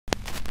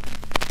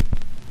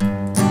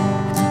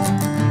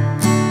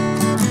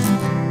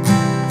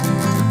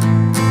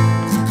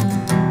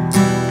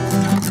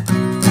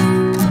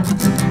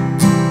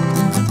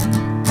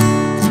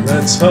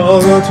Let's all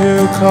go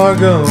to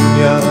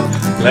Cargonia,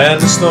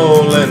 land of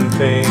stolen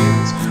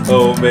things.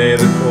 Obey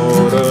the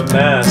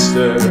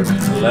quartermaster,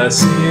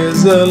 unless he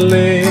is a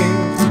link.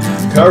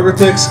 Cargo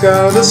tech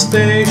scout the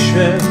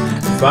station,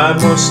 find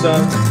more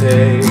stuff to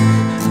take.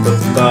 But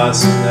the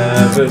boss is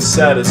never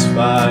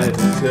satisfied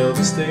until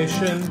the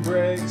station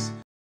breaks.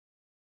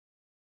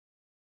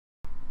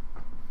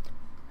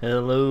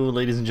 Hello,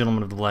 ladies and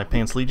gentlemen of the Black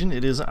Pants Legion.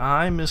 It is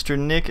I, Mr.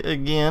 Nick,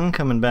 again,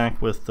 coming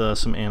back with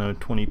some Anno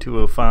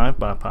 2205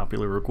 by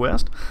popular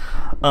request.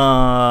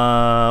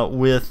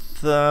 With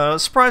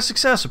surprise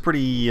success, a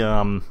pretty,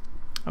 I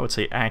would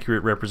say,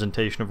 accurate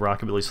representation of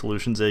Rockabilly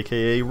Solutions,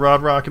 aka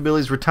Rod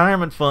Rockabilly's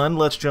retirement fund.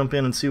 Let's jump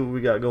in and see what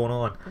we got going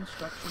on.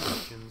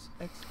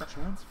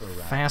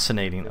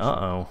 Fascinating.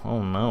 Uh-oh.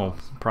 Oh no.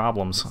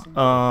 Problems.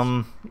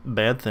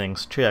 Bad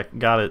things. Check.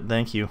 Got it.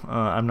 Thank you.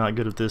 I'm not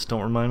good at this.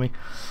 Don't remind me.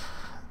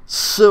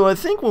 So I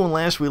think when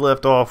last we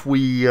left off,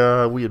 we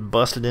had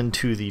busted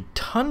into the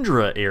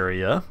tundra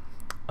area.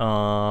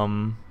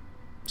 So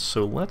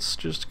let's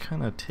just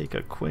kind of take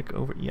a quick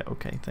over. Yeah,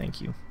 okay, thank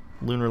you.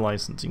 Lunar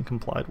licensing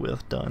complied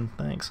with. Done.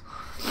 Thanks.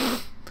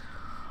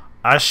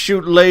 I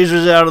shoot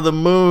lasers out of the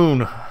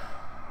moon.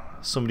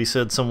 Somebody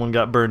said someone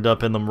got burned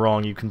up in them.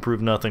 Wrong. You can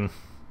prove nothing.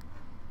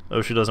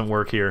 OSHA doesn't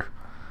work here.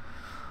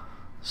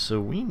 So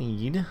we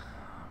need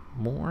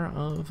more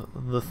of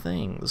the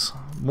things.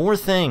 More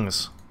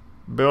things.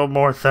 Build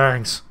more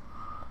things.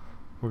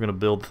 We're gonna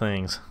build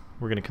things.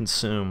 We're gonna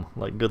consume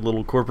like good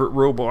little corporate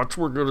robots.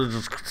 We're gonna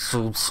just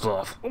consume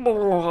stuff.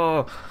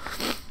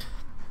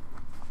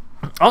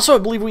 Also, I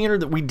believe we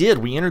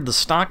entered the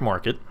stock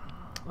market.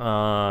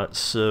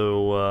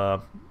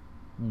 So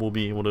we'll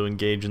be able to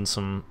engage in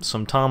some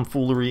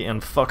tomfoolery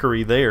and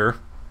fuckery there.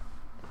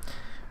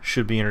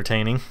 Should be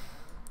entertaining.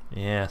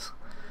 Yes,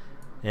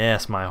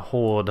 yes, my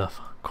horde of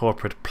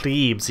corporate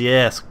plebes.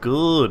 Yes,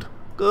 good,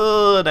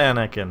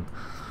 Anakin.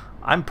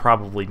 I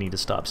probably need to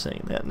stop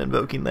saying that and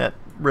invoking that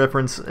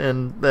reference,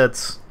 and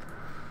that's...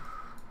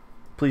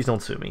 Please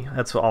don't sue me.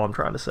 That's all I'm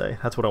trying to say.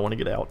 That's what I want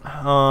to get out.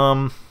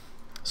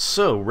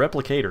 So,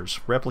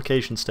 replicators.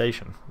 Replication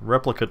station.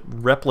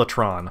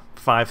 Replatron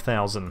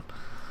 5000.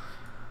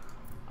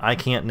 I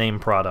can't name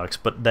products,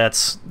 but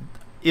that's,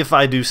 if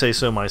I do say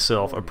so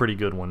myself, a pretty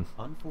good one.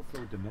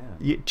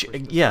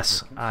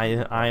 Yes,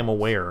 I am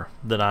aware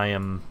that I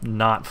am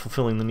not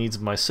fulfilling the needs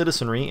of my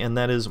citizenry, and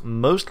that is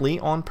mostly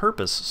on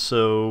purpose.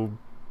 So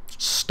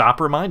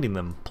stop reminding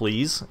them,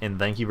 please, and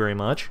thank you very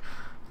much.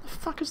 The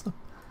fuck is the...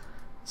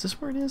 Is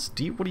this where it is?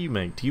 What do you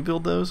make? Do you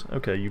build those?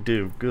 Okay, you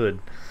do. Good.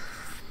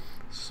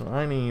 So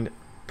I need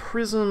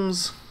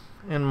prisms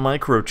and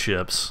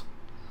microchips.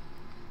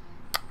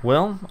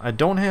 Well, I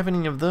don't have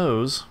any of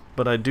those,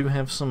 but I do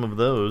have some of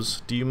those.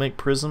 Do you make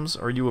prisms?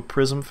 Are you a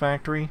prism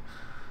factory?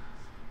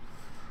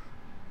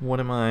 What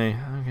am I?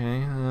 Okay,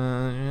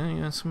 yeah, I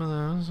got some of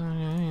those. Okay,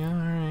 yeah,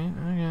 alright,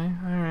 okay,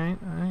 alright,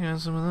 I got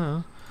some of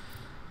those.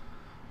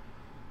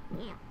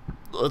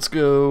 Let's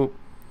go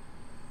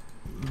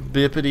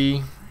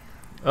bippity.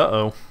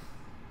 Uh-oh.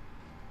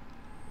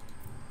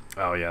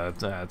 Oh yeah,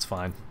 that's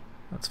fine.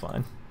 That's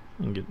fine.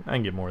 I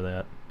can get more of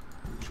that.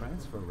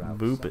 Transfer route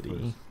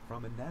Boopity.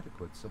 From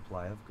inadequate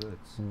supply of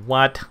goods.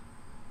 What?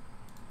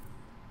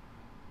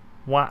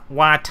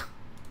 What?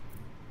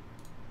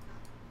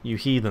 You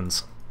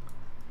heathens.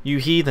 You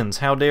heathens,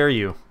 how dare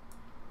you?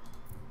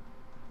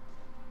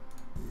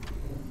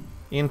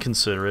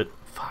 Inconsiderate.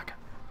 Fuck.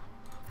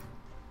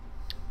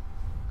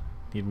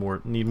 Need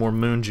more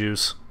moon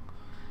juice.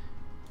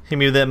 Hit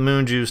me with that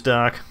moon juice,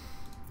 Doc.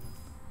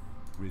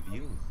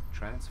 Review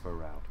transfer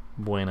route.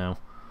 Bueno.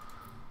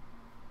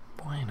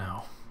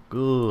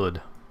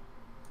 Good.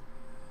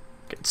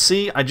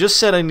 See, I just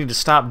said I need to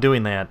stop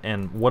doing that,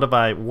 and what have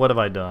I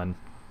done?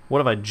 What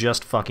have I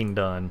just fucking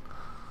done?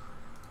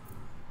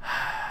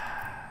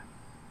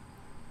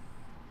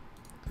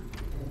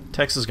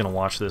 Tex is gonna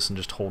watch this and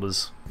just hold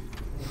his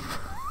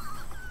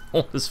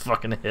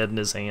fucking head in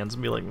his hands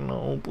and be like,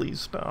 no, please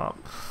stop.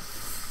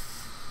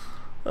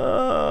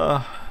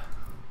 Sorry,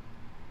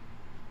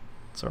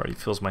 he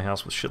fills my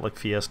house with shit like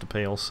Fiesta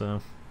Pale,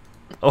 so...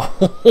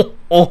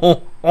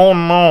 Oh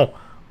no!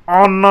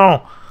 Oh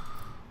no!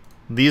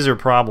 These are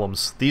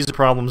problems. These are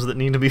problems that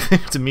need to be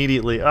fixed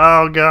immediately.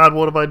 Oh god,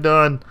 what have I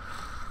done?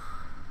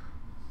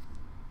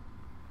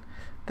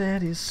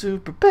 That is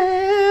super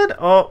bad!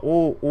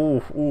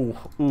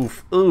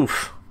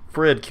 Oof.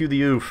 Fred, cue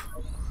the oof.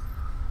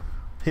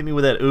 Hit me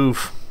with that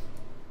oof.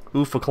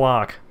 Oof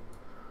o'clock.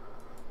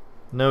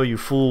 No, you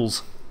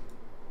fools.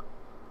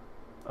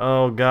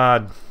 Oh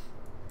god.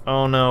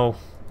 Oh no.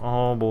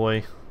 Oh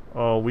boy.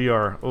 Oh, we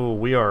are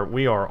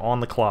on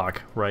the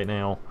clock right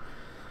now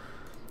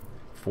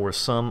for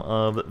some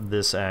of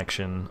this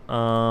action.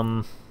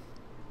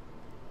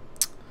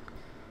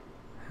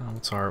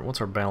 What's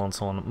our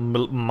balance on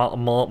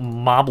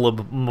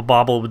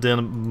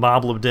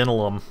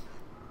moblobdenilum?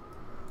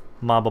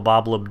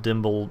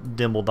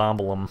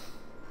 Dimble-domblum.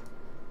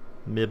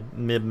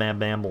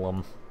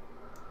 Mib-mab-bamblum.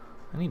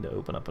 I need to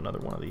open up another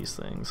one of these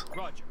things.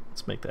 Roger.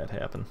 Let's make that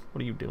happen.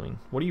 What are you doing?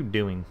 What are you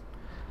doing?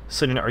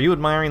 Sitting, are you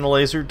admiring the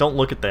laser? Don't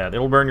look at that.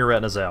 It'll burn your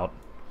retinas out.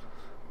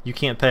 You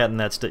can't patent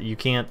that. You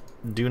can't.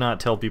 Do not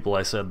tell people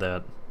I said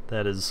that.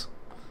 That is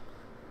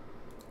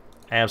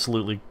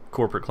absolutely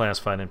corporate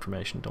classified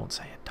information. Don't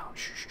say it. Don't.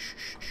 Shh, shh, shh,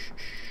 shh, shh.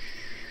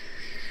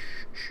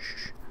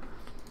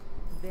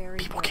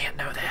 People can't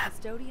know that. The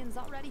custodians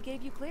already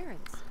gave you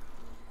clearance.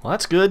 Well,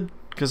 that's good,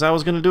 because I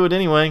was going to do it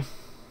anyway.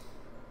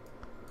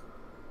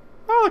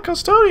 Oh, the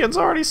custodians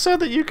already said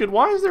that you could.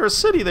 Why is there a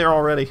city there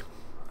already?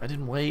 I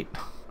didn't wait.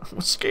 I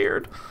was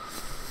scared.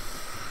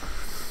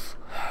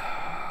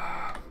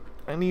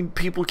 I need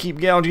people keep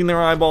gouging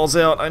their eyeballs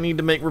out. I need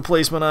to make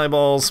replacement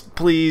eyeballs.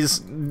 Please,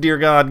 dear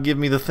God, give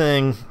me the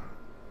thing.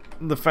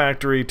 The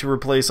factory to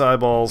replace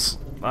eyeballs.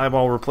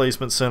 Eyeball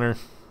replacement center.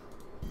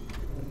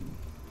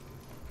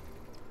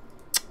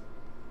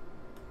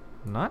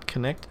 Not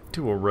connected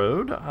to a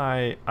road?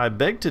 I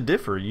beg to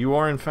differ. You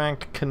are in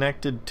fact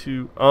connected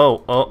to... Oh.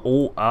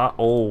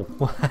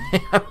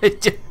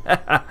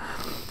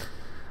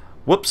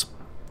 Whoops.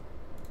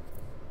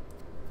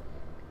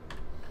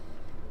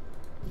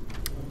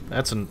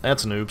 That's an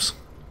oops.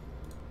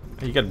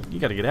 You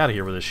gotta get out of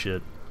here with this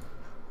shit.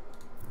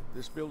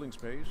 This building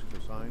space is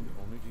assigned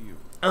only to you.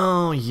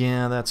 Oh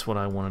yeah, that's what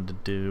I wanted to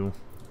do.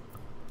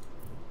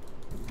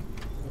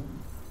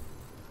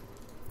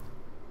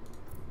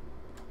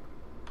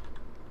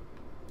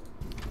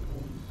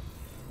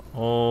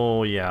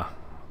 Oh yeah.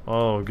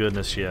 Oh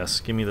goodness,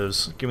 yes. Give me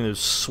those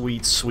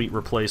sweet, sweet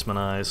replacement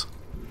eyes.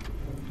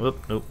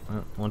 Whoop, nope.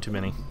 One too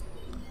many.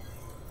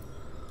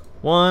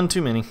 One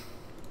too many.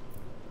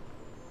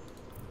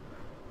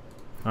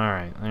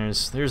 Alright,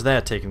 there's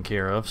that taken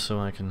care of, so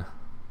I can...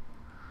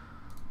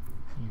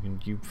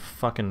 You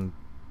fucking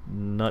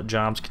nut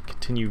jobs can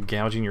continue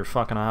gouging your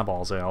fucking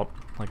eyeballs out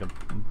like a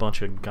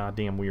bunch of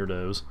goddamn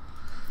weirdos.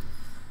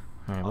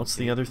 Alright, what's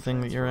the other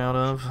thing that you're out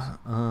of?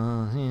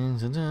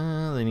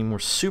 They need more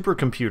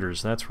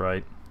supercomputers, that's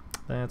right.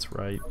 That's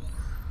right.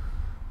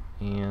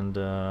 And,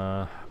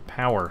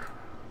 power.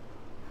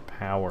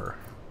 Power.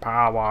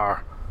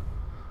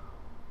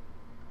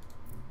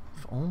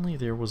 If only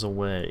there was a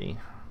way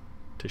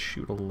to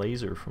shoot a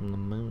laser from the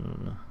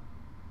moon.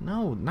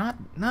 No,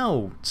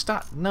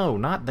 stop, no,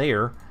 not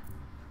there.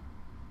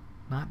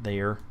 Not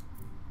there.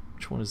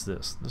 Which one is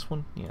this? This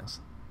one? Yes.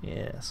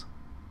 Yes.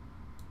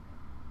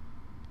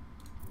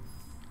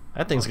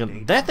 That thing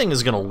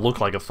is gonna look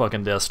like a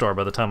fucking Death Star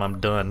by the time I'm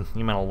done. The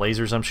amount of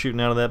lasers I'm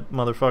shooting out of that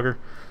motherfucker.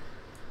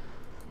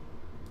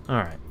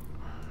 Alright.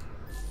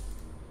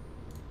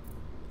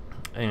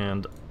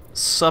 And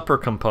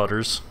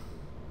supercomputers.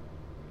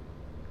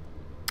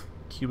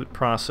 Qubit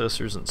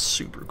processors and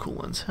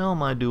supercoolants. How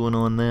am I doing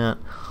on that?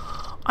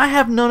 I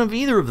have none of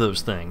either of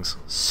those things.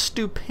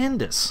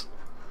 Stupendous.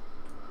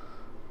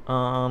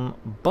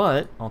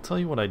 But I'll tell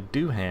you what I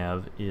do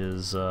have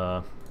is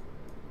I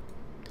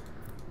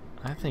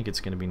think it's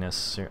going to be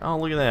necessary. Oh,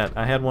 look at that.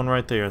 I had one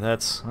right there.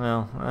 That's,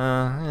 well,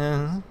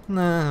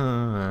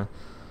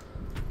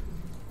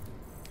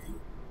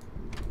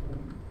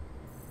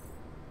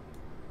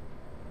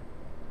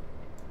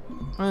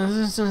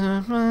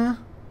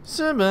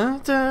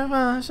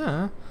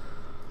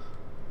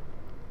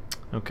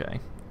 okay.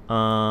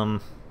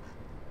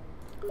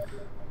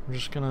 We're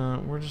just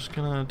gonna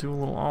do a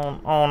little.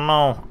 Oh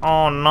no!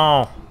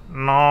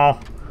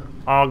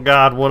 Oh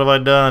God! What have I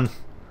done?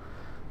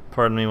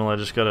 Pardon me while I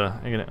just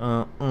gotta.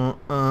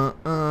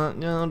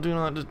 No, do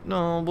not.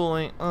 No,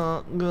 boy.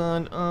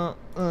 God.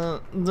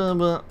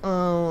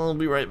 I'll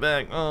be right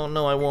back. Oh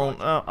no, I won't.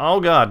 Oh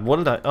God! What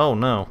did I? Oh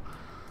no!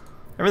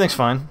 Everything's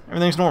fine.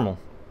 Everything's normal.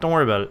 Don't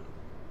worry about it.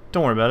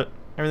 Don't worry about it.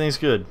 Everything's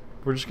good.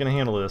 We're just gonna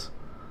handle this.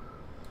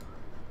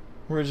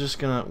 We're just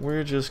gonna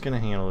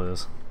handle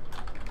this.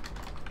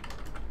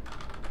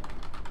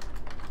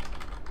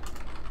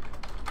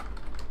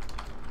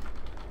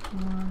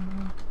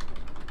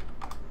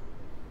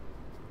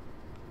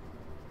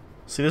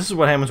 See, this is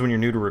what happens when you're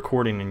new to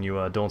recording and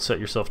you don't set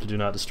yourself to do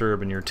not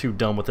disturb and you're too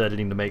dumb with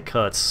editing to make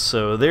cuts.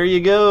 So there you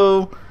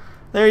go.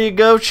 There you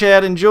go,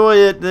 chat. Enjoy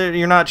it.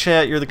 You're not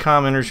chat. You're the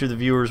commenters. You're the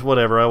viewers.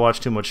 Whatever. I watch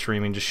too much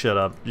streaming. Just shut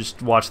up.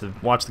 Just watch the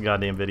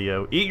goddamn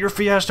video. Eat your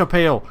Fiesta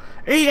Pale.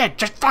 Eat it.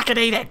 Just fucking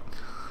eat it.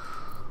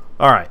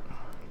 All right.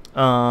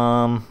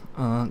 I'll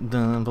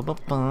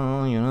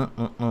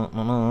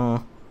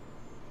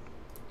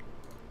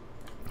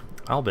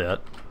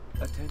bet.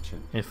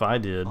 Attention. If I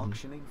did.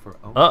 Auctioning for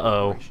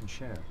Uh-oh.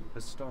 share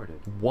has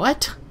started.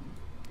 What?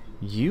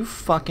 You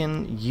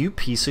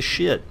piece of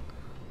shit.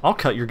 I'll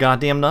cut your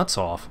goddamn nuts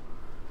off.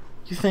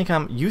 You think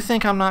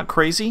I'm not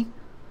crazy?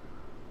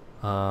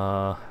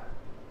 Wait,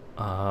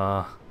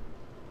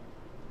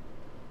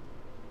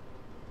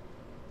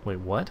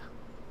 what?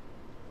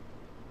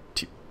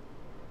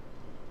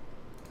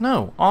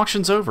 No,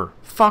 auction's over.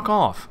 Fuck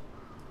off.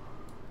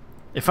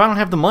 If I don't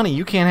have the money,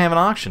 you can't have an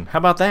auction. How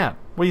about that?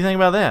 What do you think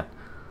about that?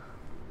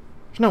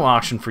 There's no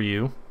auction for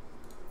you.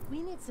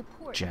 We need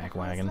support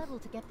Jackwagon. level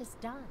to get this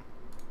done.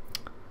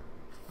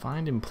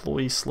 Find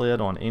employee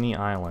sled on any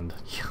island.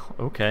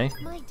 Okay.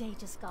 My day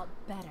just got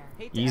better.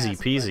 Easy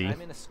peasy. I'm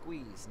in a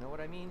squeeze. Know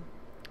what I mean?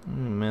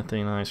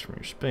 Methane ice from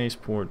your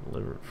spaceport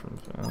delivered from.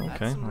 Okay,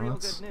 That's some well, real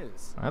good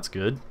news. that's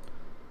good.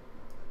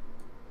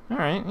 All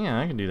right, yeah,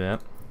 I can do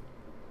that.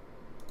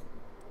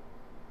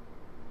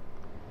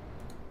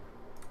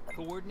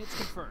 Coordinates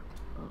confirmed.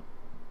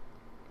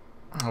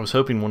 I was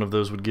hoping one of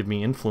those would give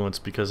me influence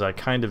because I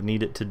kind of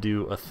need it to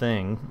do a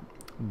thing,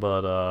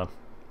 but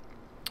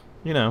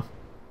you know,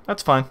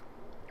 that's fine.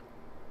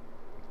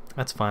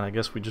 That's fine. I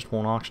guess we just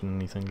won't auction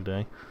anything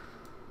today.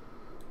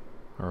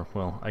 Or,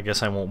 well, I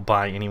guess I won't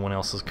buy anyone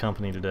else's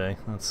company today.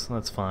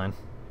 That's fine.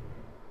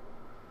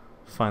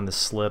 Find this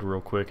sled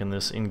real quick in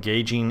this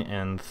engaging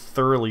and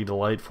thoroughly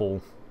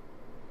delightful.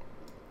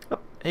 Oh,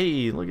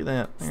 hey, look at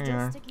that. There you Still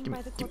are. sticking Give me,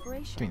 by the give me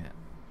corporation. that.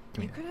 Give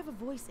me You that. could have a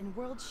voice in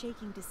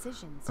world-shaking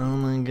decisions. Oh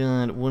my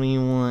god, what do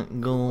you want?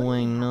 Go What do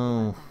away, we have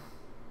no. about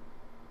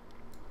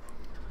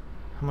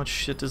How much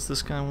shit does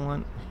this guy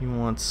want? He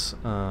wants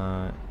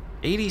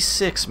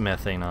 86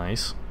 methane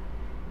ice.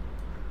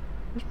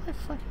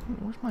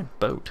 Where's my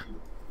boat?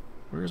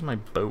 Where's my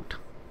boat?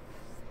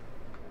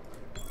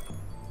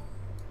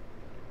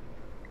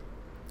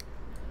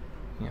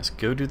 Yes,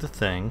 go do the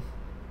thing.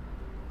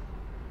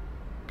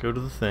 Go to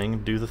the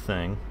thing, do the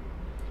thing.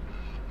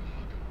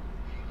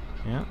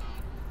 Yeah.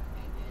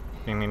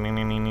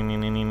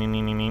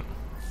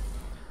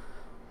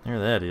 There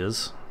that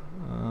is.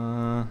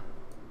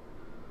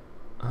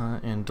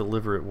 And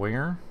deliver it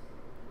where?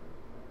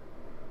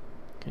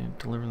 Okay,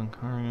 deliver the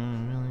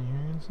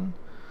cargo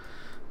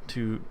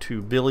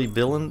to Billy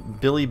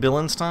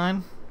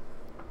Billenstein?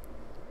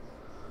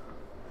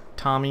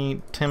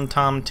 Tim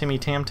Tom Timmy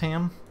Tam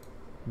Tam?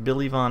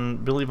 Billy von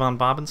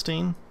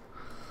Bobenstein?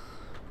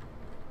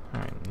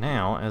 Alright,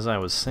 now, as I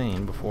was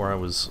saying before I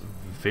was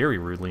very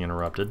rudely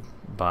interrupted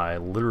by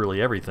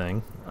literally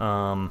everything,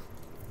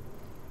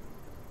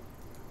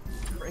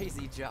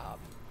 Crazy job.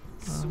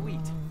 Sweet.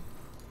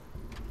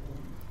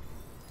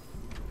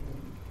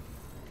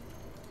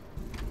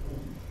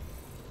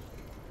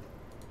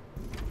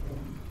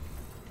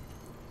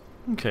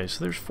 okay,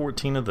 so there's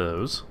 14 of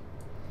those.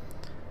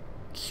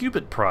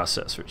 Qubit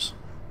processors.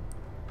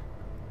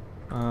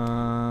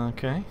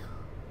 Okay.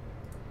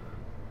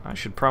 I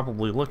should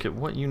probably look at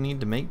what you need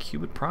to make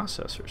qubit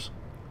processors.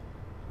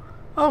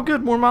 Oh,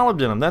 good, more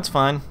molybdenum. That's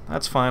fine.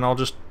 That's fine. I'll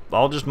just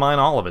mine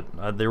all of it.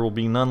 There will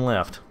be none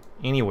left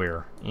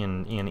anywhere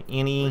in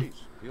any. Please,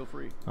 feel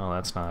free. Oh,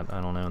 that's not.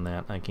 I don't own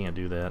that. I can't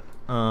do that.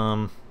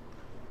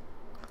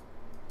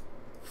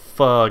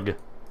 Fug.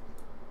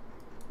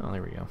 Oh,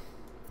 there we go.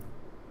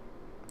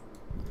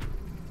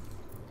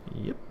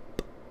 Yep.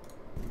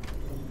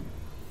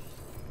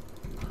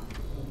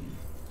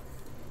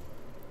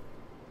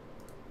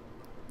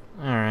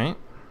 Alright.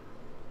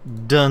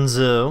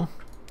 Dunzo.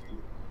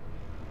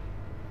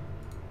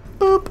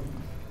 Boop.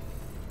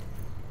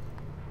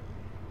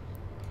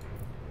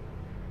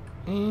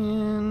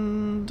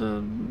 And, yeah.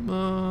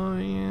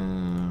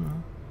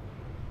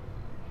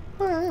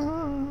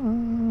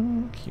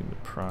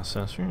 Qubit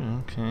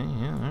processor. Okay,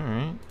 yeah,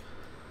 alright.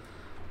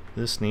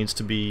 This needs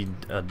to be,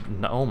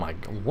 oh my,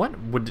 what?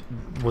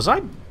 Was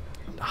I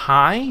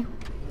high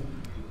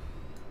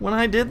when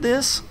I did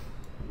this?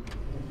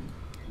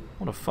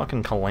 What a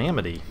fucking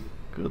calamity.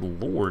 Good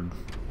lord.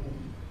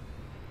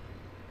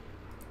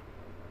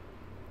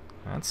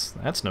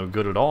 That's no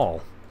good at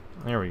all.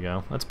 There we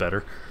go. That's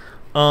better.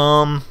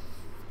 If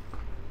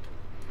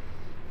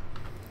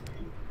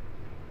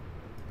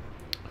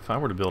I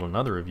were to build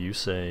another of you,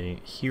 say,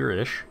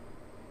 here-ish,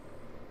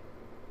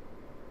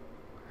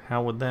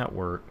 how would that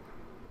work?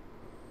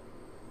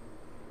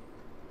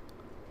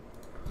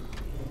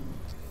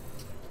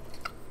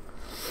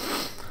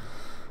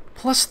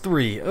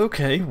 +3.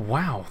 Okay,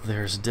 wow.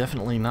 There's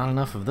definitely not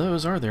enough of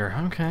those, are there?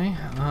 Okay,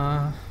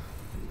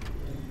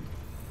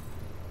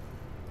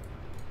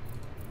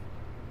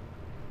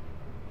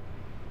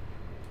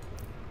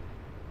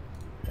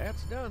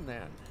 That's done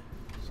then.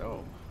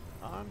 So,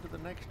 on to the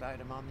next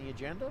item on the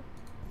agenda.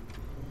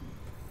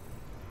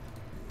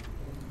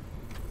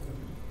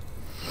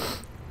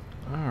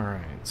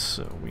 Alright,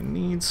 so we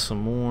need some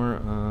more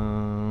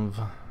of...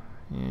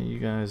 Yeah, you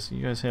guys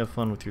have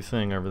fun with your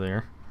thing over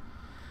there.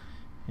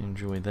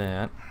 Enjoy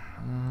that.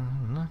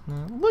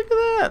 Look at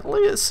that!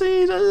 Look at,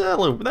 see,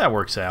 that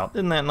works out.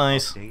 Isn't that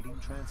nice?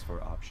 Updating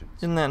transfer options.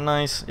 Isn't that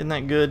nice? Isn't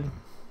that good?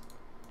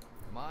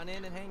 Come on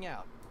in and hang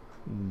out.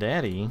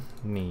 Daddy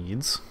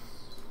needs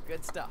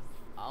Good stuff.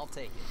 I'll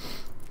take it.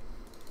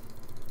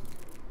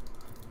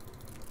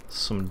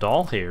 some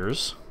doll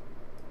hairs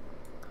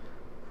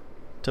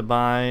to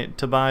buy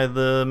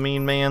the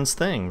mean man's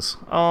things.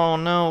 Oh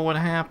no, what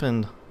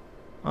happened?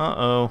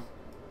 Uh-oh.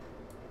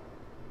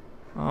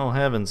 Oh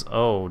heavens.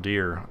 Oh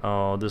dear.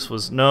 Oh, this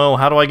was... No,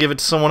 how do I give it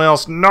to someone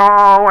else? No,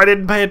 I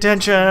didn't pay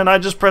attention. I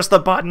just pressed the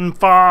button.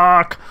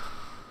 Fuck.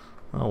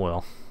 Oh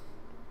well.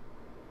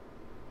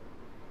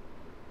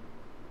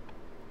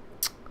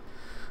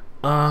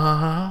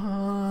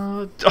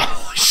 Oh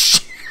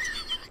shit.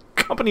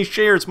 Company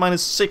shares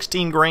minus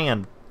 16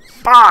 grand.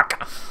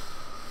 Fuck.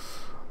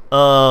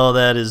 Oh,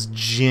 that is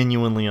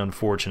genuinely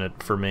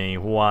unfortunate for me.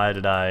 Why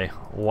did I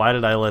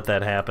let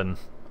that happen?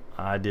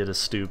 I did is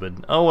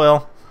stupid. Oh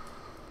well.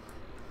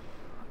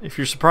 If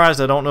you're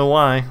surprised, I don't know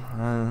why.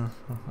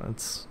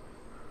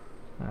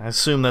 I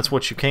assume that's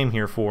what you came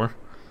here for.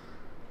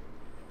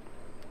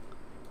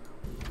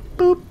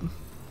 Boop.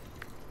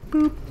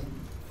 Boop.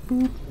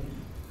 Boop.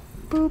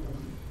 Boop.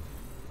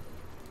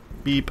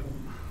 Beep.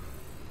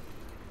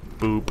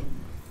 Boop.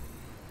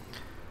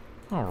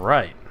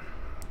 Alright.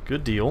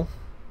 Good deal.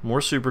 More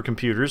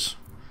supercomputers.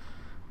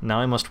 Now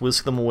I must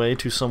whisk them away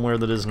to somewhere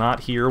that is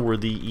not here, where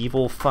the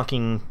evil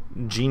fucking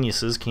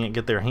geniuses can't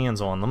get their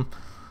hands on them.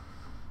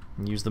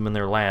 And use them in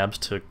their labs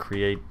to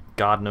create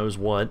God knows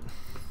what.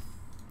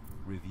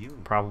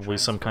 Probably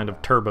some kind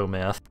of turbo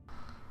meth.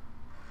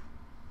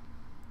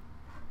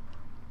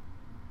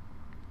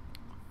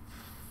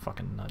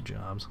 Fucking nut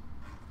jobs.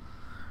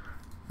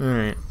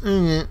 Alright,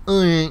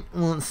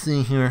 let's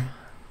see here.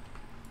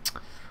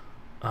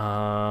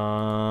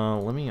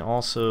 Let me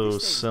also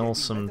sell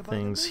some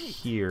things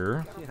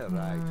here.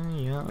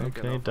 Yeah,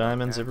 okay,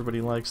 diamonds,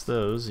 everybody likes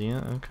those.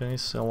 Yeah, okay,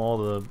 sell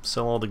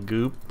all the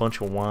goop,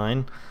 bunch of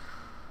wine.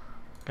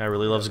 Guy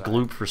really loves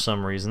gloop for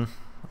some reason.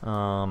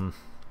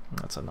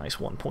 That's a nice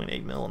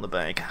 1.8 mil in the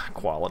bank.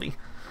 Quality.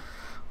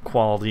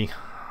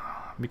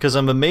 Because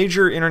I'm a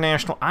major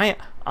international... I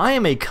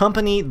am a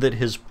company that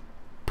has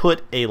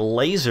put a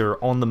laser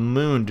on the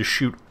moon to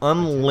shoot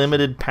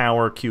unlimited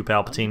power Q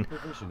Palpatine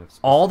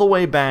all the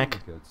way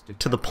back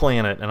to the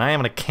planet, and I have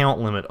an account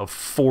limit of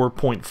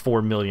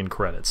 4.4 million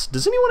credits.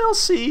 Does anyone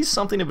else see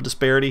something of a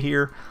disparity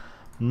here?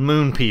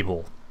 Moon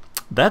people.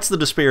 That's the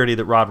disparity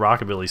that Rod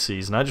Rockabilly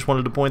sees, and I just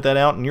wanted to point that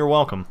out, and you're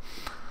welcome.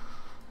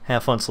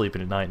 Have fun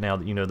sleeping at night now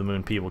that you know the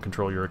moon people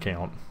control your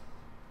account.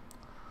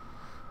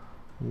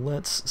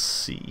 Let's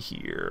see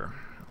here.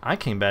 I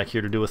came back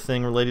here to do a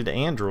thing related to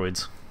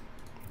androids,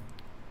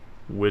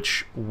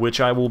 which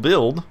I will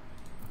build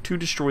to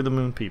destroy the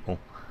moon people.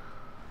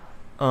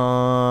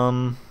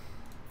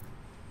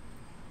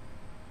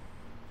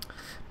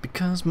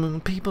 Because moon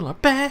people are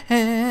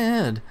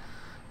bad.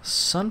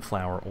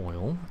 Sunflower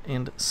oil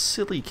and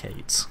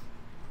silicates,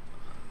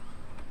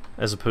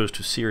 as opposed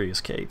to serious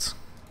Kates.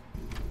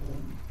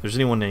 If there's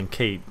anyone named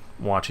Kate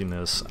watching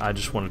this, I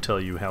just want to tell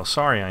you how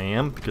sorry I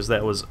am, because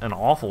that was an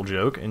awful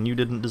joke and you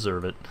didn't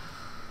deserve it.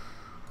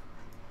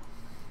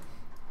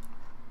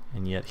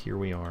 And yet here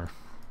we are.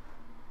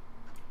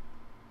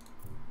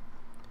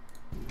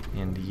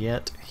 And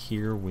yet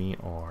here we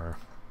are.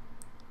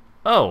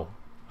 Oh,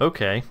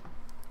 okay.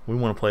 We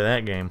want to play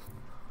that game.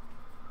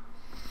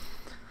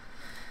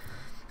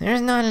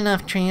 There's not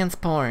enough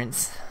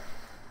transports.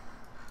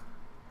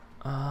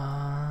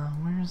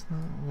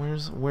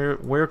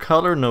 Where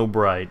color no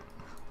bright?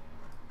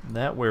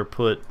 That where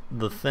put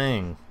the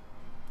thing.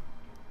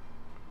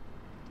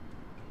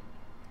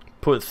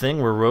 Put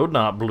thing where road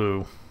not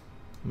blue.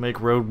 Make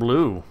road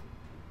blue.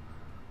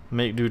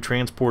 Make do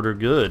transporter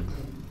good.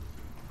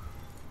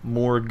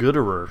 More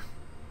gooderer.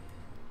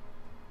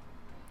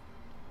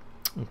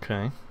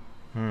 Okay.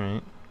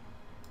 Alright.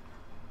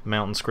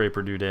 Mountain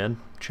scraper doodad.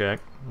 Check.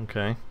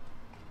 Okay.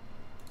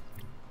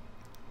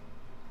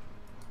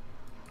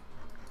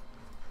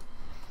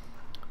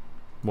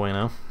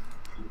 Bueno.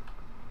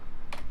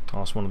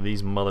 Toss one of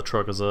these mother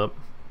truckers up.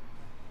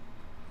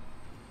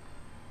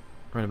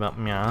 Right about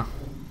meow.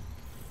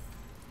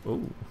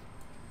 Oh.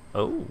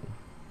 Oh.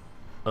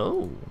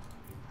 Oh.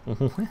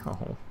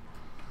 Well.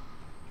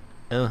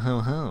 Oh ho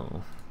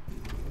ho.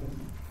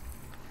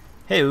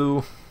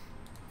 Hey-oo.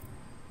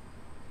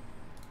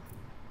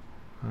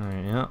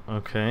 Alright, yeah,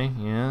 okay,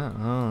 yeah,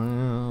 oh,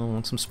 yeah, I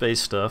want some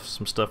space stuff,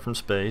 some stuff from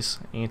space,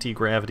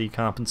 anti-gravity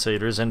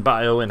compensators, and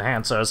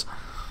bioenhancers.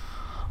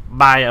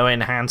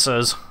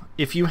 Bioenhancers.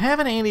 If you have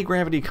an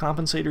anti-gravity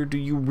compensator, do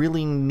you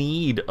really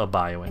need a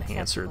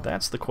bioenhancer?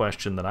 That's the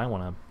question that I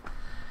want to...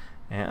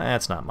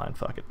 That's not mine,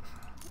 fuck it.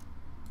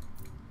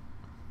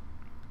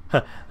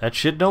 That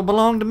shit don't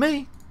belong to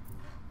me.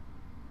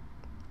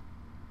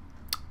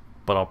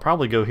 But I'll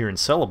probably go here and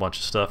sell a bunch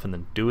of stuff and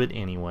then do it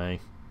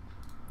anyway.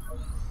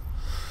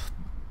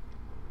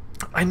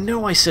 I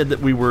know I said that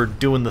we were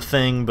doing the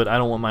thing, but I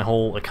don't want my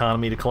whole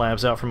economy to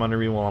collapse out from under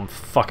me while I'm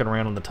fucking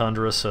around on the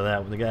tundra, so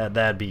that'd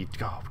be...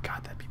 Oh,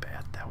 God, that'd be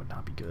bad. That would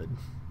not be good.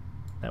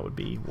 That would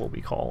be what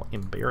we call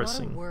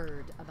embarrassing. Not a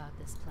word about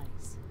this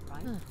place,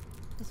 right?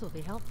 This will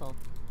be helpful.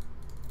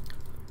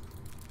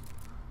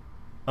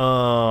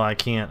 Oh, I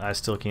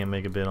still can't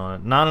make a bid on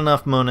it. Not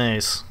enough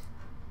Monets.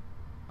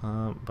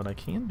 But I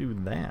can do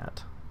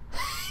that.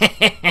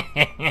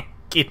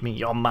 Give me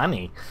your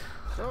money.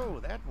 So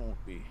that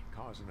won't be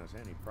causing us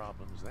any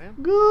problems then.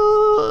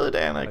 Good,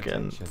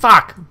 Anakin.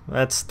 Fuck!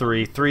 That's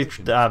three.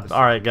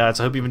 Alright, guys,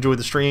 I hope you've enjoyed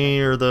the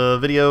stream or the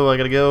video. I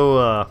gotta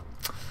go.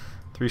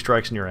 3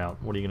 strikes and you're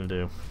out. What are you gonna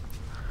do?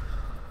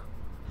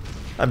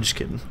 I'm just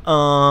kidding.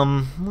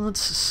 Let's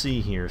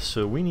see here.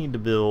 So we need to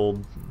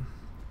build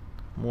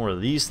more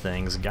of these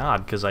things.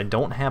 God, because I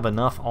don't have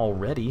enough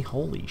already.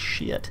 Holy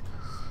shit.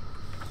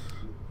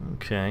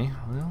 Okay,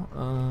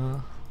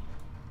 well,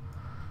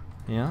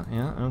 Yeah,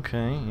 yeah,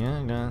 okay,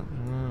 yeah, got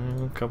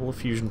a couple of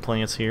fusion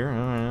plants here.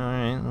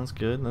 Alright, that's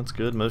good, that's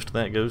good. Most of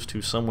that goes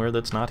to somewhere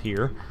that's not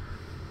here.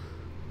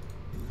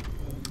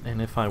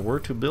 And if I were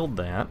to build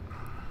that,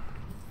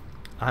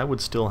 I would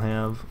still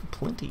have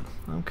plenty.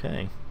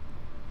 Okay.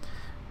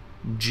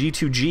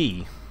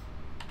 G2G.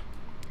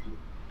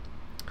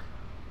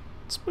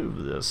 Let's move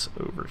this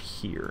over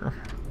here.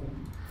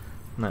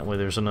 And that way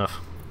there's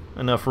enough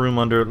room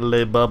under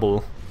le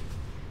bubble.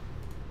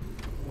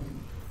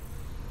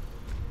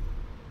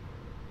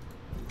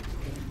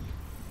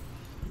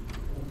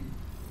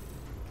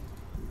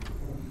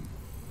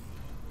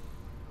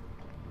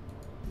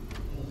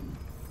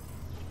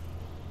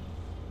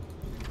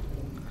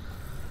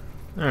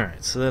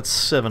 Alright, so that's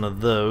 7 of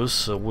those,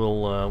 so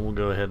we'll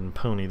go ahead and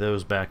pony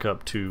those back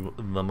up to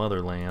the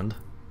motherland.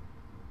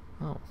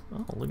 Oh,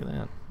 look at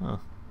that. Huh.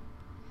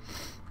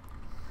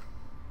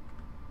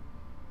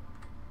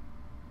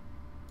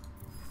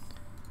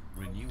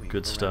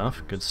 Good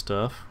stuff, good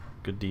stuff.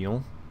 Good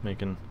deal.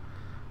 Making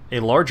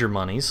a larger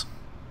monies.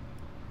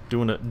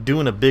 Doing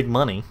a big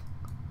money.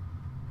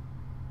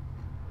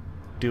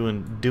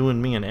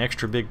 Doing me an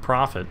extra big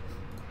profit.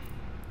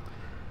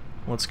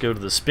 Let's go to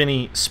the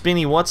Spinny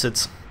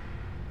Whatsits.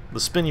 The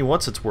Spinny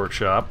Whatsits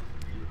workshop.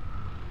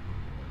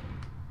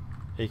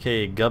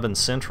 AKA Gubbin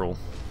Central.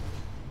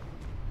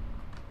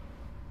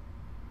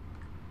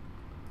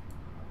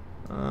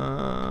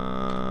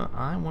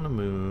 I want to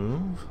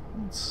move.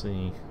 Let's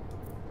see.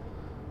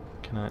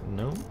 Can I?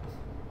 Nope.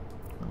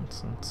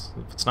 If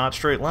it's not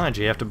straight lines,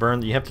 you have to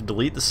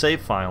delete the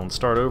save file and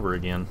start over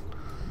again.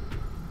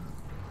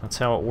 That's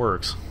how it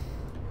works.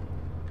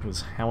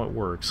 That's how it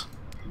works.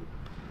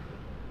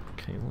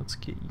 Okay, let's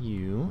get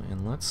you,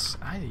 and let's...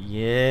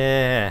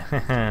 yeah!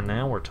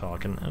 Now we're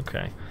talking.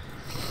 Okay.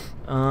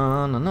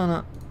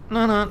 No.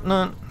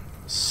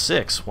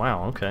 6.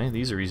 Wow, okay.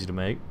 These are easy to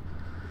make.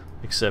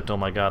 Except, oh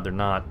my god, they're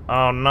not.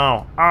 Oh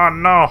no! Oh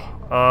no!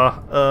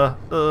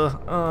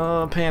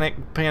 Panic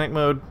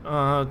mode.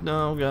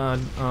 No god.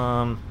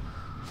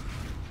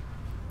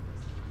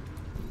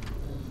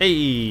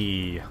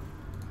 Hey!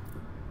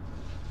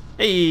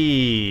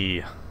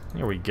 Hey!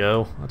 There we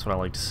go. That's what I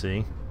like to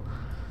see.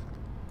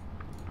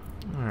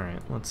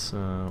 Alright, let's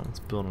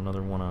build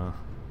another one.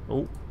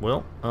 Oh,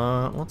 well,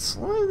 let's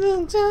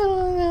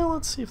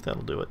see if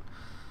that'll do it.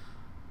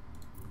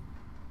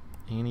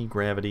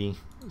 Anti-gravity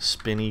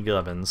spinny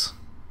gubbins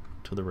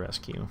to the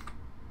rescue.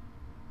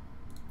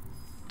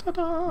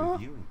 Ta-da!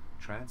 Reviewing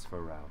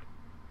transfer route.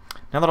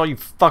 Now that all you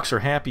fucks are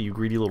happy, you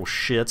greedy little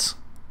shits,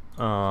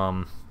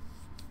 I'm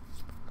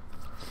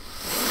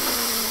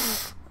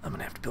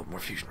gonna have to build more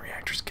fusion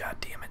reactors, god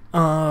damn it.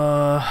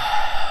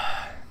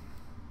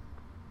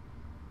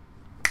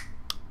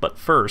 But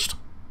first,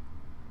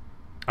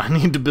 I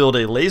need to build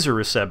a laser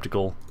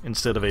receptacle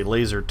instead of a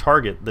laser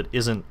target that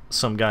isn't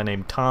some guy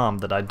named Tom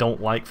that I don't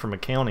like from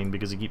accounting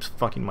because he keeps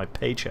fucking my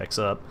paychecks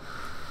up.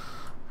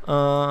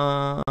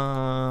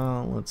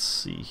 Let's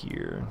see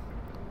here.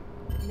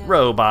 No.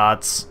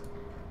 Robots.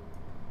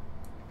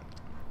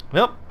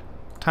 Yep.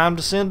 Time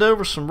to send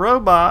over some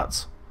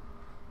robots.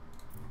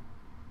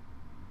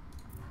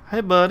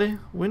 Hey buddy,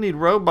 we need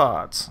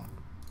robots.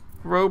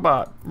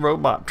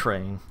 Robot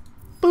train.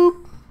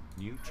 Boop.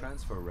 New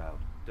transfer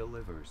route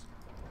delivers.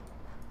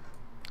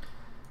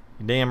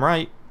 You damn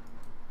right.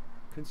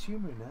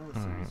 Consumer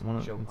analysis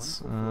Alright, show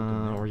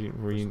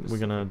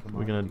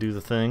we're gonna do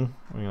the thing.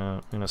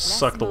 We're gonna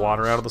suck the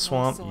water out of the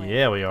swamp.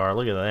 Yeah, we are.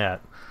 Look at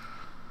that.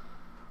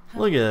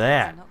 Look at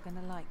that. Not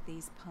gonna like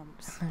these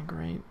pumps. Isn't that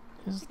great?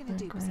 What's he gonna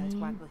do besides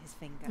waggle his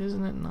finger?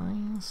 Isn't it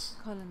nice?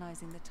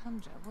 Colonizing the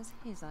tundra was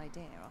his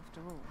idea,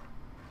 after all.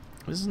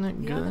 Isn't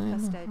it The good? other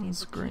custodians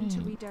That's were keen to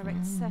great.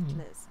 redirect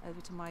settlers over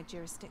to my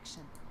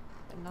jurisdiction,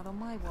 but not on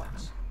my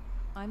watch.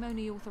 I'm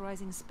only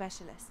authorizing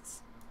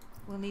specialists.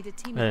 We'll need a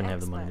team I of didn't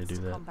have the money to experts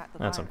do that. combat the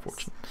That's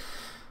virus.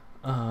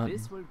 unfortunate.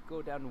 This will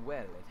go down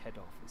well at head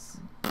office.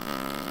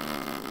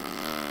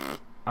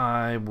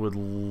 I would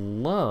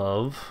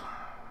love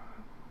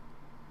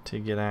to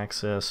get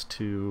access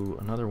to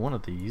another one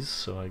of these,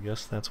 so I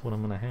guess that's what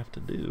I'm gonna have to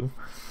do.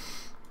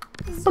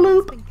 This Bloop.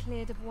 one's been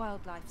cleared of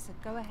wildlife, so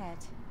go ahead.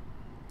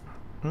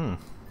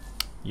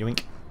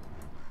 Yoink.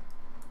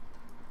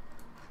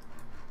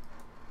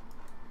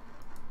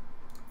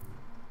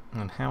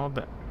 And how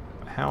about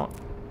how?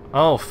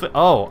 Oh,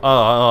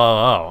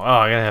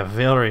 I gotta have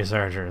field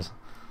researchers.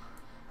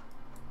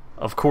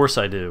 Of course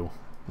I do.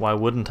 Why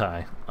wouldn't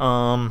I?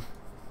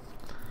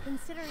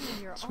 Considering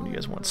you're So what do you all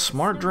guys in want? the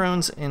Smart snow-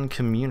 drones and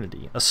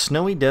community. A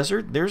snowy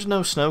desert? There's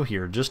no snow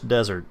here, just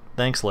desert.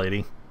 Thanks,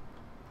 lady.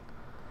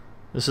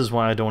 This is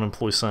why I don't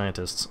employ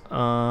scientists.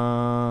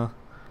 Nanochips.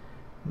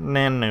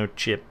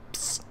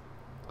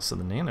 So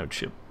the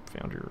nanochip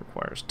foundry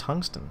requires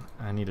tungsten.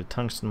 I need a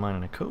tungsten mine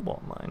and a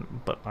cobalt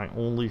mine, but I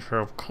only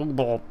have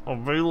cobalt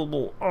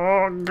available.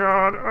 Oh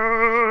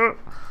god.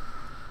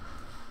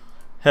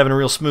 Having a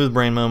real smooth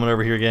brain moment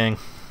over here, gang.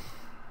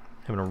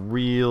 Having a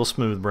real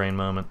smooth brain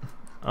moment.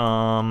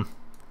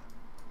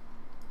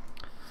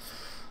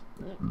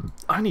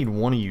 I need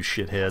one of you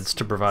shitheads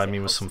to provide me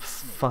with some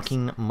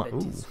fucking That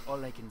is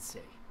all I can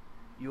say.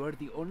 You are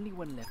the only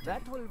one left.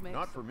 That will make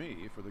Not for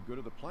me, for the good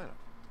of the planet.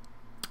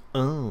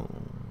 Oh.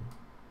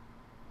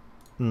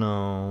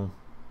 No.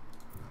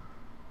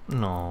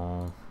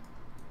 No.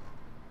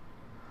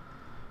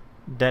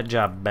 That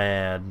job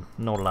bad.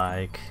 No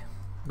like.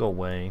 Go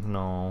away.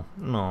 No.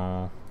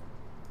 No.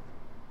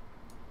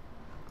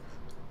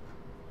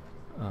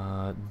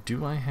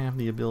 Do I have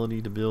the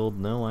ability to build?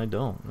 No, I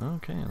don't.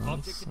 Okay,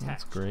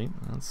 that's great.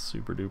 That's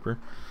super duper.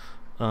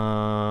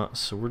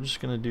 So we're just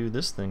gonna do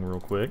this thing real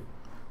quick.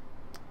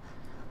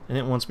 And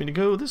it wants me to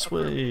go this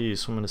way,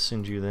 so I'm gonna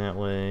send you that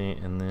way,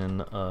 and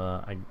then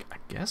I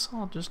guess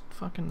I'll just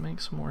fucking make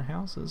some more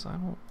houses. I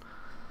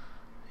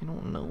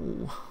don't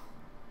know.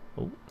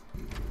 Oh,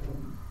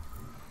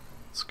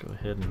 let's go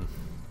ahead and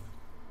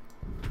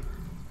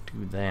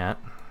do that.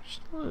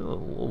 Just a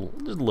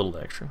little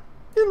extra,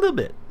 a little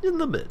bit, a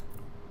little bit,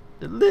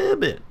 a little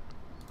bit.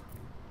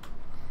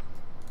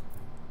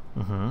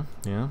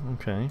 Yeah.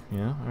 Okay.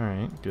 Yeah. All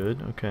right.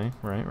 Good. Okay.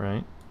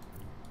 Right.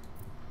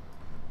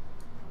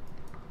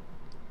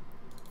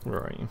 Where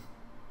are you?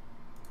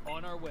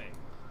 On our way.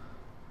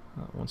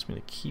 It wants me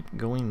to keep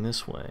going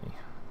this way.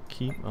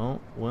 Oh,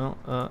 well,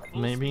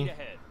 maybe.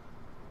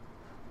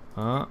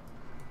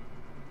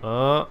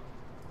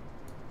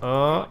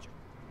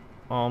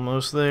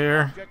 Almost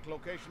there. Object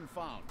location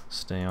found.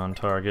 Stay on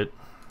target.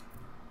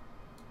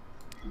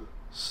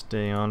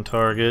 Stay on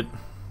target.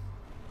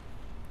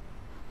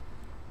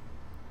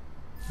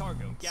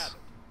 Cargo gathered.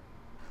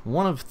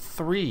 1 of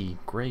 3.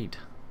 Great.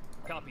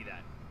 Copy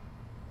that.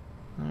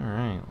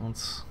 Alright,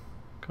 let's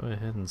go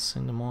ahead and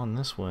send them on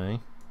this way.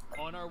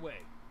 On our way.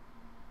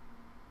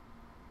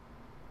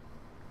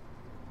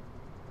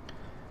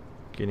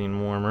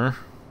 Getting warmer.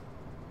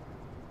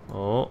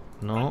 Oh,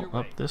 no, Underway.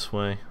 up this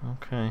way.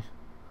 Okay.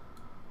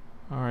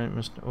 Alright,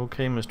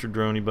 Mr.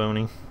 Droney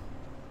Boney.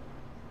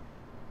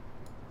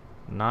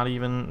 Not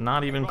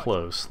even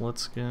close.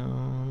 Let's go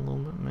a little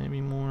bit, maybe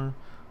more.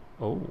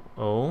 What is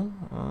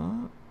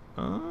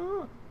it?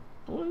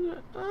 What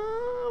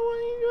are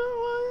you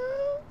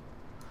doing?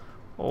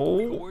 Oh,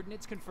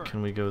 Coordinates confirmed.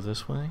 can we go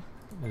this way?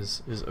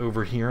 Is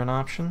over here an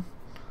option?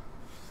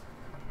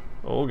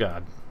 Oh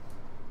God.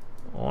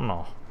 Oh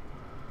no.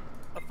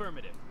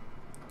 Affirmative.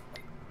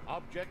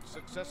 Object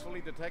successfully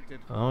detected.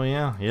 Oh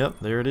yeah, yep,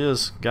 there it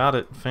is. Got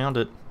it, found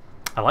it.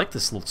 I like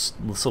this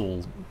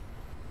little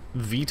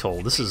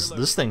VTOL.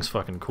 This thing's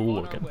fucking cool On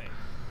our looking. way.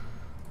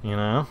 You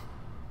know,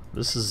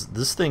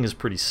 this thing is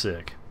pretty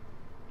sick.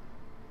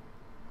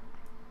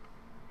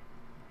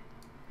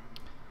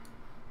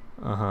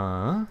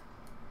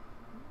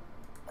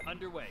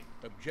 Underway.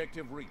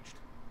 Objective reached.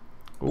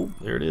 Oh,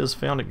 there it is.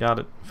 Found it. Got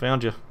it.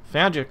 Found you.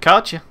 Found you.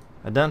 Caught you.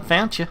 I done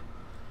found you.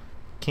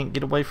 Can't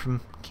get away from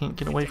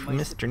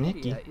Mr.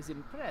 Nicky. is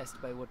impressed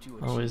by what you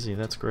Oh, is he?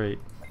 That's great.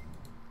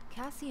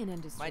 Cassian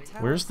Industries.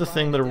 Where's the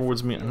thing that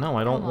rewards me? No,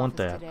 I don't Home want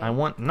office that. today. I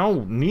want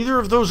neither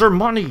of those are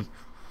money.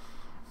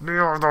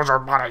 Neither of those are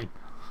money.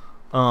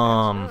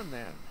 Done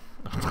then.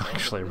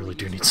 Actually, I really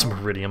do need some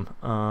iridium.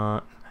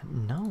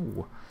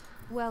 No.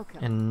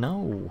 Welcome. And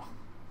no.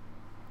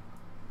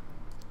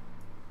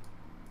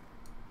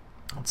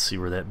 Let's see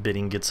where that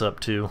bidding gets up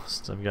to,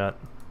 since I've got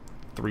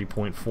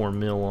 3.4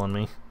 mil on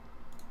me.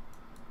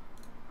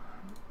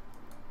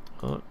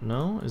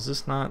 No, is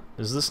this not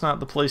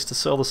the place to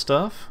sell the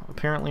stuff?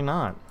 Apparently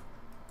not.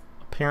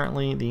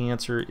 Apparently the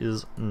answer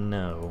is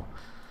no.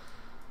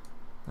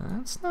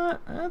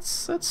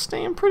 That's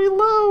staying pretty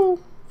low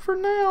for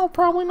now,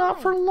 probably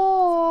not for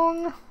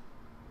long.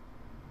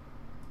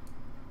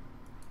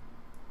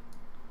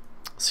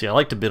 See, I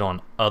like to bid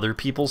on other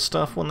people's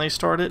stuff when they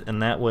start it,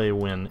 and that way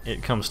when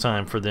it comes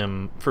time for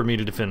me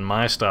to defend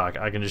my stock,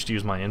 I can just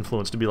use my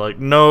influence to be like,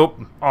 nope,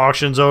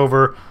 auction's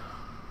over.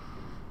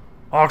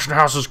 Auction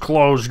house is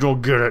closed, go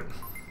get it.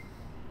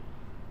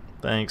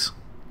 Thanks.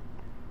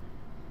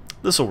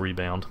 This'll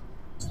rebound.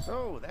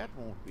 So that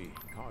won't be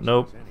causing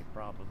Nope. us any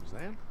problems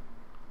then.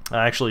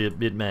 Actually,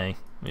 it may.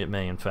 It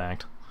may, in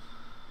fact.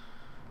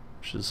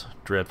 Which is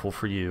dreadful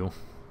for you.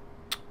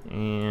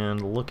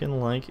 And looking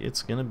like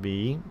it's gonna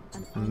be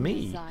An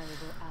me.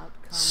 undesirable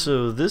outcome.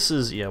 So this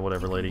is, yeah,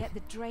 whatever, You can lady. Get the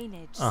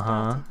drainage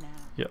Uh-huh. started now.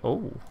 Yeah,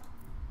 oh.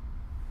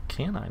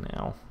 Can I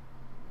now?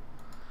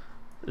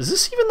 Is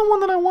this even the one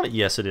that I wanted?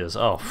 Yes, it is.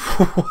 Oh,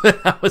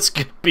 that was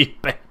gonna be a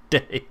bad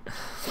day.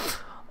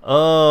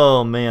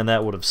 Oh, man,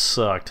 that would have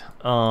sucked.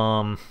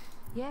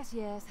 Yes,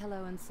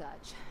 hello and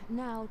such.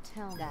 Now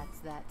tell me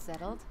that's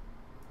settled.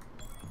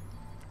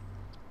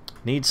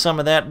 Need some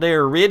of that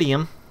there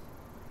iridium.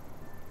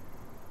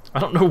 I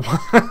don't know why.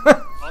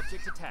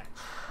 Object attached.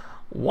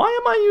 Why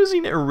am I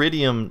using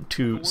iridium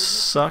to Coordinates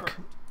suck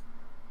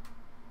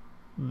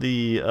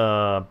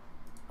confirmed.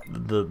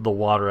 the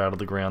water out of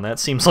the ground? That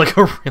seems like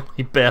a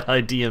really bad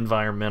idea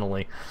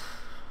environmentally.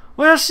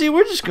 Well, see,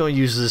 we're just going to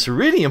use this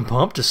iridium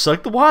pump to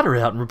suck the water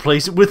out and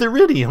replace it with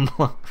iridium.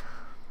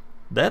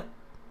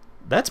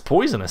 That's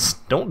poisonous.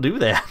 Don't do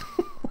that.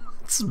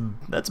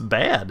 that's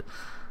bad.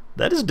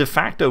 That is de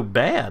facto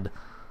bad.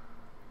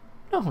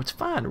 No, it's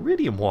fine.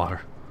 Iridium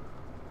water.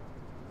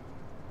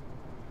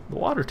 The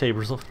water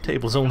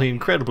table's only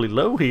incredibly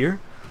low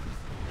here.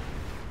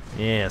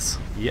 Yes.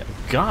 Yeah.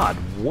 God.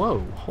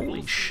 Whoa.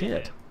 Holy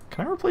shit.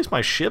 Can I replace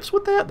my ships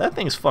with that? That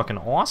thing's fucking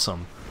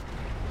awesome.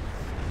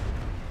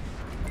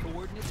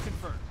 Coordinates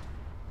confirmed.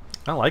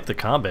 I like the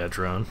combat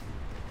drone.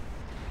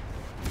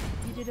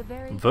 You did a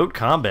very Vote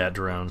combat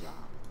drone.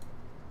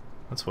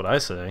 That's what I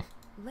say.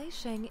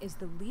 Leisheng is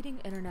the leading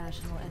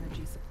international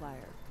energy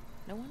supplier.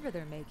 No wonder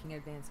they're making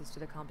advances to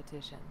the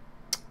competition.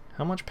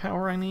 How much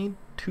power I need?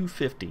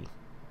 250.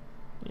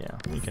 Yeah,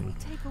 we This can will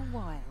take a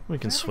while.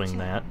 swing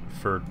that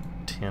Forever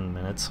for 10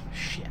 minutes.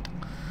 Shit.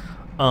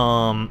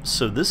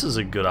 So this is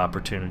a good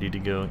opportunity to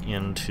go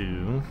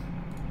into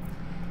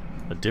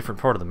a different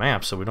part of the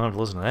map, so we don't have to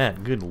listen to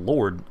that. Good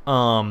lord.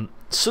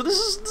 So this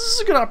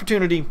is a good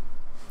opportunity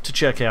to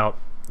check out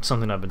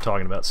something I've been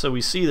talking about. So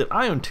we see that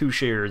I own 2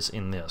 shares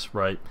in this,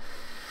 right?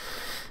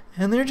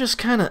 And they're just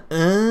kind of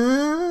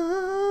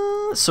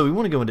so we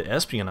want to go into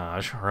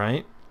espionage,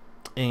 right?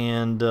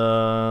 And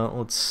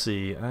let's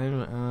see.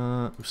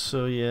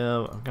 So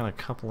yeah, I've got a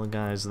couple of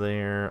guys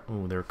there.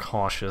 Oh, they're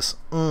cautious.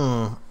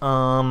 All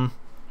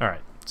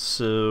right.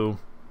 So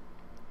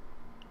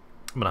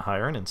I'm gonna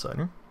hire an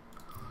insider,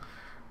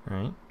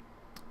 right?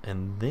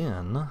 And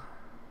then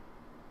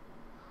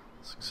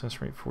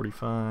success rate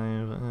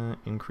 45,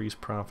 increase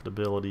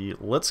profitability.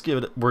 Let's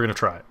give it. We're gonna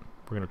try it.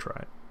 We're gonna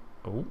try it.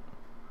 Oh.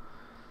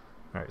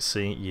 All right.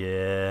 See.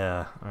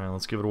 Yeah. All right.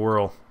 Let's give it a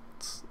whirl.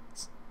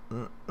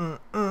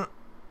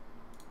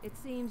 It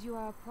seems you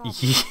are a problem.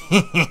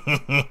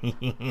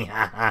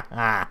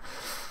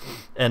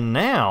 And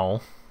now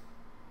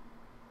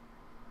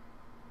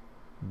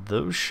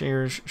those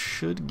shares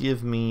should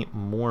give me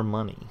more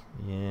money.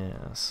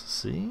 Yes.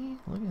 See?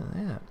 Look at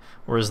that.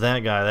 Whereas that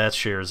guy, that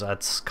shares,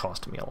 that's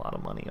costing me a lot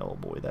of money. Oh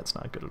boy, that's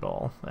not good at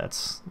all.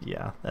 That's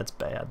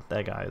bad.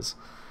 That guy's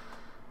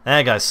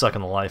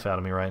sucking the life out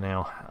of me right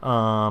now.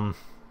 I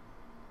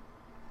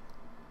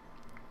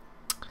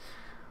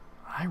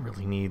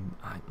really need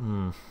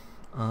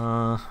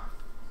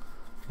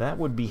that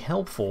would be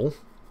helpful,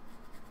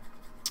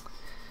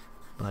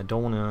 but I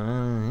don't want to.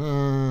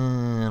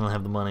 I don't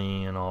have the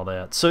money and all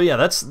that. So yeah,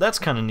 that's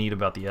kind of neat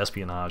about the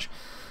espionage.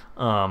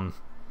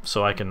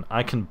 So I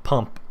can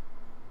pump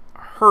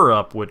her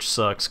up, which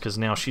sucks because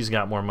now she's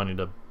got more money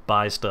to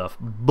buy stuff.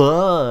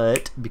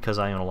 But because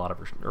I own a lot of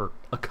her, or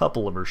a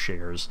couple of her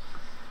shares,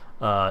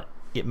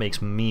 it makes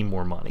me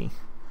more money.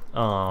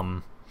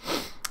 And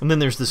then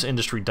there's this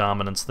industry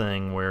dominance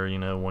thing where, you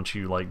know, once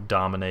you like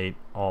dominate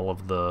all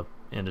of the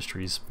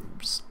industries,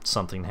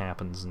 something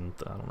happens, and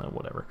I don't know,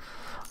 whatever.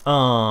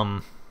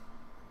 Oh,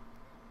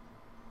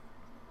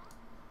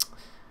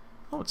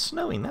 it's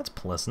snowing. That's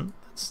pleasant.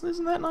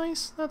 Isn't that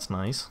nice? That's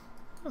nice.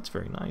 That's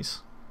very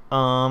nice.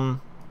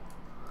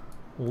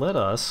 Let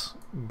us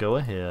go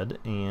ahead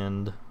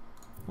and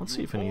let's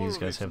see if any of these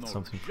guys have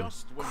something for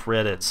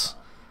credits.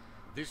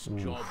 This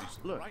job is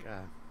look.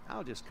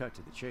 I'll just cut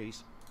to the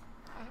chase.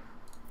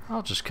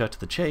 I'll just cut to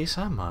the chase.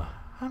 I'm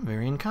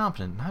very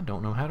incompetent. I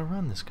don't know how to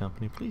run this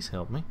company. Please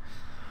help me.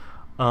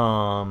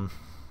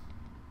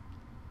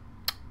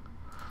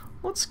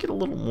 Let's get a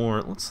little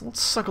more. Let's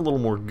suck a little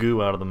more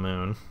goo out of the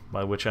moon,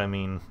 by which I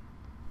mean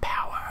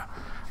power.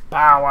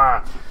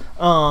 Power.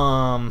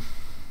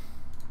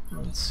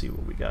 Let's see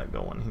what we got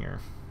going here.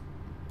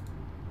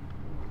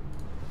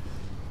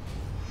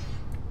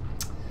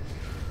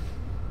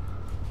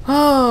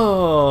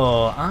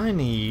 Oh, I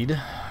need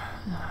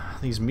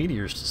these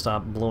meteors to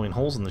stop blowing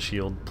holes in the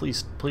shield.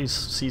 Please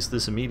cease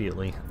this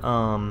immediately.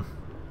 Alright,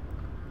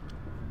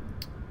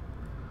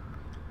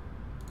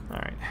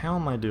 how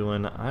am I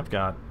doing? I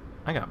got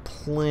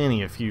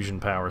plenty of fusion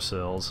power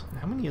cells.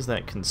 How many is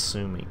that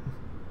consuming?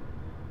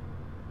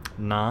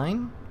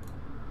 9?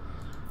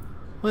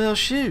 Well,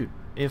 shoot.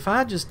 If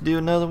I just do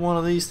another one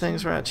of these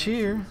things right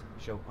here.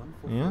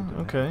 Yeah,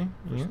 okay.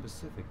 Yeah.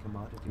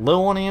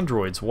 Low on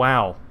androids.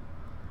 Wow.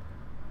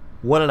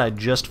 What did I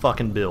just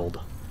fucking build?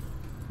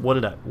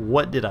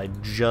 What did I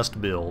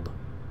just build?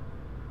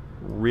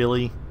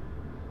 Really?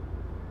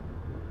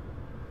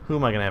 Who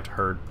am I gonna have to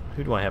hurt?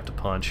 Who do I have to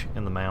punch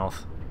in the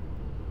mouth?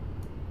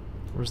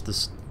 Where's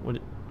this?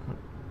 What?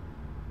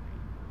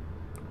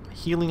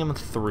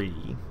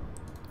 Helium-3.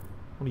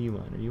 What are you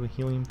mine? Are you a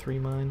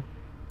Helium-3 mine?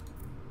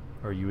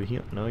 Are you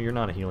a No, you're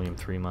not a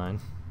Helium-3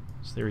 mine.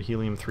 Is there a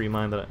Helium-3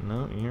 mine that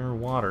no, you're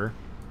water.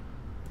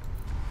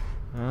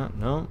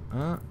 No.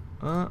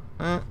 How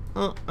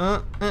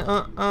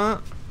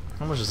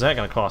much is that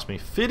gonna cost me?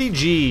 50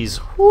 G's.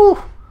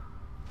 Whew.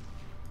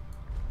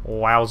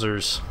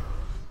 Wowzers.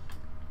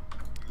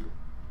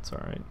 It's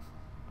alright.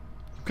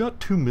 You got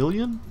 2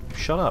 million?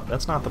 Shut up,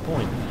 that's not the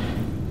point.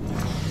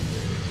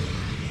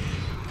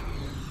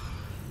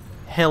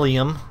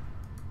 Helium.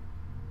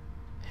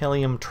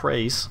 Helium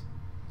trace.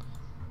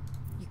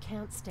 You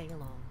can't stay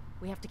alone.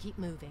 We have to keep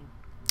moving.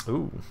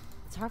 Ooh.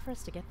 It's hard for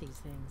us to get these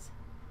things.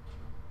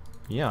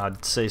 Yeah,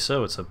 I'd say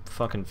so. It's a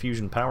fucking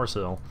fusion power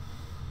cell.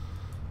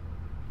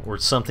 Or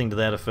something to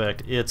that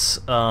effect. It's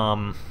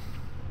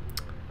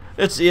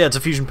It's a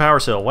fusion power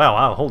cell.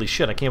 Wow, holy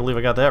shit! I can't believe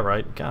I got that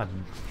right. God,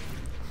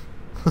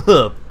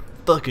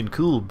 fucking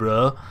cool,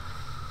 bro.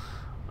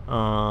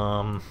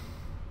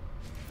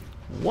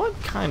 What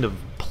kind of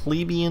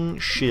plebeian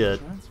shit?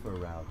 Transfer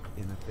route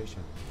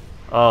inefficient.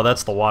 Oh,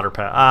 that's the water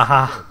path.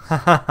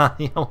 Aha!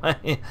 You know what?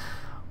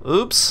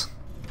 Oops.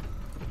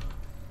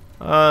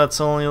 It's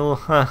only a little.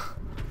 Ha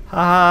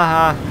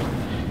ha ha.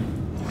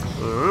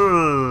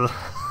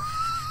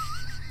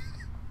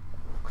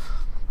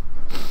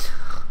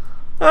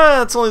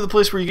 It's only the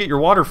place where you get your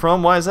water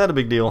from. Why is that a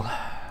big deal?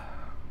 I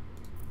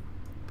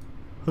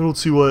don't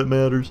see why it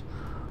matters.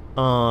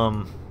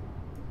 Well,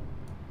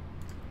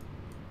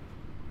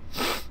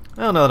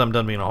 now that I'm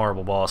done being a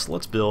horrible boss,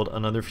 let's build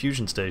another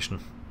fusion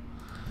station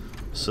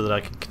so that I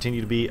can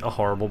continue to be a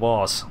horrible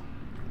boss.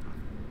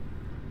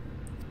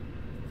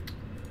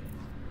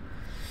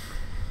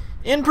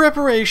 In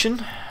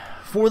preparation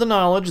for the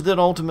knowledge that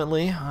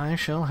ultimately I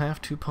shall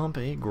have to pump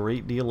a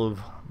great deal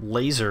of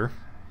laser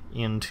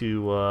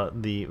into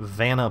the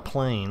Vanna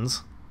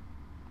Plains.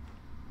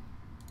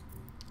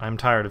 I'm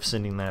tired of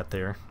sending that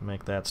there.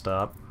 Make that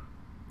stop.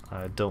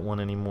 I don't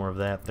want any more of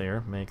that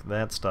there. Make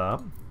that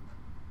stop.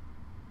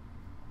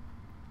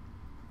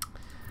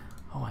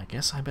 Oh, I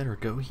guess I better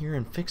go here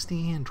and fix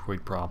the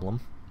android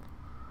problem,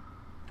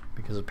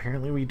 because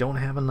apparently we don't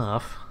have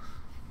enough.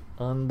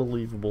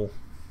 Unbelievable.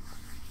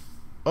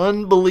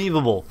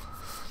 Unbelievable.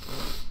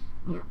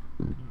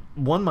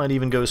 One might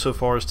even go so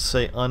far as to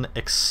say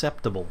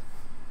unacceptable.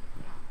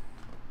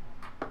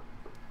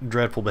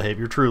 Dreadful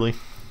behavior, truly.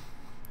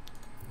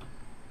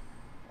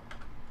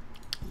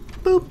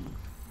 Boop.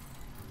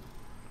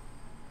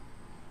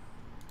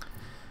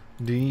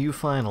 Do you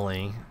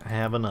finally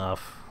have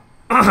enough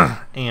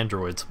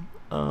androids?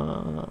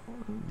 The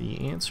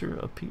answer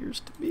appears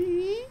to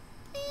be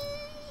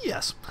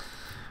yes.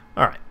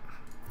 Alright.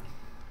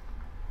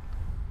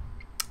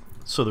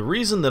 So the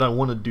reason that I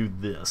want to do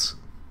this,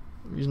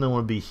 the reason I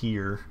want to be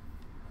here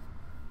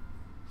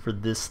for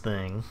this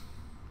thing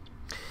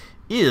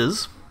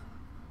is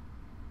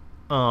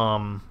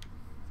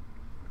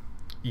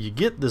you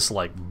get this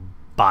like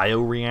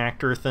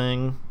bioreactor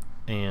thing,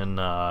 and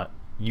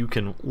you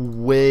can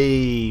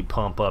way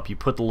pump up. You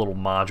put the little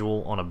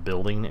module on a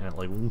building and it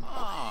like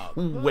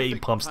way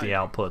pumps the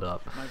output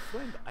up,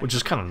 which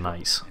is kind of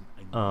nice.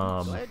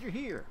 Glad you're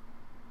here.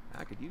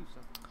 I could use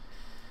some.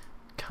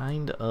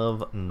 Kind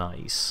of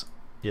nice.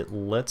 It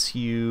lets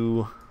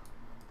you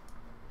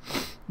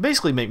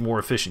basically make more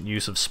efficient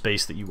use of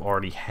space that you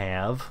already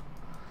have.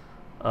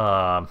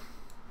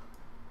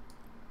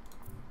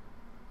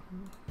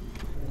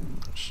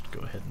 Just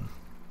go ahead and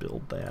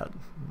build that.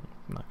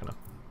 I'm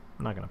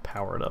not gonna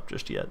power it up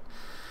just yet.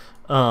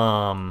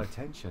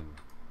 Attention.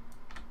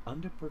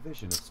 Under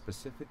provision of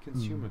specific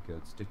consumer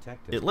goods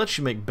detected. It lets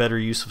you make better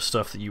use of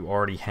stuff that you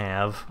already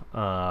have,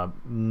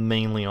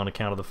 mainly on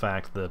account of the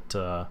fact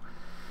that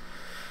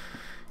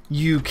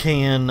you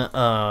can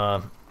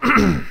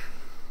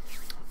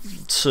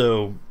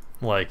so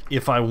like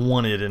if I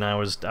wanted and I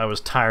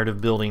was tired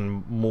of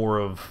building more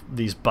of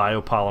these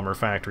biopolymer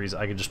factories,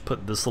 I could just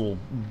put this little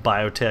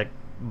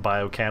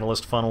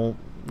biocatalyst funnel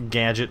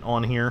gadget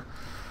on here,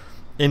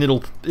 and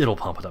it'll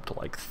pump it up to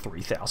like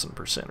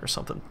 3,000% or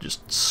something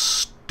just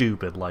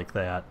stupid like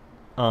that,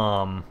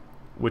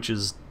 which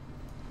is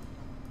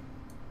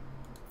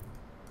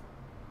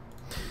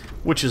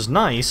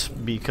nice,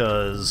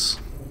 because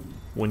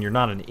when you're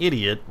not an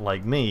idiot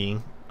like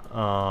me,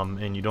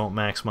 and you don't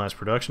maximize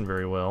production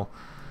very well,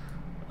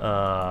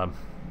 I'm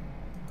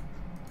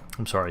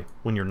sorry,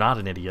 when you're not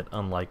an idiot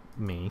unlike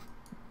me,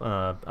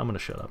 I'm gonna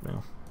shut up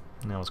now.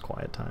 Now it's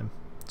quiet time.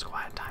 It's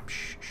quiet time.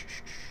 Shh, shh,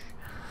 shh, shh.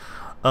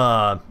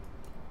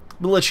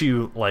 It lets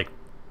you, like,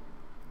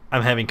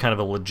 I'm having kind of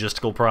a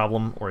logistical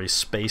problem or a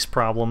space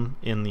problem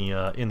in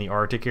the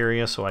Arctic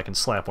area, so I can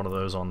slap one of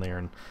those on there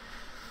and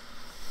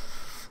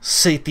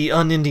sate the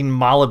unending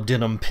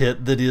molybdenum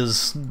pit that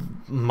is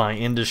my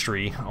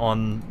industry.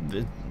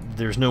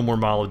 There's no more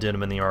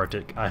molybdenum in the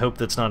Arctic. I hope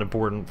that's not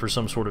important for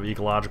some sort of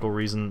ecological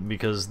reason,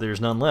 because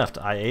there's none left.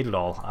 I ate it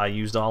all. I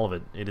used all of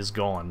it. It is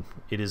gone.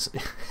 It is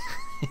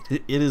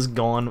it is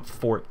gone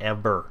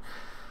forever.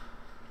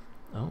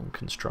 Oh,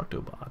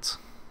 Constructobots.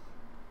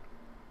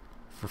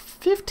 For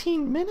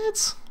 15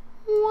 minutes?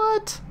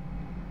 What?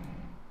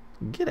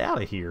 Get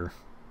out of here.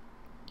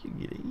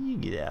 You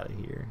get out of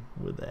here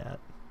with that.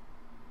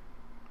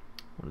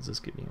 What does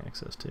this give me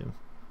access to?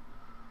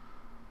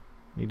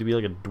 I need to be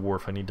like a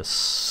dwarf. I need to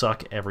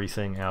suck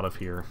everything out of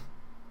here.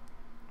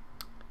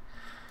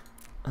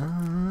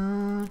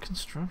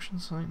 Construction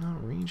site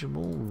not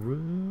reachable.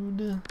 Rude.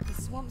 The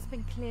swamp's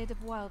been cleared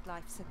of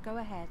wildlife, so go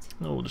ahead.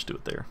 No, we'll just do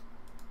it there.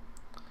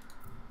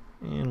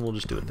 And we'll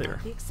just do it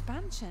there. The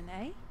expansion,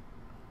 eh?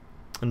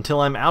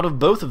 Until I'm out of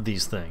both of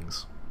these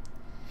things.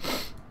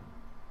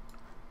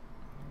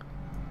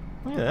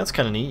 Yeah, that's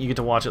kind of neat. You get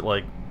to watch it,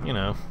 like, you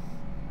know,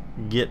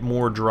 get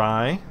more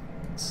dry.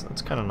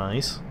 That's kind of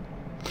nice.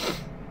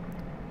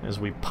 As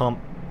we pump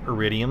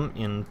iridium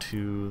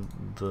into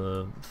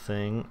the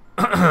thing.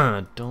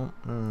 Don't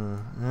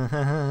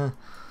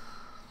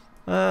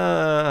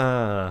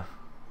So,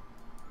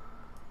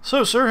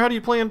 sir, how do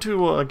you plan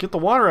to get the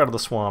water out of the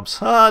swamps?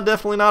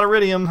 Definitely not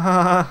iridium.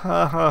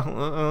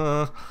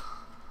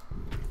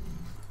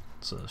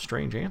 It's a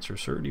strange answer,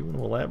 sir. Do you want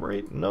to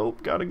elaborate?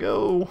 Nope, gotta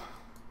go.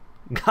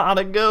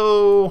 Gotta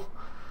go.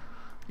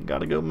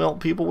 Gotta go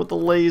melt people with the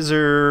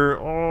laser.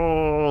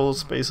 Oh,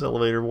 space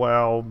elevator.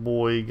 Wow,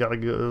 boy. Gotta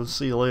go.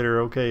 See you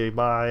later. Okay,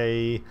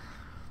 bye.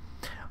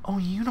 Oh,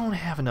 you don't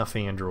have enough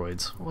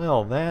androids.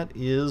 Well, that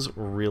is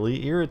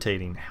really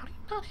irritating. How do you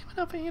not have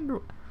enough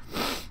androids?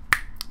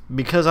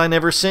 Because I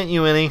never sent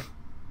you any.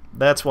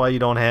 That's why you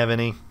don't have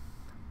any.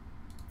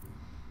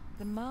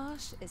 The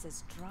marsh is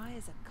as dry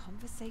as a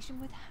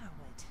conversation with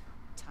Howard.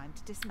 Time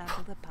to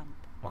dismantle the pump.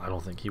 Well, I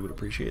don't think he would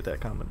appreciate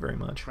that comment very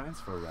much.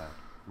 Transfer route.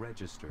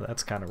 Register.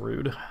 That's kind of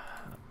rude.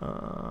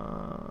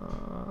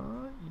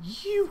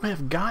 You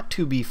have got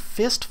to be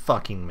fist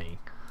fucking me.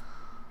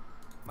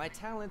 My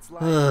talents lie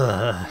in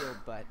the field,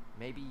 but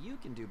maybe you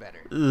can do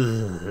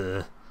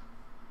better.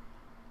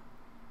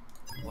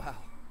 Wow.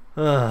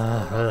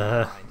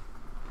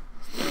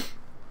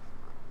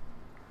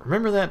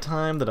 Remember that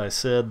time that I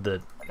said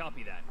that...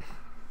 Copy that.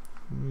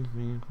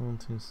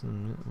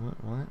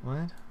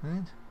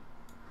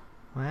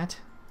 What?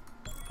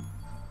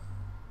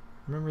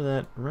 Remember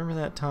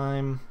that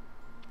time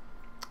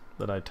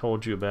that I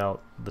told you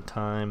about the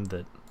time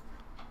that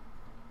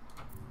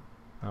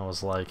I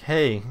was like,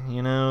 hey,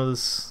 you know,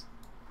 this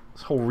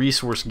whole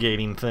resource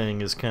gating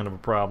thing is kind of a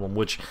problem,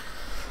 which,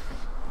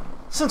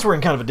 since we're in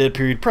kind of a dead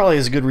period, probably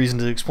is a good reason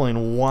to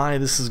explain why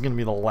this is going to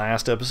be the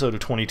last episode of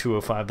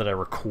 2205 that I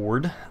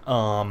record.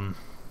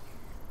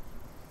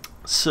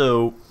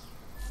 So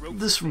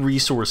this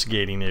resource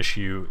gating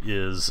issue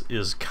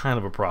is kind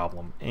of a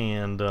problem,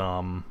 and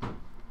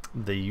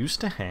they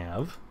used to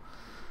have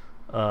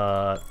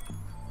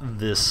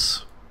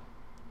this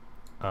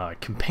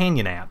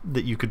companion app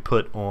that you could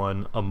put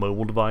on a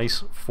mobile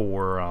device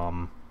for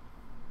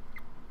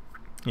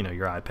you know,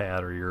 your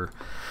iPad or your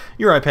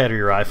iPad or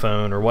your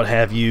iPhone or what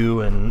have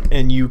you,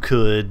 and you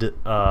could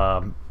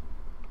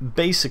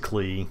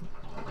basically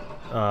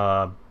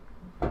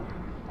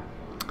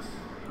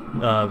it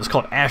was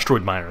called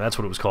Asteroid Miner. That's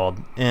what it was called,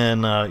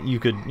 and you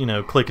could, you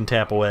know, click and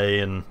tap away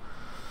and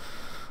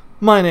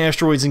mine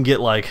asteroids and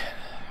get like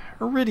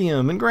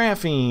iridium and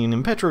graphene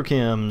and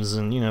petrochems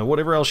and, you know,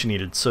 whatever else you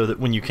needed, so that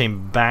when you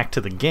came back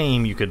to the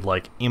game you could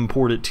like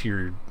import it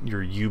to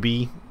your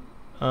UB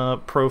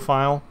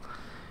profile.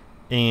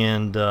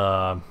 And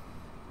oh,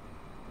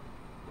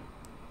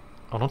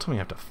 don't tell me you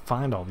have to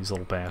find all these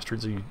little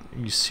bastards. Are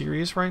you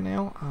serious right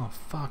now? Oh,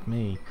 fuck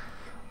me.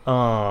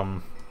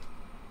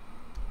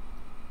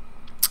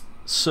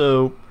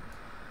 So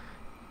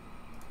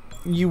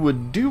you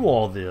would do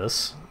all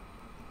this,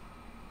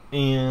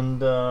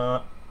 and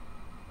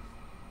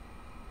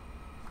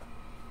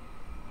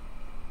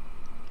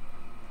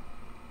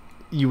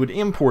you would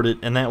import it,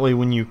 and that way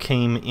when you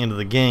came into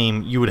the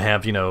game you would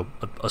have, you know,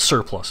 a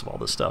surplus of all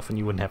this stuff, and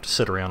you wouldn't have to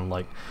sit around and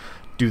like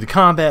do the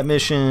combat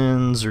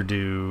missions or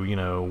do, you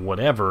know,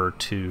 whatever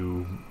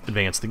to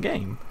advance the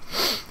game.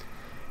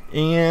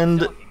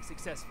 And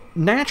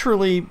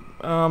naturally,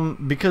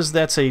 because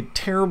that's a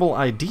terrible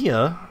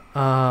idea,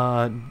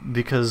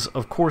 because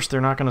of course they're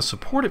not going to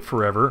support it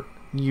forever,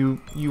 you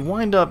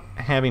wind up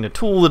having a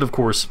tool that of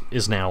course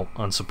is now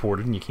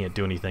unsupported and you can't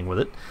do anything with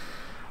it.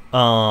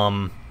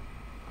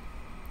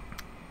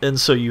 And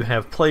so you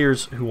have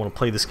players who want to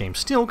play this game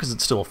still, because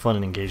it's still a fun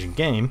and engaging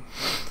game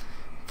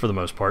for the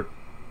most part,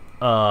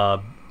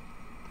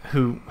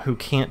 who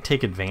can't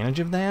take advantage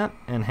of that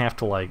and have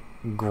to like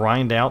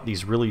grind out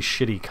these really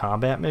shitty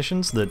combat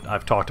missions that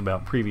I've talked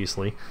about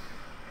previously.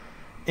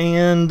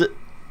 And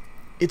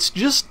it's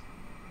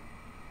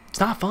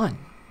not fun.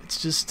 It's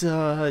just,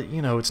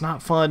 you know, it's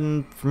not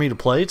fun for me to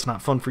play. It's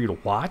not fun for you to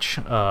watch.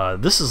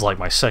 This is like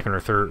my second or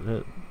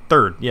third.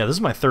 Yeah, this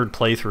is my third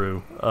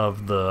playthrough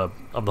of the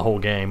whole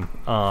game.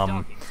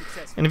 And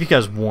if you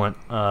guys want,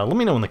 let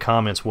me know in the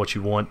comments what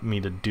you want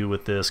me to do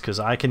with this, because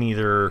I can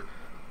either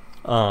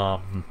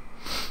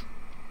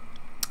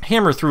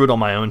hammer through it on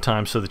my own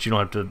time so that you don't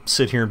have to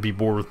sit here and be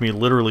bored with me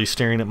literally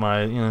staring at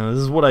my, you know,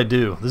 this is what I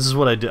do. This is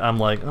what I do. I'm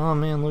like, oh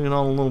man, look at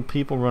all the little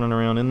people running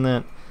around. Isn't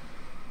that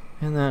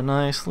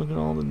nice? Look at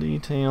all the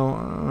detail.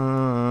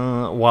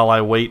 While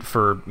I wait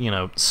for, you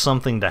know,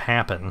 something to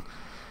happen.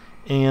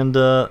 And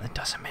it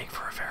doesn't make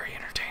for a very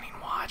entertaining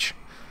watch.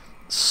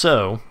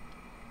 So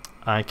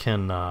I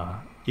can,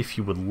 if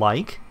you would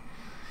like,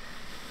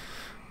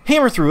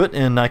 hammer through it,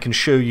 and I can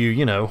show you,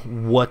 you know,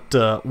 what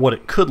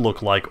it could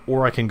look like,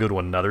 or I can go to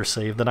another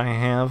save that I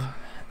have,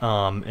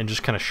 and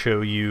just kind of show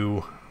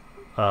you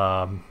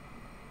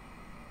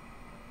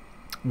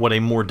what a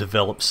more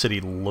developed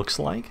city looks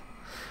like.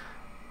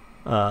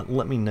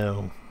 Let me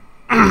know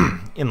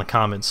in the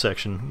comments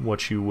section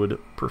what you would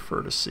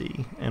prefer to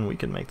see, and we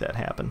can make that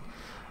happen.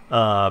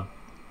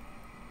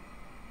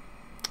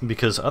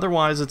 Because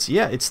otherwise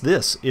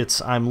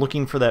it's I'm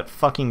looking for that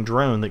fucking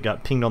drone that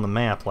got pinged on the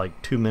map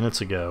like 2 minutes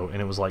ago, and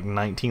it was like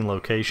 19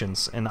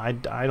 locations, and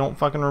I don't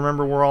fucking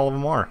remember where all of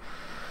them are.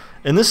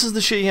 And this is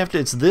the shit you have to...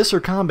 It's this or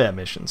combat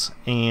missions.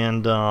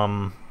 And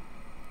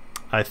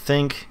I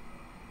think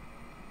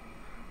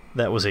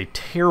that was a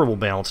terrible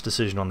balance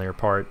decision on their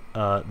part.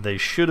 They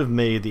should have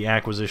made the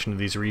acquisition of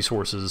these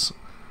resources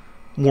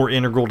more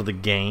integral to the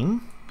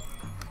game.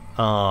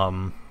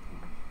 And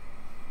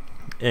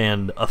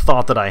a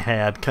thought that I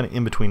had kind of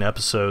in between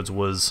episodes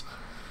was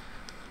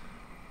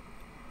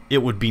it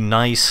would be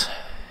nice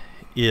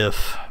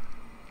if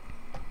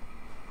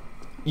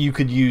you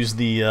could use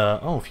the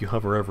oh, if you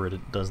hover over it,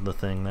 it does the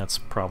thing. That's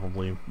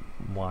probably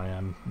why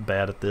I'm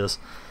bad at this.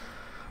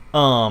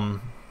 It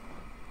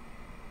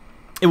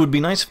would be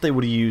nice if they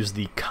would have used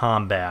the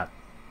combat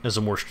as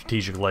a more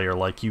strategic layer.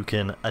 Like, you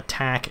can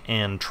attack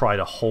and try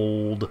to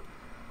hold,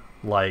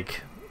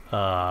 like,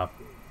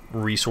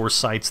 resource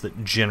sites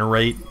that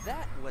generate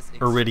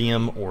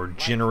iridium or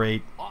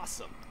generate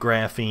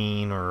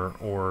graphene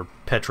or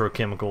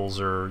petrochemicals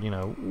or, you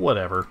know,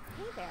 whatever.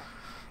 Hey there.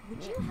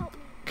 Would you help me?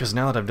 Because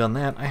now that I've done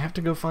that, I have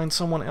to go find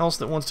someone else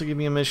that wants to give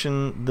me a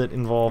mission that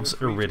involves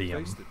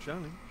iridium. Face the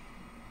challenge,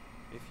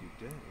 if you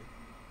dare.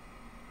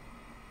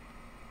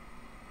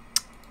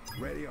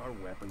 Ready our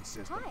weapon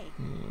system. Hi.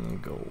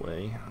 Go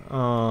away.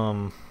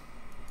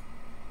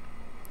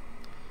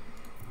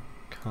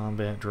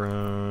 Combat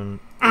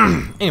drone.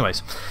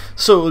 Anyways,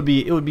 so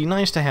it would be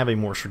nice to have a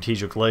more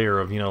strategic layer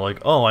of, you know, like,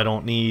 oh, I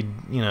don't need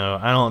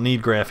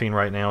graphene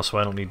right now, so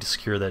I don't need to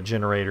secure that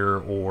generator,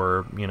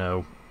 or, you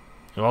know,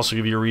 it'll also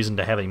give you a reason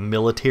to have a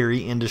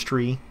military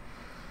industry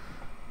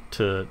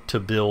to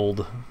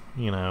build,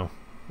 you know,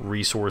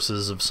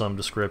 resources of some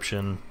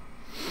description.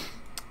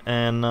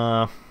 And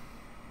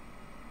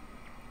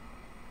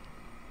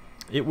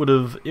it would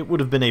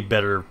have been a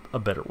better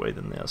way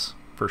than this,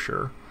 for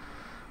sure.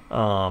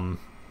 Because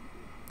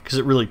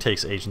it really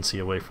takes agency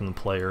away from the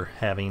player,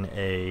 having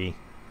a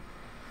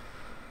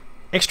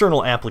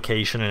external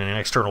application and an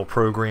external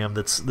program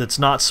that's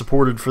not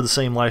supported for the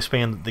same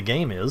lifespan that the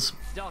game is.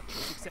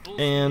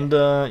 And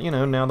you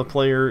know, now the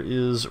player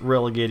is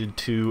relegated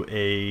to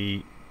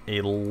a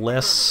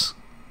less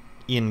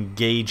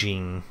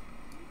engaging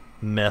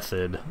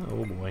method.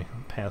 Oh boy,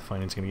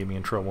 pathfinding's gonna get me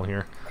in trouble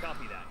here.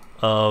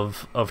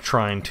 Of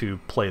trying to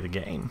play the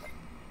game.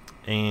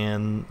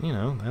 And, you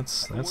know,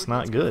 that's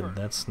not good.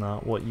 That's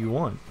not what you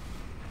want.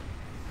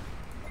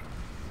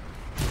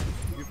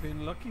 You've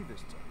been lucky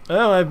this time.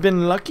 Oh, I've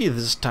been lucky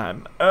this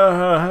time.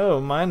 Oh,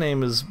 my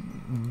name is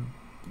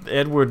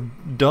Edward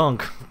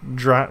Dunk,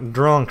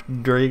 Dreadward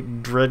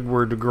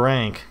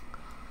Grank,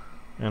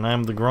 and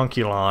I'm the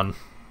Grunculon.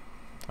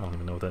 I don't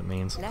even know what that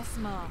means. Less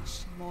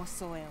marsh, more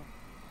soil.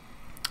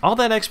 All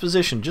that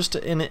exposition, just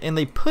to, and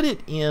they put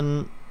it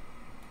in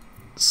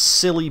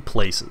silly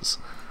places.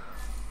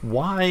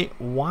 Why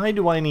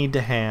do I need to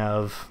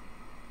have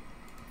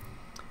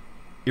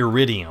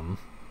iridium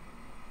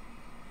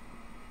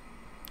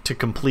to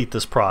complete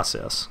this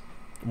process?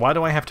 Why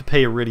do I have to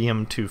pay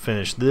iridium to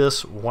finish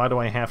this? Why do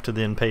I have to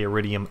then pay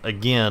iridium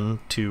again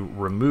to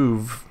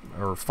remove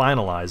or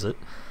finalize it?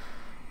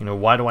 You know,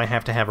 why do I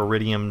have to have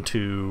iridium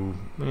to...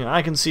 You know,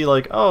 I can see,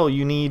 like, oh,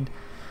 you need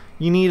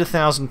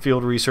 1,000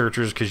 field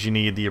researchers because you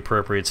need the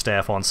appropriate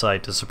staff on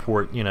site to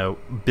support, you know,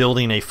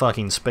 building a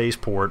fucking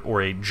spaceport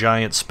or a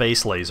giant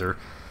space laser.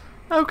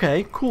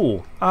 Okay,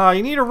 cool.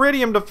 You need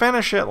iridium to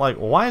finish it. Like,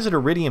 why is it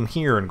iridium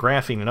here and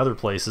graphene in other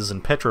places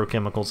and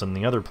petrochemicals in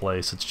the other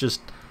place? It's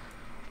just...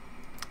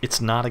 It's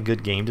not a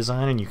good game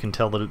design, and you can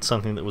tell that it's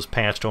something that was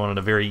patched on in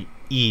a very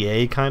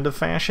EA kind of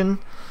fashion.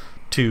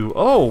 To,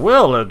 oh,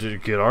 well,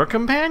 get our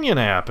companion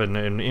app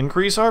and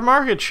increase our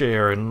market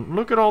share, and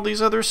look at all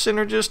these other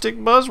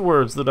synergistic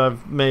buzzwords that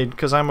I've made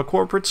because I'm a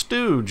corporate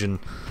stooge. And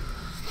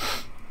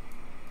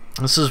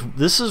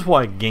this is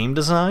why game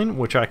design,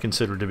 which I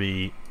consider to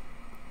be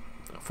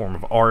a form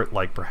of art,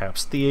 like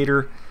perhaps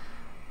theater,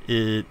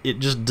 it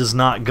just does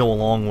not go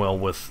along well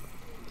with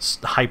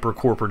hyper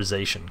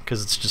corporatization,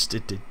 because it's just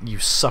you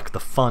suck the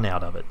fun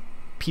out of it.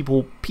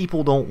 People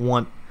don't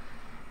want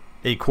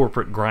a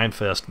corporate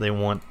grindfest. They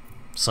want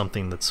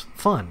something that's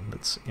fun,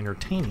 that's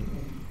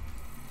entertaining.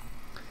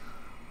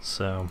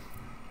 So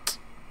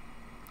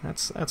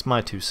that's my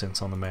 2 cents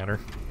on the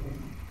matter.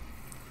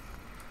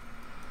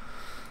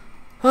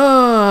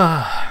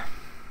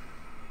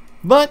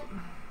 But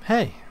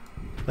hey,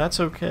 that's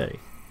okay,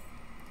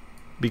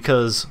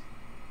 because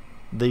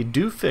they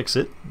do fix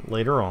it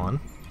later on.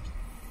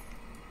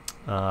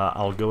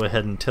 I'll go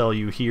ahead and tell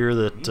you here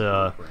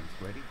that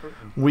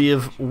we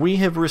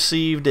have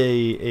received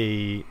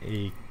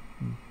a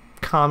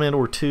comment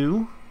or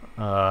two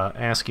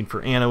asking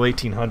for Anno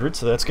 1800,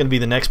 so that's going to be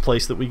the next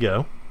place that we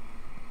go.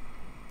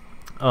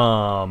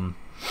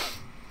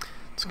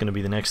 It's going to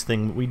be the next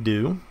thing that we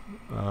do.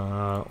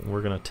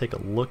 We're going to take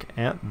a look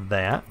at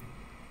that.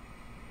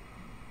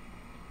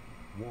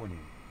 Warning.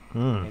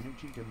 Mm.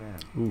 Energy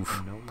demand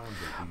Oof. no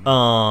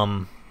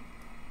longer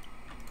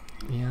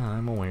be Yeah,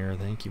 I'm aware.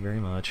 Thank you very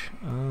much.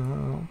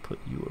 I'll put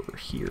you over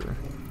here.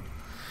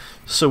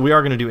 So we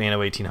are going to do Anno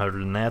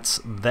 1800, and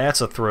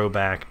that's a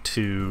throwback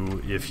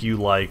to if you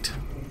liked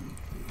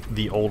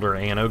the older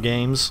Anno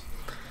games.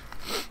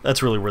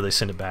 That's really where they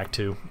send it back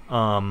to,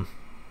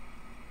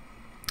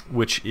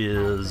 which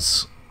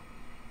is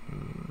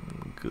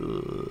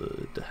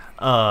good.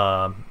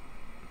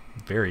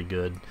 Very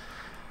good.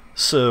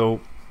 So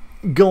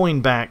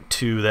going back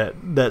to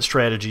that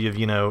strategy of,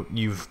 you know,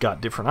 you've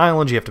got different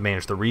islands, you have to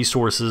manage the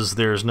resources.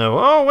 There's no,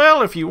 oh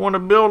well, if you want to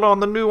build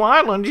on the new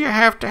island, you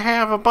have to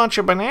have a bunch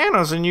of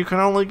bananas, and you can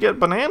only get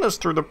bananas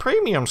through the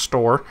premium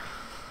store.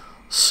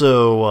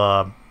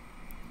 So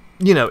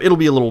you know, it'll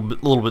be a little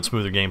bit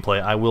smoother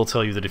gameplay. I will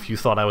tell you that if you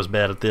thought I was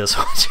bad at this,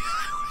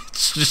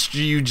 it's just,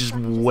 you just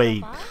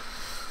wait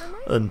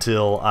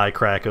until I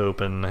crack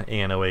open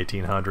Anno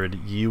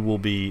 1800. You will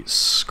be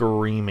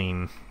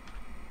screaming,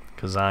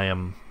 because I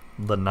am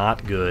the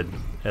not good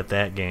at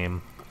that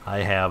game.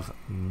 I have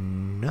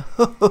no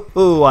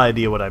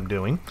idea what I'm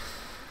doing.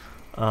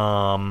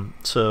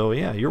 So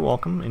yeah, you're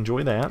welcome.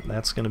 Enjoy that.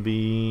 That's going to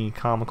be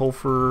comical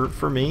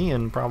for me,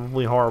 and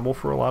probably horrible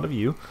for a lot of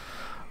you.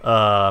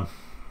 So,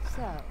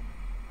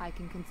 I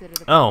can consider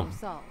the problem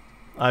solved.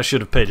 I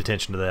should have paid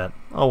attention to that.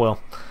 Oh well.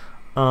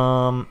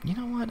 You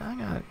know what?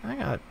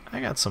 I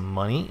got some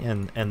money,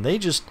 and they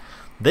just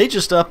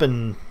up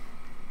and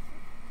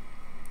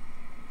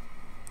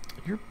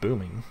you're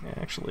booming.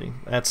 Actually,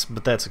 that's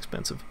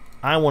expensive.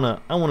 I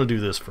wanna do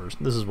this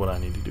first. This is what I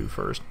need to do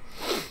first.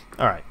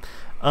 All right.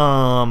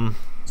 You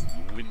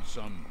win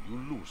some, you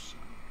lose.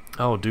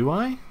 Oh, do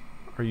I?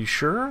 Are you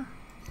sure?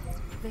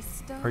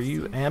 Are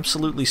you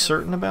absolutely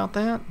certain about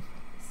that?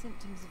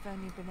 Symptoms have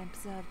only been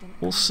observed in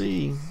We'll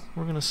see.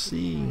 We're gonna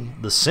see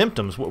the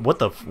symptoms.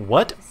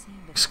 What?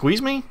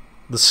 Squeeze me?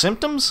 The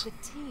symptoms? The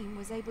team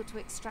was able to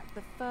extract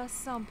the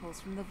first samples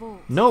from the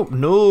vault. No.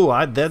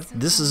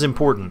 This is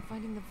important.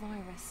 Finding the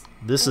virus.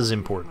 This is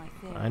important.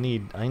 I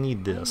need this. I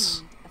need a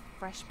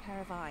fresh pair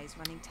of eyes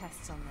running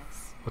tests on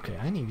this. Okay,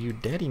 I need you.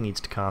 Daddy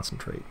needs to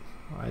concentrate.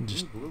 I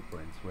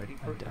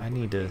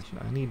need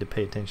to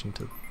pay attention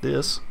to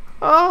this.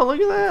 Oh, look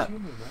at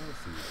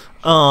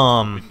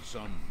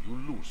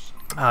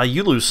that.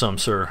 You lose some,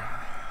 sir.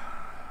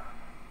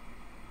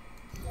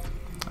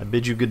 I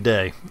bid you good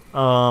day.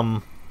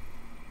 No.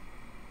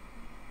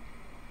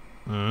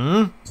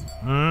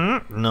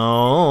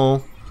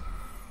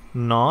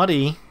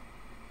 Naughty.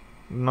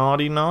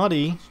 Naughty.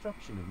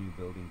 Construction of new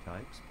building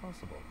types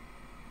possible.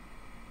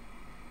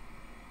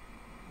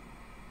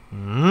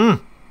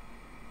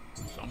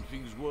 Some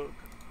things work,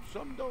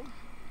 some don't.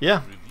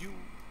 Yeah. Review.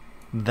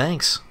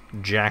 Thanks,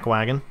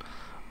 jackwagon.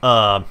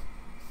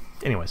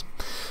 Anyways,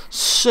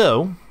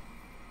 so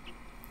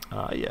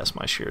yes,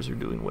 my shares are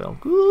doing well.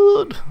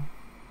 Good.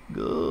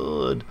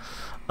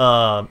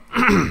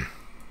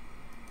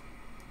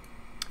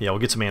 Yeah, we'll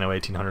get some Anno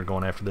 1800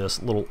 going after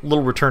this.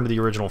 Little return to the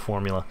original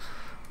formula.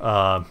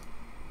 It'll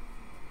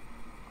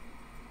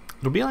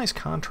be a nice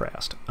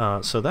contrast.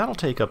 So that'll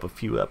take up a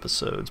few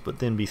episodes, but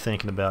then be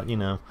thinking about, you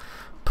know,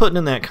 putting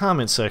in that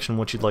comment section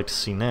what you'd like to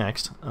see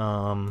next.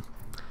 Now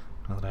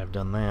that I've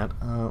done that,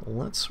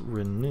 let's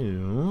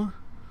renew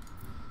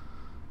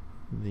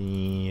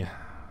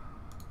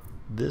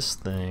this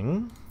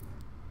thing.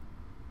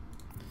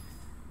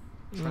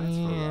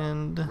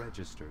 And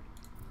registered.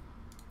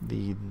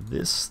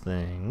 this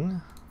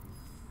thing.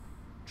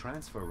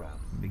 Transfer route.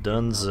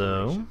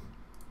 Dunzo.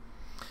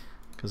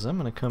 Because I'm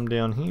going to come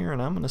down here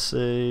and I'm going to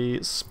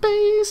say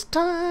space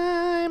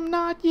time,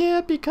 not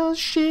yet because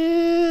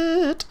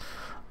shit.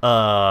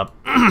 Bad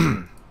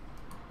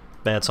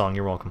song,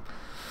 you're welcome.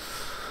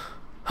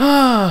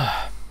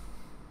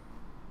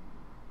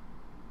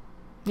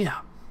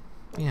 Yeah.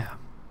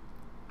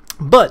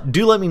 But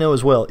do let me know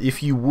as well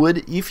if you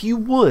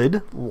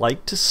would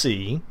like to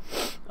see,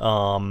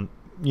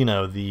 you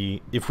know,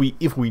 if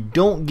we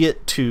don't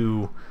get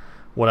to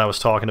what I was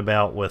talking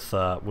about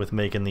with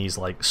making these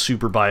like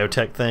super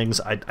biotech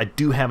things, I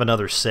do have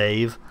another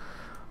save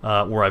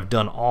where I've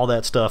done all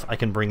that stuff. I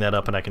can bring that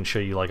up and I can show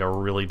you like a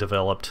really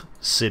developed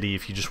city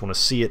if you just want to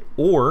see it,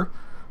 or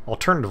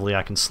alternatively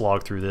I can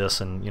slog through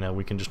this and, you know,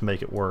 we can just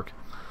make it work.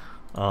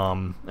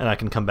 And I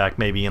can come back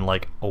maybe in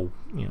like a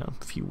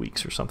few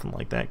weeks or something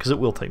like that, because it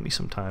will take me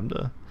some time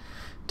to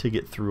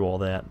get through all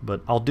that,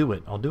 but I'll do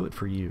it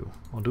for you.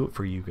 I'll do it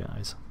for you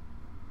guys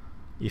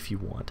if you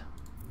want.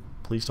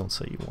 Please don't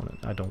say you want it.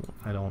 I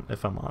don't.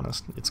 If I'm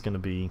honest, it's gonna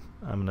be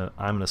I'm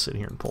gonna sit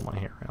here and pull my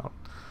hair out.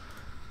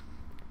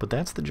 But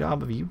that's the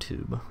job of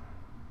YouTube.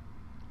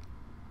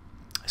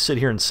 I sit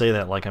here and say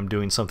that like I'm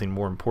doing something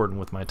more important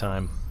with my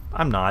time.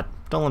 I'm not.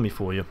 Don't let me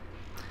fool you.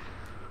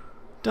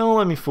 Don't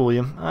let me fool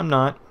you. I'm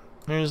not.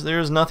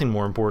 There's nothing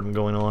more important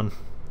going on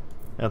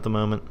at the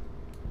moment.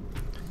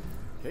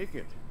 Take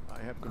it.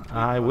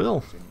 I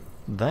will.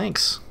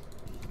 Thanks.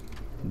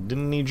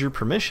 Didn't need your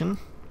permission,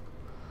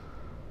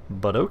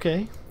 but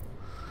okay.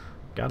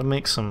 Gotta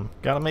make some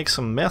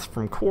meth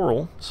from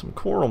coral, some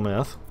coral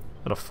meth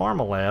at a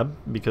pharma lab,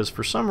 because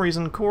for some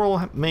reason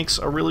coral makes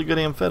a really good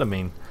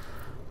amphetamine.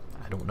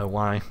 I don't know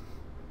why.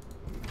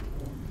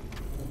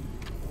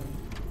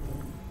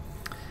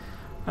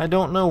 I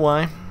don't know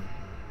why.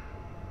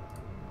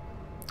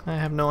 I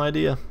have no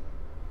idea.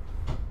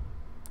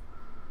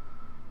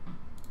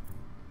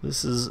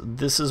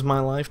 This is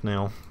my life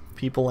now.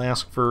 People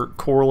ask for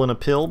coral in a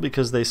pill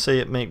because they say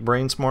it make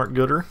brain smart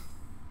gooder.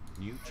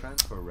 New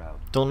transfer route.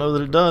 Don't know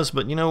that it does,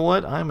 but you know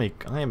what? I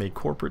am a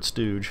corporate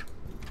stooge.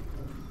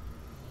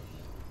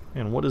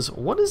 And what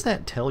does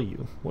that tell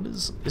you?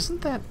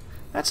 Isn't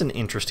that's an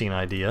interesting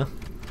idea.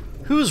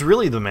 Who's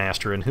really the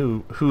master and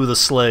who the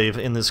slave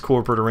in this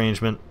corporate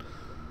arrangement?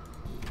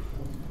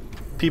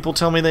 People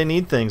tell me they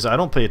need things. I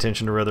don't pay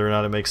attention to whether or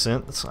not it makes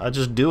sense. I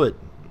just do it.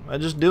 I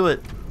just do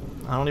it.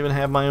 I don't even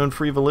have my own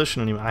free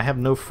volition anymore. I have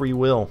no free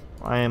will.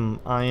 I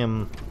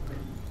am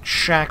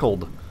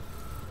shackled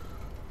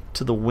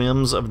to the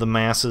whims of the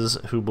masses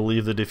who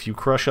believe that if you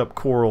crush up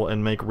coral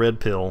and make red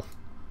pill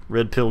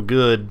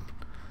good,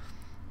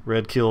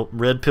 red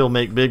pill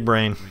make big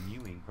brain.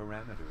 Renewing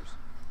parameters.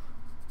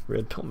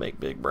 Red pill make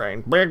big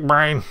brain. Big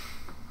brain.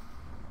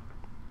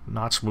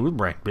 Not smooth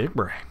brain, big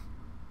brain.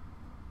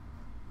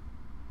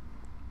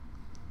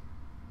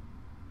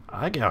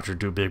 Eye gouger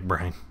do big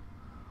brain.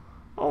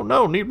 Oh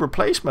no, need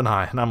replacement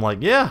eye. And I'm like,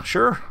 yeah,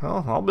 sure,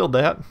 I'll build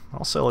that.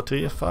 I'll sell it to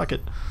you. Fuck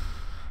it.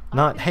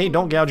 Not, hey,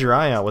 don't gouge your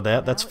eye out with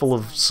that. That's full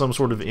of some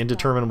sort of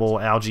indeterminable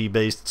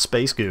algae-based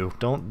space goo.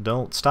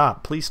 Don't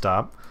stop. Please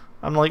stop.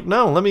 I'm like,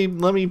 no, let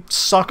me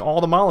suck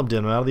all the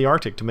molybdenum out of the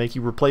Arctic to make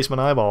you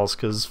replacement eyeballs,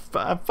 because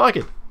fuck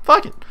it.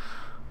 Fuck it.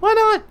 Why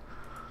not?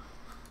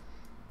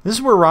 This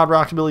is where Rod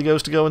Rockabilly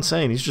goes to go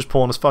insane. He's just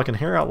pulling his fucking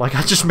hair out like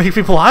I just make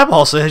people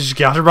eyeballs and I just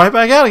gouge it right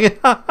back out again.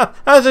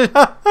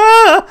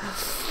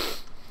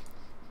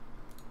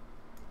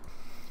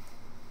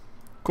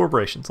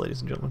 Corporations,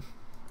 ladies and gentlemen.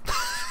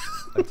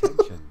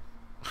 Attention.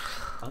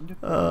 Under provision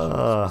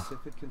of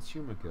specific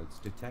consumer goods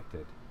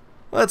detected.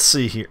 Let's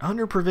see here.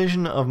 Under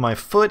provision of my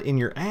foot in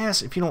your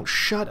ass if you don't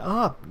shut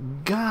up.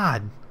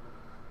 God.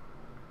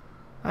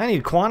 I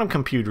need quantum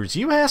computers.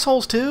 You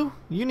assholes too?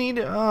 You need...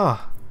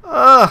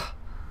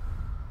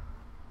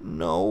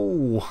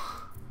 No.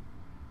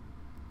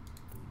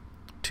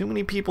 Too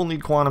many people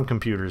need quantum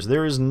computers.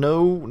 There is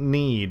no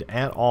need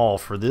at all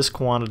for this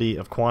quantity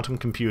of quantum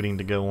computing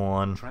to go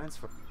on.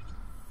 Transfer.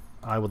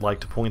 I would like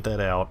to point that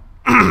out.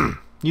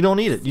 You don't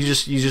need it. You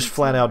just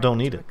flat out don't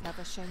need it.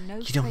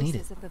 You don't need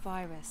it.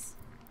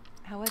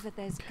 However,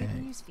 there's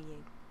good news for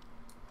you.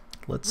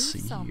 Let's see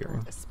here.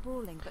 A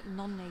sprawling but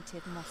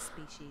non-native moss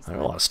species. There's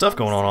a lot of stuff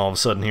going on all of a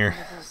sudden here.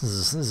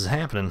 This is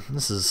happening.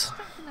 This is... To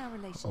strengthen our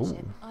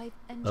relationship, I've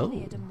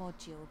engineered a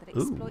module that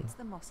exploits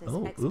the moss's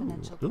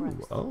exponential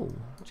growth.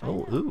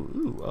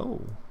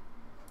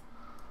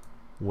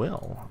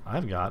 Well,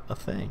 I've got a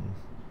thing.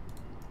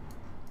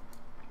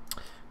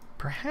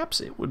 Perhaps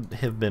it would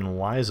have been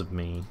wise of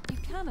me... You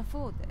can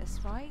afford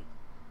this, right?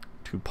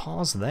 ...to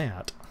pause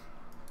that.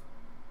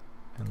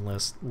 And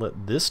let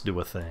this do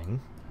a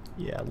thing.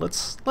 Yeah,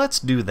 let's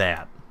do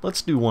that.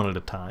 Let's do one at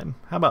a time.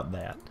 How about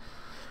that?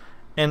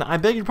 And I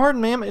beg your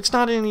pardon, ma'am, it's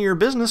not any of your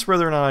business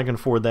whether or not I can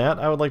afford that.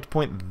 I would like to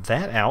point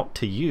that out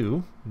to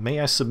you. May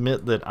I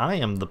submit that I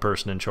am the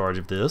person in charge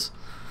of this,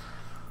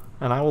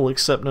 and I will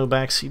accept no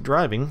backseat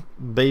driving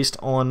based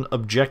on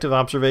objective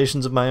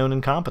observations of my own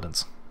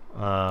incompetence.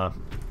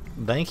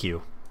 Thank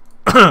you.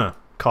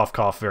 Cough,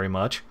 cough very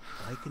much.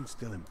 I can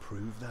still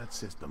improve that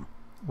system.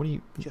 What do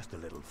you... Just a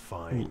little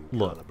fine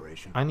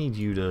calibration. I need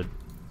you to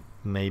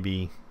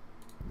maybe...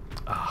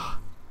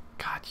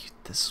 God,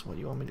 this is what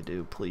you want me to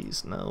do.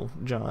 Please, no.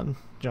 John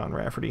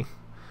Rafferty.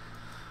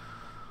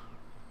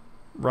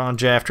 Ron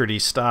Jafferty,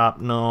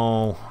 stop.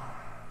 No.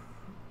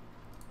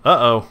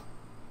 Uh-oh.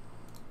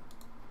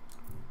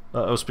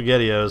 Uh-oh,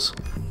 SpaghettiOs.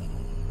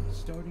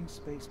 Starting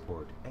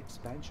spaceport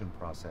expansion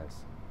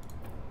process.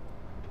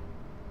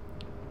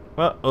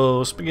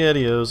 Uh-oh,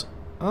 SpaghettiOs.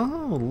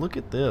 Oh, look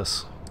at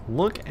this.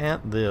 Look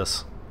at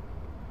this.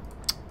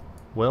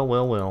 Well,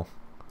 well, well.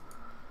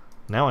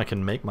 Now I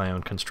can make my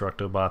own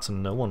Constructobots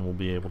and no one will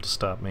be able to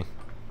stop me.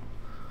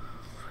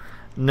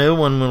 No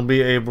one will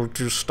be able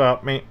to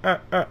stop me.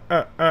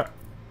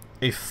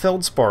 A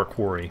feldspar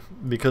quarry.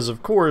 Because,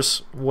 of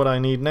course, what I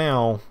need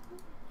now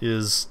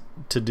is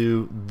to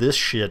do this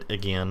shit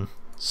again.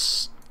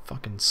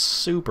 Fucking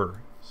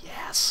super.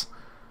 Yes.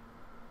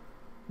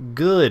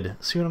 Good.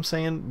 See what I'm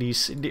saying? Do you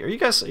see, are you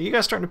guys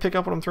starting to pick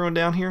up what I'm throwing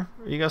down here?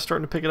 Are you guys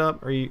starting to pick it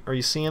up? Are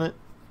you seeing it?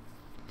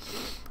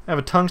 I have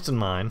a tungsten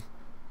mine.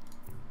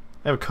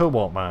 I have a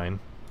cobalt mine.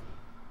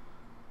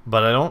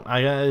 But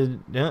I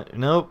got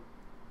nope.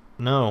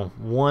 No.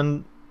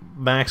 One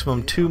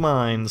maximum 2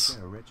 mines.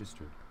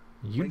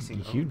 You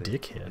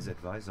dickhead.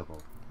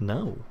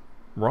 No.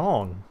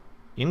 Wrong.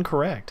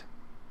 Incorrect.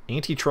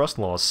 Antitrust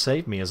laws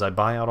save me as I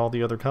buy out all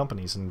the other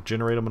companies and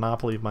generate a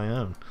monopoly of my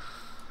own.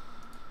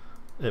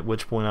 At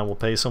which point I will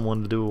pay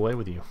someone to do away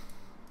with you.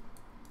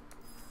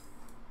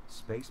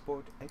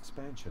 Spaceport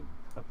expansion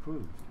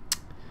approved.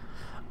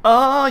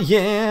 Oh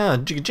yeah,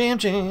 jam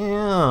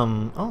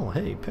jam. Oh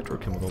hey,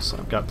 petrochemicals.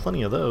 I've got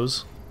plenty of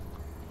those.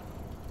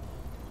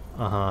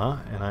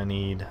 And I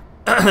need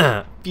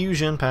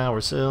fusion power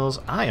cells.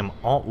 I am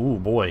all. Ooh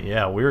boy,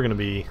 yeah, we're gonna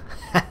be.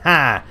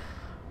 We're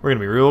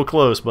gonna be real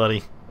close,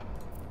 buddy.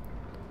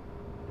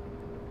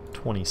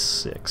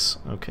 26.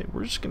 Okay,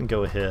 we're just gonna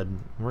go ahead.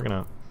 We're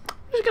gonna.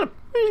 we're just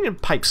gonna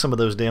pipe some of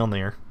those down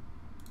there.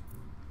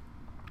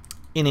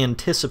 In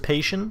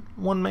anticipation,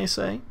 one may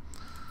say.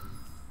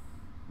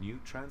 New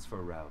transfer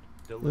route.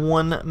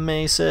 One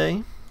may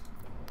say.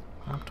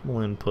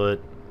 Optimal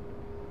input.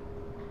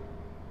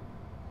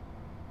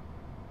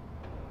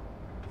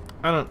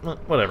 I don't.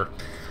 Whatever.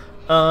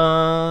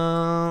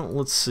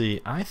 Let's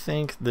see. I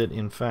think that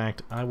in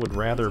fact I would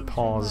rather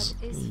pause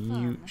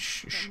you.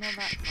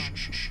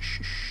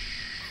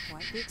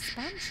 Quite the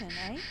expansion,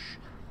 eh?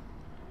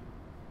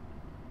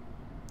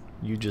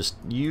 You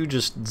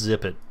just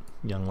zip it,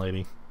 young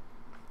lady.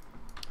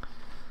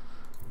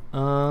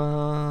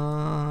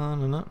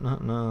 No.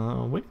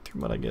 Waiting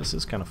through mud, I guess,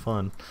 is kind of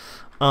fun.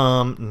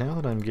 Now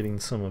that I'm getting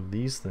some of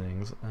these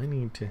things, I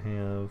need to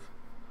have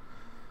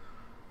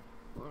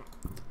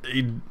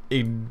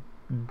a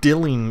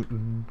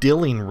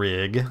dilling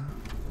rig.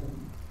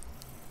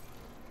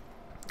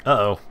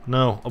 Uh-oh.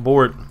 No.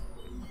 Abort.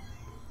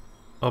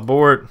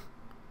 Abort.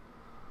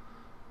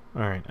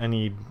 Alright, I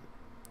need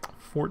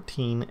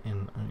 14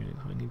 and I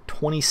need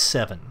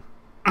 27.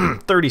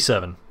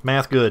 37.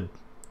 Math good.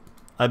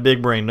 I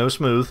big brain, no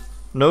smooth.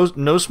 No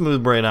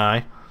smooth brain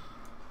eye.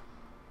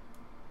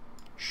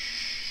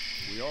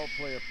 We all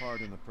play a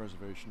part in the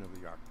preservation of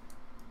the Arctic.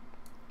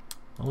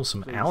 Oh,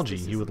 some algae.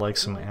 You would like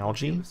some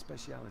algae?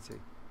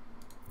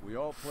 We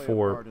all play a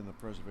part in the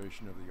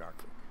preservation of the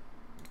Arctic.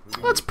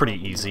 That's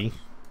pretty easy.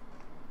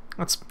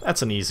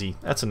 That's an easy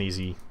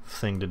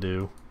thing to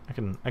do. I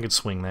could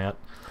swing that.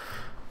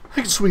 I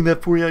can swing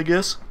that for you, I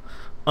guess.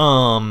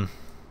 I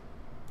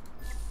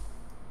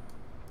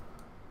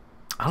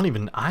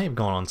have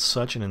gone on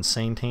such an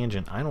insane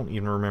tangent, I don't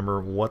even remember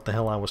what the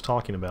hell I was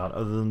talking about,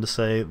 other than to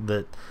say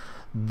that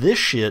this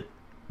shit,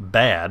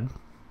 bad.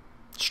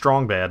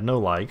 Strong bad, no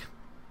like.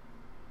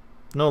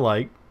 No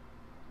like.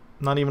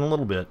 Not even a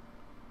little bit.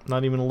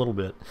 Not even a little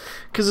bit.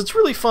 Because it's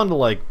really fun to,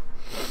 like,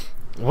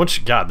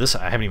 God, this,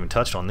 I haven't even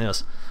touched on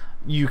this.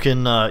 You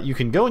can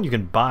go and you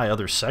can buy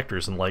other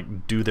sectors and,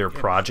 like, do their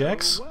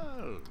projects.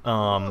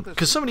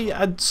 Because somebody,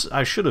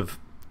 I should have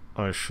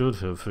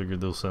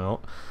figured this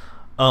out.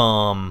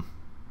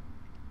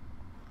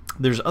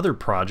 There's other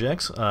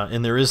projects,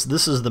 and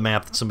this is the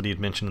map that somebody had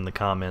mentioned in the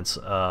comments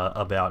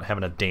about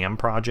having a dam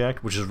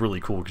project, which is really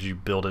cool because you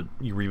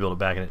rebuild it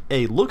back, and it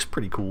A, looks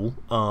pretty cool,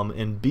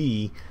 and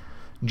B,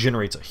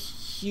 generates a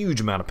huge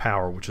amount of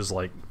power, which is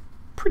like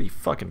pretty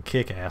fucking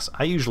kick-ass.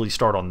 I usually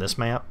start on this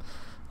map.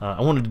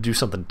 I wanted to do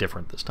something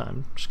different this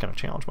time, just kind of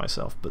challenge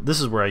myself, but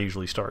this is where I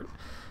usually start.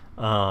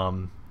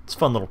 It's a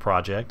fun little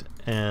project,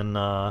 and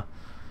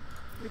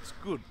it's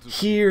good to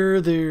here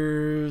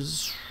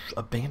there's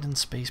abandoned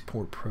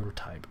spaceport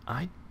prototype.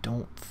 I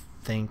don't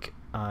think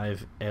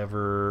I've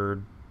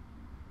ever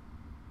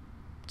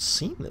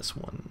seen this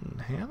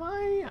one. Have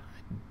I?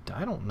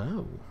 I don't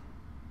know.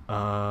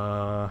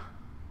 I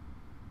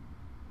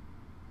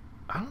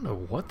don't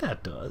know what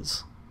that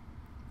does.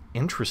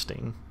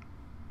 Interesting.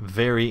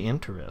 Very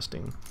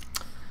interesting.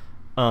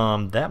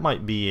 That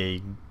might be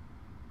a...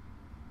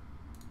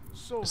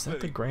 Is that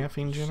the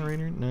graphene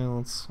generator? No,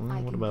 let's...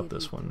 what about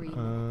this one?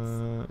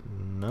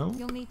 No,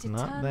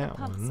 not that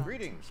one.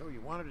 Greetings. So you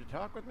wanted to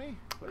talk with me?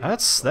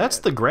 That's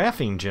the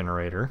graphene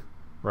generator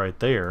right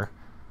there.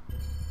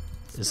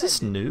 Is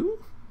this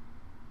new?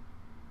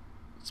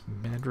 It's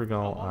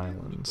Madrigal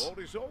Islands.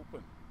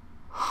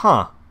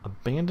 Huh.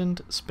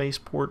 Abandoned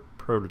spaceport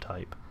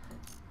prototype.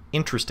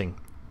 Interesting.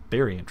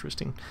 Very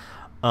interesting.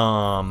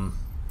 At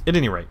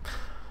any rate.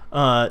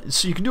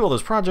 So you can do all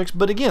those projects,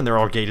 but again, they're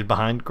all gated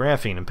behind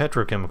graphene and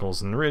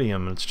petrochemicals and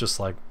iridium, and it's just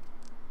like,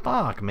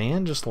 fuck,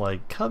 man, just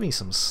like, cut me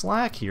some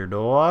slack here,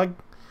 dog.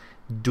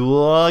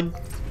 Dog.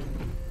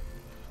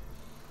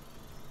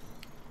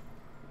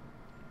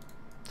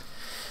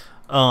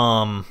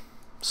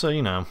 So,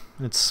 you know,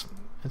 it's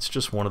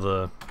just one of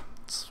the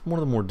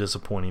more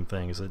disappointing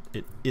things.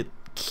 It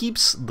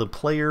keeps the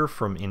player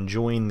from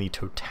enjoying the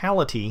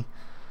totality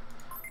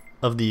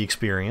of the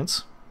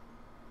experience.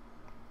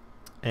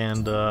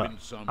 And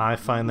I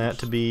find that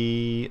to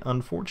be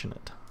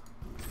unfortunate.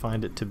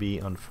 Find it to be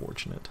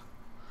unfortunate.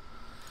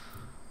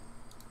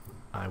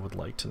 I would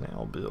like to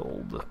now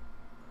build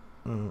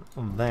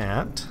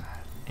that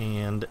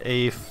and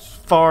a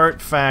fart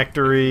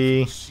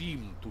factory.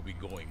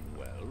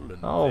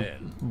 Oh,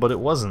 but it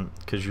wasn't,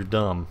 because you're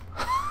dumb.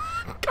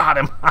 Got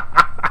him.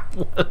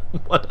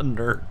 What a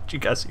nerd. Did you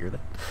guys hear that?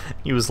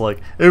 He was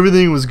like,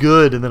 everything was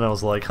good, and then I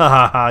was like, ha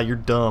ha ha, you're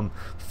dumb.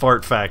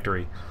 Fart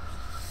factory.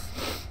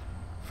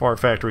 Fart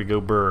factory,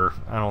 go burr.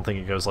 I don't think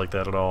it goes like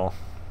that at all.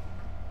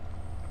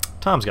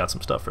 Tom's got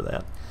some stuff for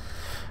that.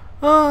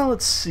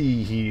 Let's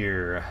see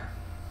here.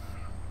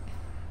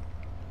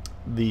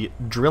 The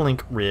drilling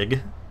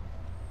rig.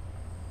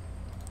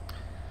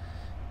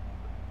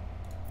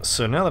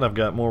 So now that I've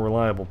got more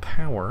reliable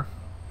power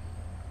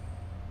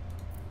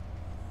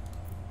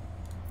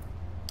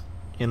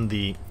in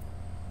the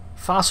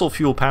fossil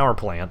fuel power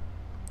plant,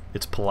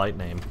 its polite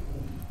name.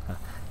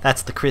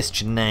 That's the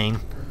Christian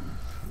name.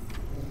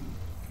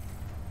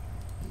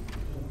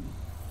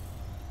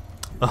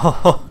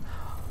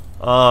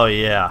 Oh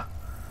yeah.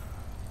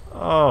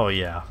 Oh,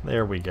 yeah.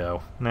 There we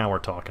go. Now we're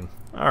talking.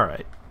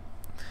 Alright.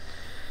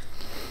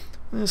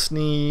 This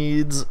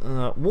needs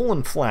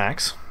woolen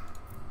flax.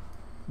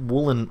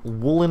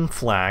 Woolen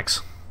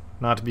flax.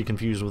 Not to be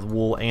confused with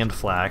wool and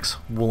flax.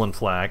 Woolen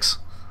flax.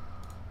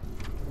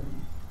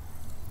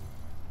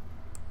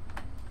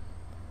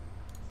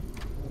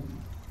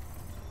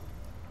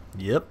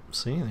 Yep,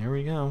 see, there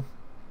we go.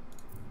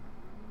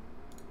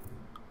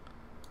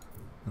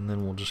 And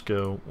then we'll just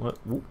go, what,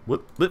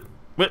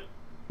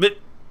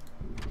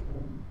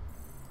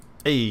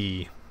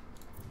 hey.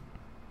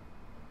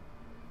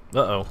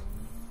 Uh-oh.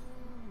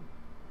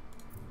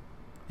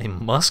 A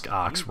musk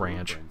ox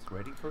ranch.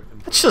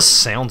 That just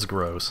sounds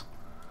gross.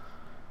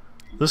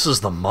 This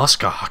is the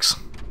musk ox.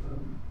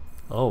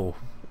 Oh,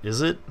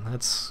 is it?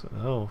 That's,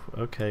 oh,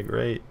 okay,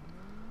 great.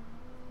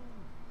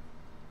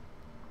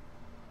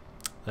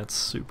 That's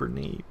super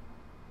neat.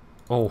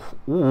 Oh,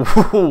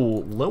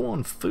 ooh, low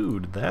on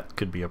food. That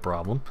could be a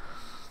problem.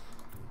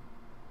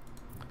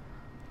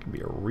 Could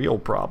be a real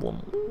problem.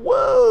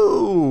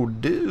 Whoa,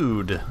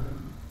 dude.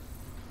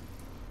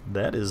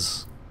 That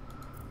is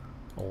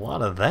a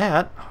lot of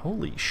that.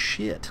 Holy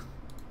shit.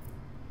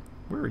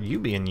 Where are you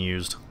being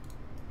used?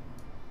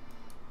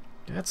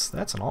 That's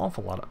an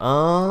awful lot of...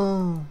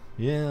 Oh,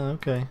 yeah,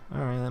 okay.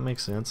 Alright, that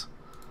makes sense.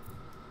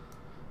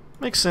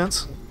 Makes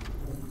sense.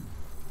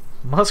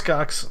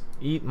 Muskox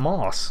eat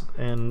moss,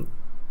 and...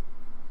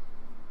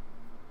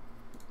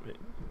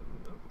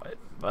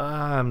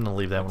 I'm gonna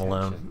leave that one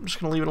alone. I'm just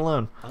gonna leave it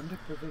alone. Under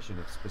provision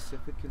of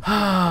specific Can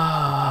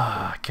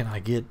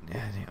I get...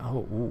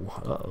 Oh, ooh,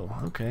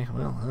 uh-oh, okay,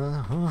 well...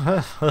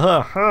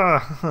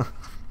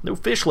 no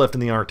fish left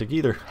in the Arctic,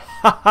 either.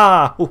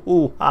 Ha-ha!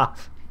 Hoo-hoo-ha!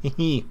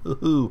 Hee-hee!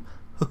 Hoo-hoo!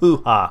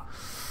 Hoo-ha!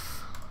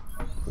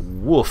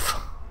 Woof.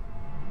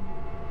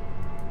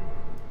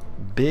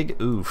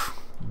 Big oof.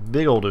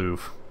 Big old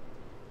oof.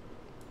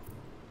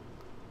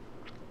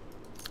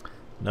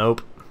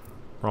 Nope.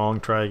 Wrong,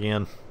 try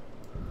again.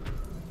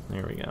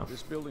 There we go.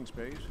 This building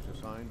space is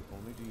assigned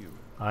only to you.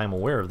 I am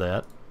aware of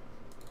that.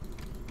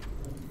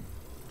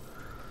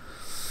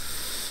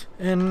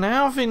 And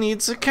now we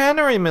need the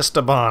cannery,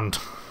 Mr. Bond.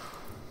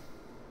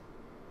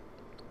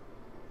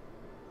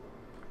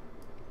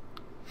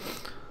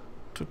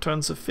 To turn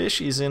the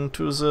fishies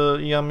into the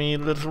yummy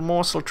little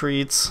morsel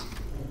treats.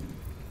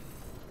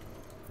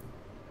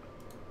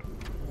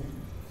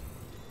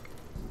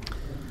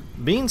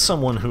 Being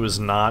someone who is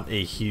not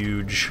a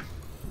huge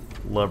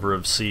lover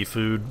of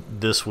seafood,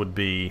 this would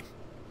be,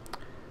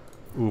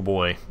 ooh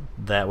boy,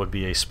 that would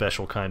be a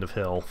special kind of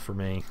hell for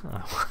me.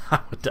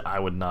 I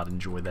would not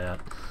enjoy that.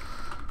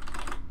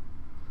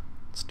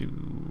 Let's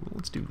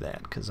do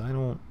that, because I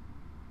don't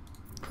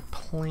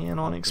plan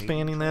on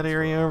expanding that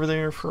area over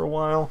there for a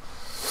while.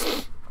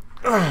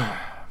 That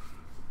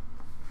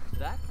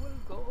will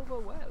go over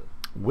well.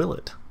 Will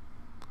it?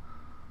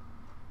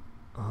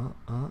 I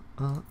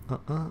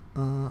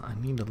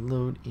need to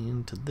load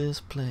into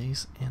this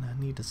place, and I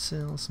need to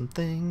sell some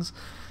things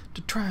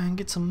to try and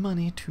get some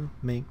money to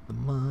make the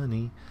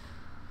money.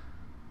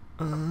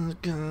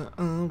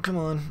 Come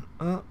on.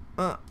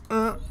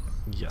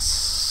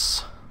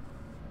 Yes.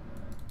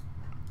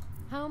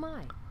 How am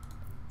I?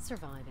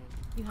 Surviving.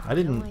 You have I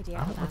didn't. No idea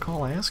I don't how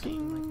recall that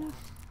asking. like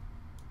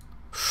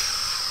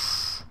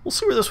We'll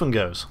see where this one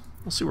goes.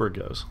 We'll see where it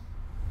goes.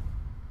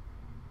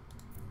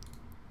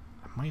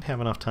 I might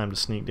have enough time to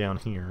sneak down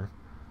here.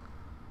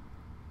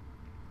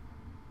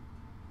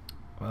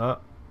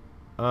 Nope.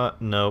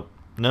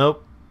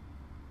 Nope.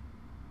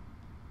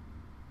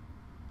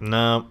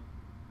 No.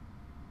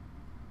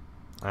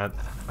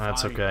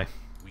 That's okay.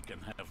 We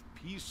can have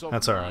peace of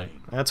That's alright.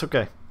 mind. That's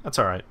okay. That's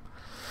alright.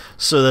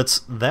 So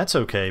that's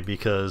okay,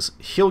 because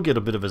he'll get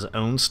a bit of his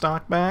own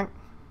stock back.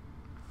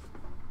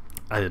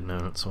 I didn't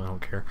know it, so I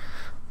don't care.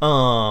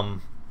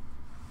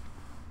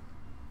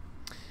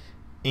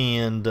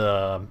 And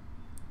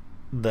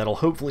that'll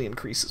hopefully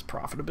increase his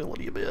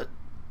profitability a bit.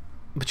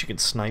 But you can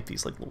snipe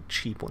these like little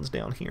cheap ones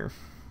down here.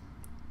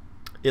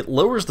 It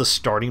lowers the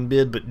starting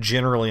bid, but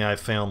generally I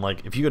found,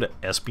 like, if you go to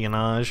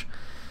espionage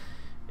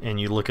and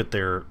you look at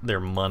their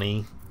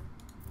money,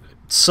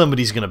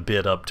 somebody's gonna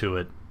bid up to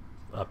it,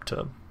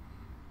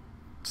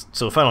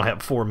 so if I don't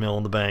have 4 mil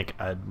in the bank,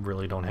 I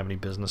really don't have any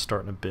business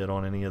starting to bid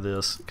on any of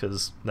this,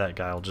 because that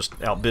guy will just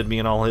outbid me,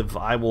 and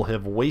I will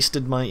have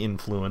wasted my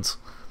influence.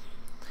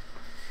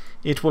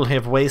 It will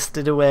have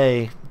wasted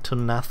away to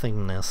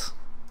nothingness.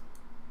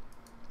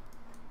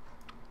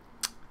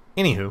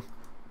 Anywho.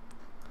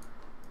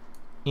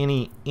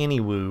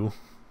 Anywoo.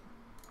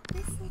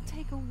 This will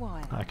take a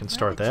while. I can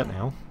start that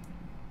now.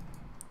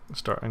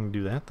 I can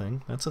do that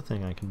thing. That's a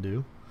thing I can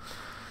do.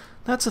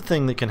 That's a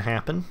thing that can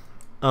happen.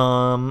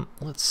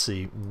 Let's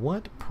see.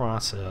 What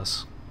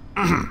process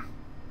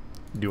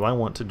do I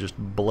want to just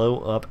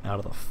blow up out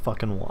of the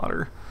fucking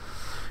water?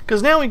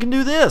 Because now we can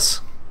do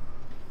this.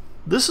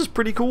 This is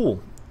pretty cool.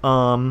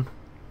 Do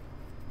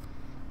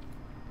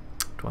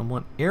I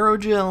want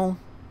aerogel?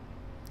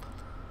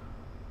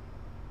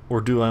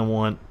 Or do I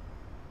want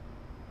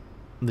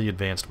the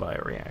advanced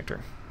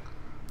bioreactor?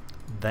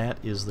 That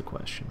is the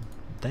question.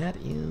 That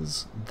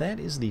is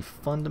the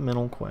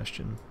fundamental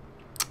question.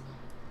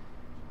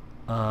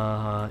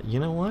 You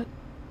know what?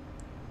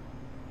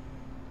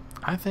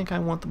 I think I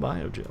want the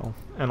biogel,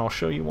 and I'll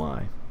show you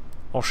why.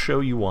 I'll show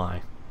you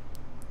why.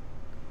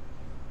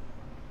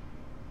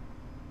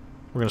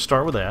 We're gonna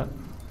start with that.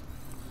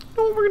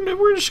 No,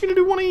 we're just gonna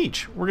do one of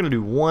each. We're gonna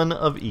do one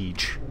of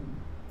each.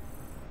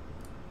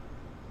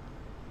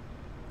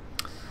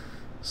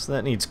 So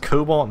that needs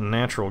cobalt and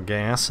natural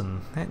gas,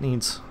 and that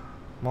needs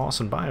moss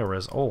and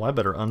biores. Oh, I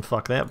better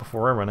unfuck that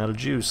before I run out of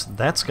juice.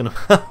 That's gonna...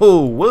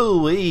 Oh,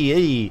 whoa,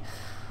 hey.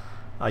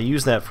 I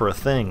use that for a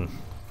thing.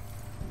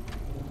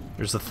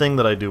 There's a thing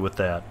that I do with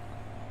that.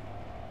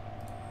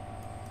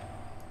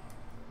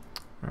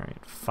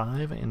 Alright,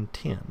 5 and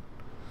 10.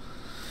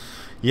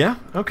 Yeah,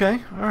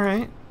 okay,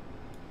 alright.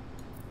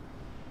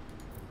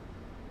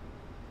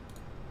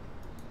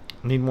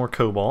 Need more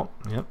cobalt.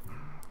 Yep.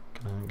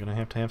 Gonna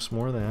have to have some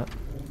more of that.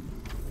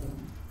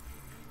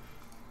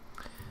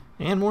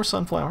 And more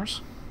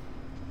sunflowers.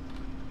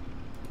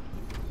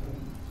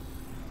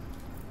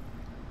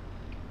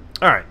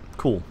 Alright,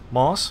 cool.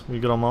 Moss. We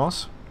good on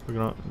moss. We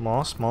good on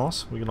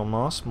moss. We good on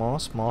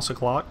moss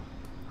o'clock.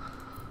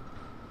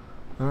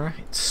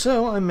 Alright,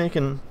 so I'm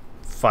making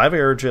 5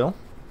 aerogel.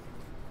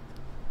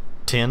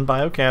 10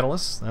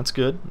 biocatalysts. That's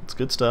good. That's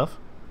good stuff.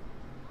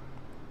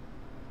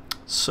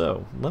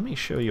 So, let me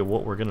show you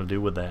what we're gonna do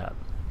with that.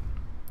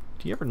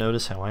 Do you ever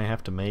notice how I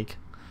have to make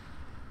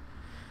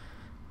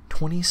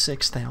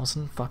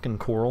 26,000 fucking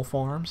coral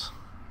farms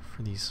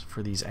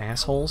for these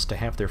assholes to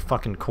have their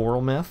fucking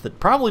coral meth that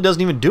probably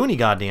doesn't even do any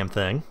goddamn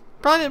thing?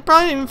 Probably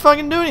didn't even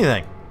fucking do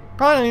anything.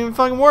 Probably didn't even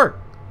fucking work.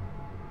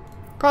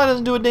 Probably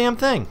doesn't do a damn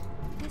thing.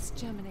 This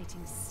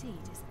germinating seed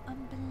is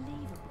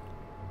unbelievable.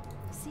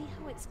 See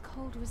how its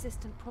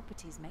cold-resistant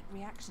properties make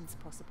reactions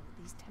possible at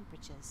these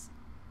temperatures.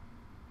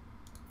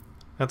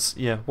 That's,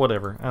 yeah,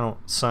 whatever. I don't,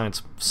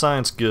 science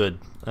good.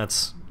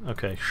 That's,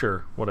 okay,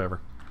 sure,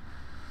 whatever.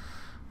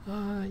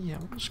 Yeah,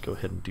 we'll just go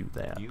ahead and do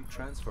that. New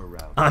transfer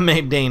route. I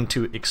may deign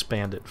to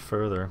expand it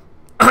further.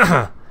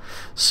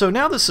 So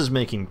now this is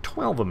making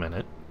 12 a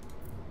minute,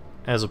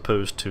 as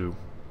opposed to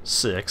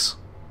 6.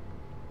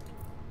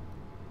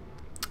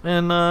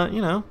 And,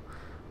 you know,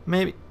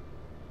 maybe...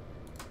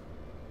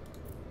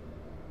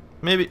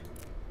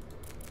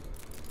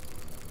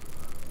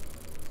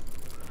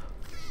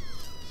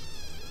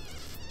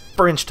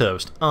 French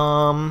toast.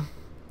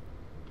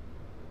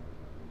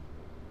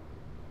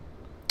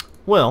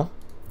 Well,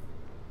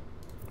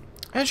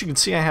 as you can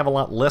see, I have a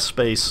lot less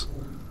space.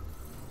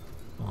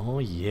 Oh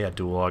yeah,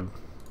 dog.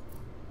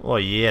 Oh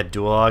yeah,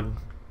 dog.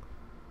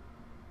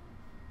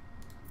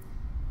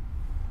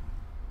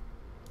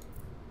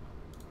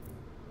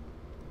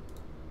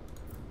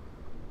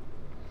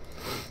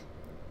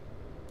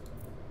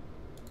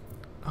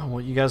 Oh,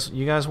 well, you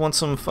guys want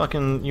some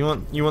fucking you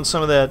want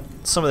some of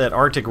that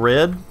Arctic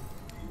red?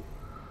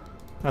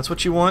 That's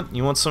what you want?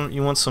 You want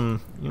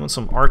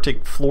some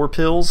Arctic floor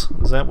pills?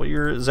 Is that what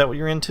you're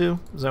into?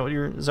 Is that what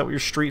your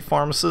street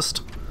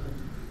pharmacist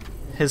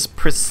has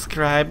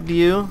prescribed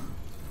you?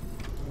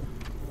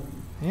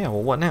 Yeah,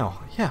 well, what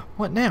now? Yeah,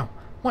 what now?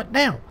 What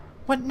now?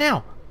 What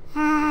now?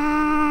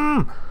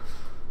 I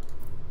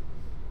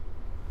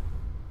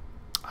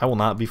will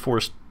not be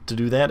forced to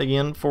do that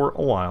again for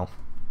a while.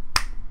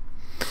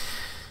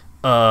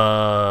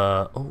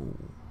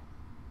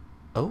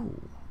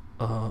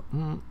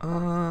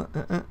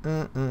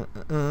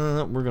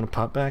 We're gonna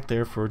pop back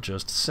there for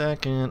just a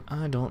second.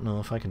 I don't know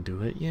if I can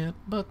do it yet,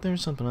 but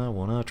there's something I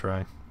wanna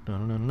try.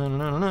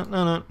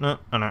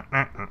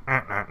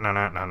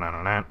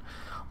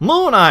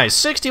 Moon Ice,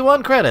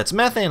 61 credits.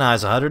 Methane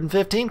Eyes,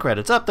 115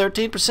 credits. Up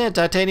 13%.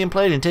 Titanium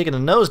Plating taking a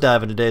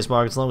nosedive in today's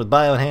markets along with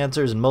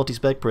bioenhancers and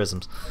multi-spec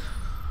prisms.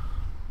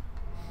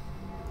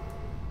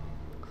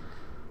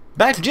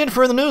 Back to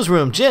Jennifer in the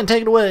newsroom. Jen,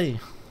 take it away.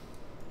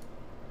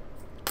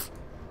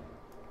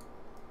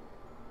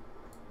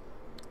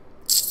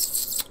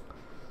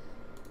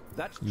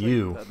 That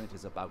You. permit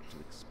is about to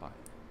expire.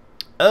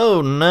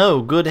 Oh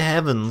no, good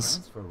heavens.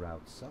 Transfer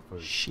route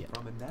suffers Shit.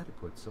 from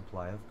inadequate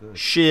supply of goods.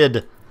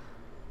 Shid.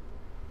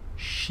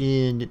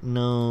 Shid,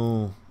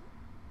 no.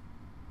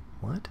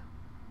 What?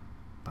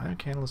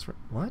 Biocatalyst,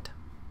 what?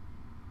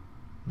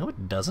 No,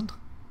 it doesn't.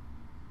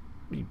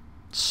 What are you,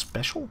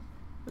 special?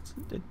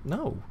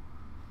 No.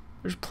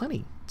 There's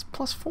plenty. It's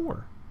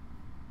 +4.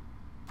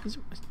 Is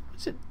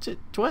it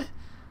what?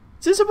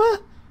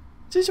 Zizaba?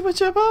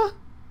 Zizaba?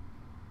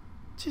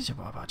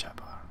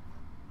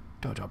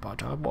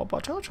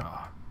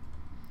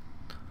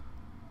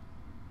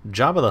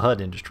 Jabba the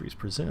Hutt Industries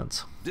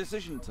presents.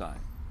 Decision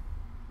time.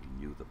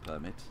 Renew the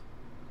permit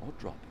or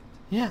drop it.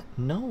 Yeah,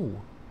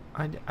 no.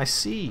 I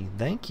see.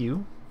 Thank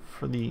you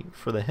for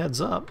the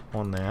heads up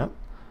on that.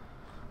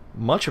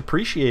 Much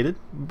appreciated,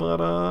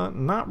 but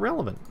not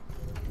relevant.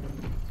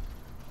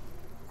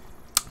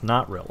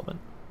 Not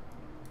relevant.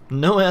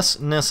 No es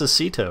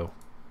necesito.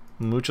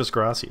 Muchas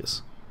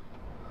gracias.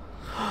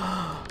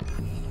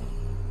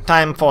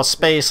 Time for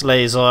space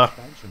laser.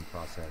 Expansion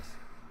process.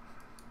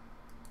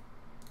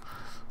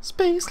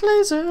 Space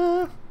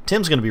laser.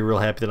 Tim's gonna be real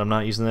happy that I'm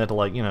not using that to,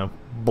 like, you know,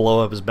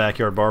 blow up his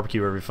backyard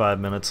barbecue every 5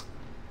 minutes.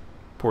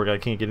 Poor guy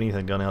can't get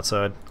anything done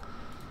outside.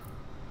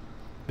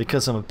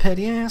 Because I'm a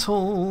petty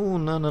asshole.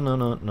 No, no, no,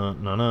 no, no,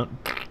 no, no.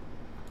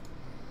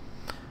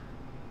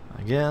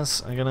 I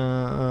guess I'm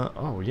gonna...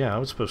 oh, yeah, I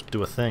was supposed to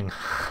do a thing.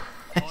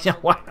 Yeah,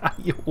 why?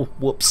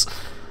 Whoops.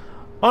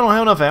 Oh, I don't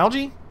have enough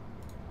algae?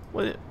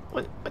 What?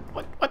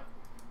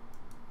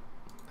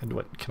 And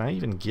what? Can I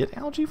even get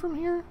algae from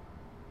here?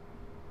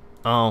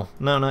 Oh,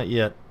 no, not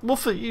yet.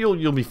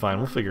 You'll be fine.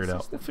 We'll figure it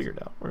out. We'll figure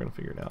it out. We're gonna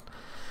figure it out.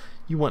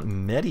 You want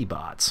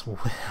Medibots?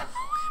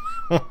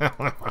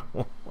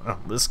 Well,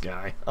 this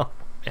guy. Oh,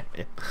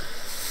 man.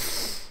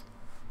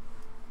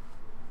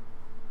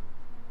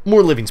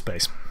 More living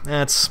space.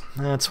 That's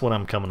what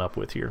I'm coming up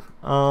with here.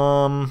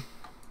 I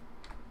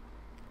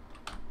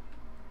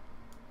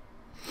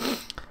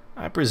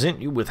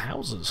present you with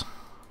houses.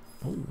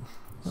 Oh,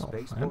 well,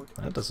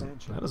 that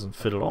doesn't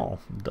fit at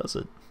all, does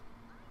it?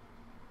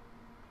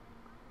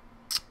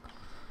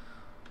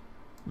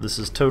 This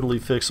is totally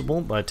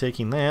fixable by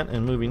taking that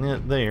and moving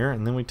it there,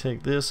 and then we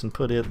take this and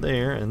put it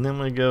there, and then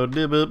we go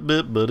dip bip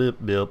bip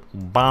bip bip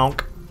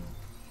bonk.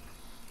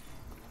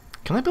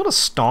 Can I build a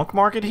stonk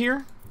market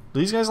here? Do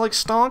these guys like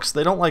stonks?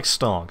 They don't like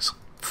stonks.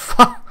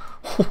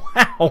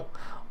 Wow!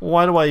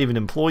 Why do I even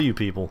employ you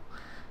people?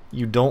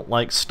 You don't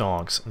like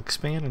stonks.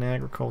 Expand an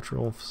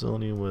agricultural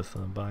facility with a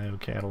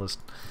biocatalyst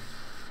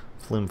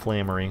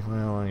flimflammery.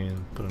 Well, I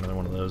can put another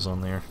one of those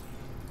on there.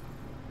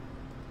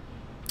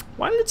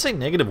 Why did it say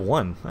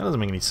 -1? That doesn't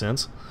make any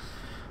sense.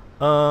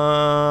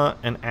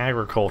 An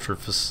agriculture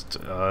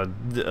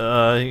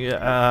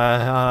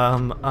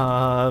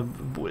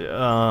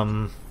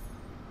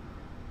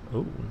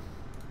oh.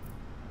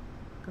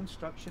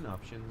 Construction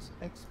options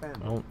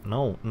expanded. Oh,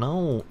 no,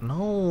 no,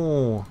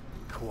 no.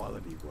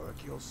 Quality work,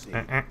 you'll see.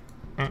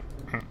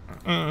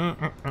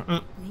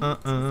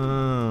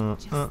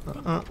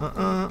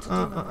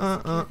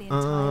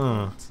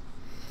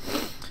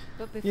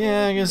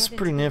 Yeah, I guess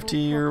pretty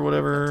nifty or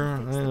whatever.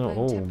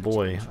 Oh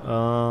boy.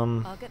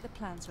 I'll get the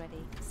plans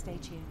ready. Stay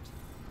tuned.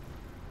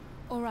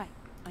 All right.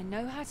 I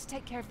know how to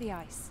take care of the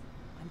ice.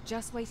 I'm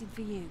just waiting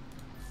for you.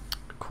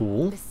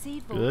 Cool.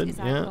 Good. Is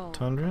Yeah. goal.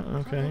 Tundra.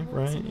 Okay.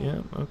 Right.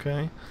 Yeah.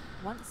 Okay.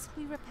 Once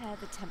we repair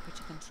the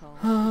temperature control,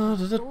 What?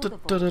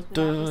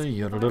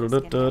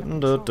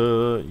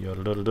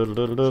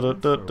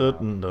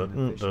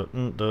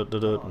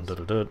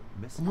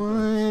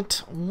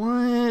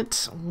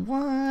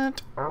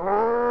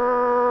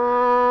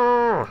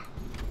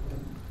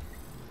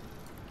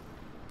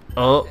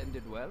 Oh.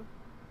 Ended well.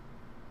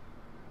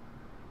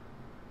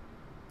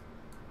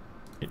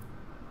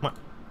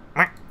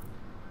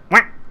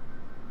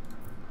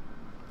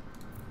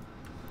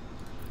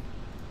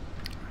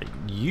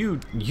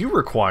 You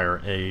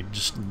require a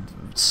just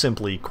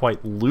simply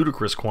quite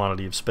ludicrous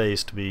quantity of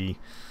space to be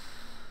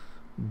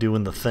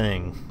doing the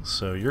thing,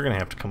 so you're gonna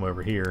have to come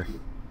over here.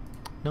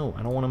 No,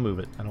 I don't want to move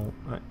it. No,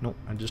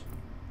 I just...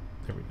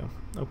 There we go.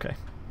 Okay.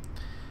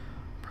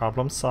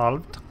 Problem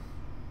solved.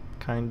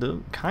 Kind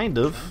of,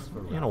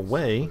 in a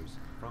way.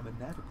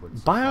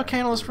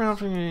 Biocatalyst for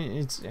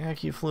its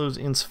acute flows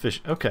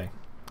insufficient. Okay.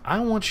 I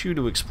want you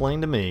to explain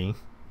to me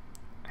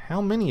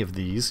how many of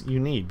these you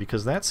need,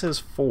 because that says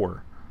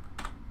 4.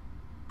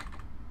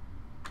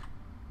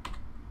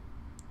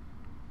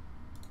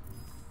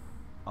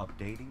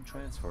 Updating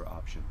transfer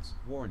options.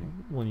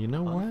 Warning. Well, you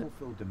know what?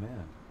 Unfulfilled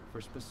demand for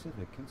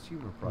specific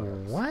consumer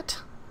products.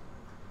 What?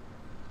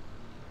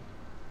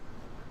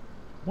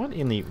 What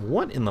in the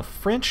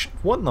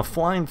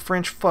flying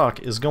French fuck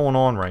is going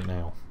on right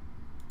now?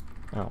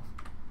 Oh.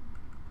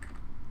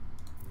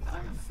 I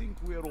think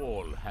we're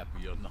all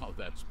happier now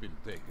that's been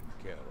taken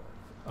care of.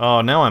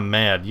 Oh, now I'm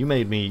mad. You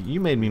made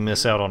me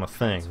miss out on a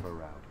thing.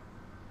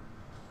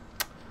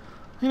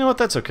 You know what?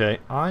 That's okay.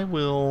 I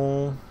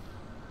will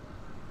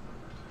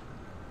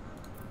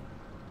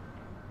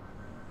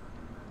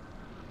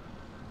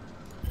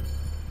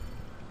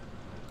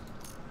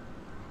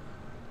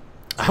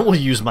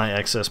use my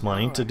excess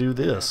money to do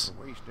this.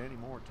 Don't waste any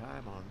more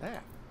time on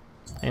that.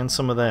 And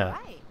some of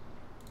that.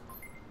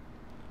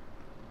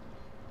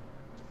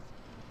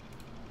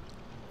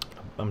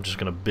 I'm just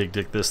gonna big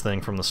dick this thing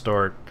from the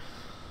start.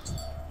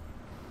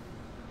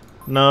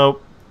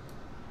 Nope.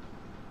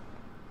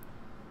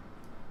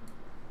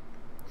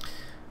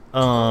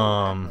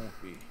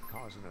 Won't be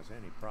causing us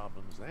any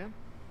problems then.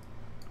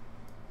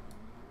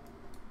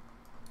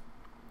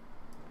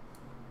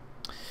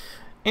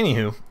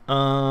 Anywho,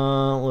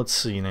 let's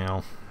see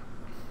now.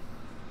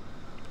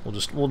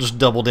 We'll just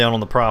double down on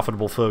the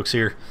profitable folks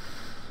here.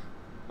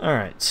 All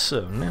right,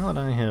 so now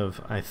that I have,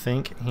 I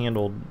think,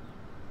 handled.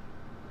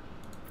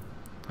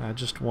 I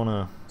just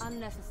wanna.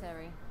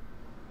 Unnecessary.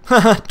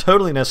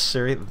 Totally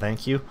necessary.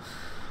 Thank you.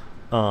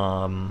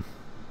 All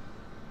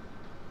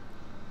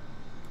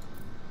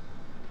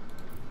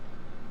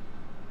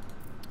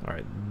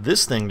right,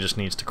 this thing just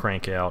needs to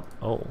crank out.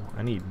 Oh,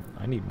 I need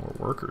more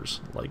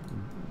workers, like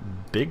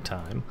big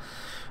time.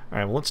 All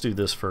right, well, let's do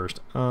this first.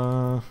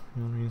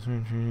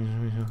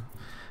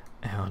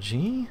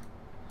 Algae.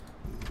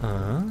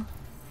 Uh-oh.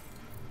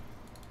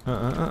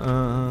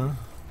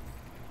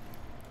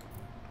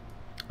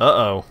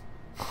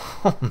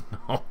 Oh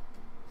no.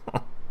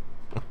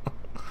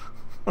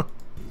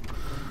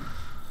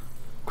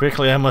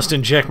 Quickly, I must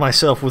inject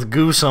myself with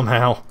goo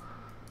somehow.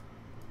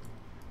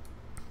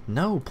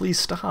 No, please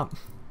stop.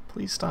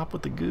 Please stop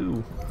with the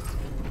goo.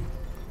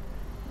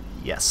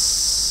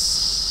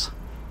 Yes.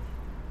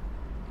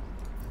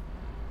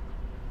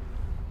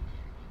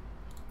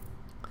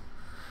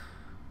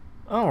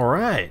 All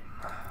right.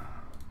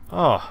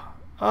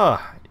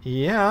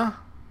 Yeah.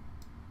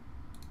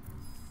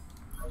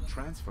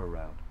 Transfer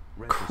route.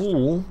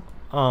 Cool.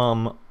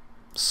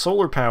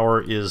 Solar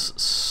power is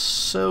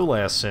so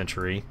last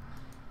century.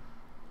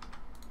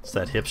 It's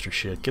that hipster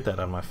shit. Get that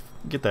out of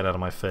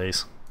my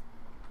face.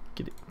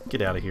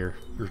 Get out of here.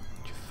 You're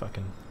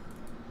fucking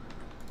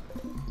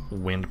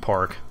wind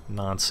park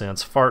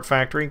nonsense. Fart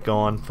factory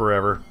gone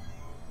forever.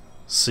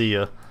 See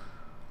ya.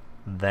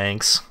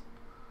 Thanks.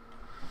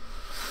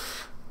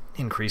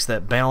 Increase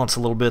that balance a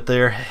little bit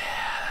there.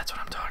 That's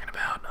what I'm talking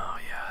about. Oh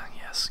yeah,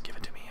 yes. Give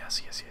it to me.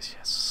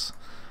 Yes.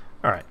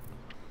 All right.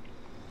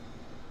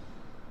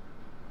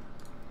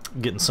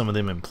 Getting some of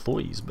them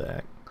employees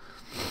back.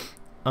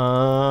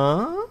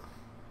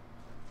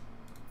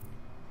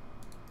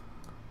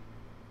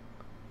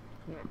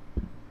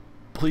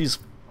 Please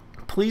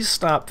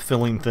stop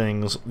filling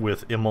things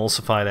with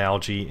emulsified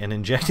algae and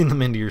injecting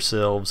them into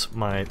yourselves,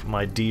 my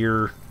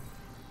dear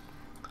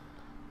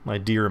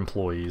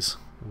employees.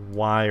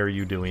 Why are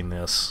you doing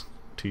this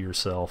to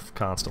yourself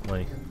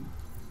constantly?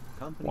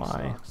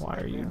 Why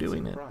are you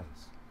doing it?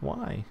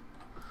 Why?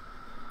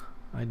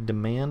 I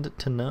demand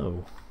to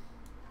know.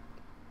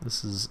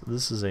 This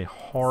is a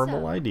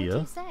horrible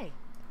idea,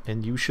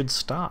 and you should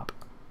stop.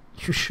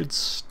 You should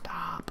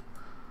stop.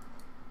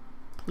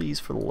 Please,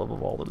 for the love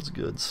of all that is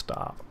good,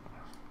 stop.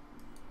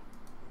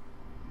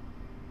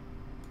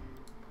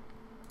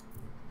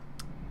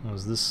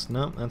 Was this?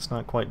 No, that's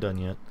not quite done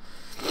yet.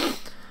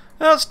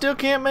 I still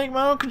can't make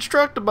my own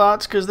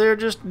Constructabots because they're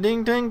just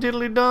ding-dang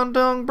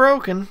diddly-dong-dong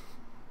broken.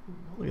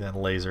 Look at that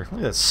laser. Look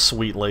at that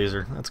sweet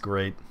laser. That's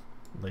great.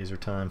 Laser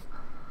time.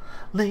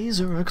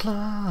 Laser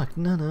o'clock.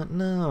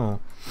 No.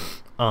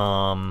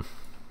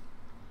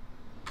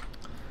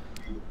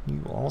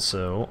 You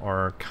also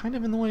are kind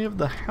of in the way of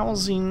the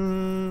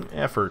housing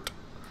effort.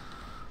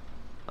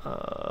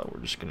 We're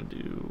just gonna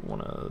do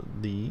one of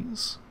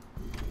these.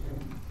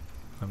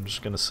 I'm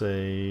just gonna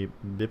say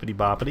bippity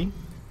boppity.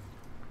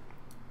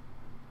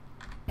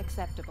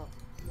 Acceptable.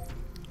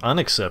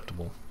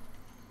 Unacceptable.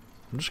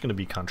 I'm just gonna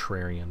be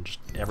contrarian. Just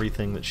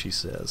everything that she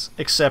says.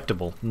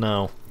 Acceptable.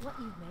 No. What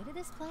you've made of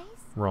this place?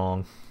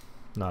 Wrong.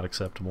 Not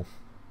acceptable.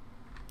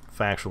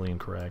 Factually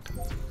incorrect.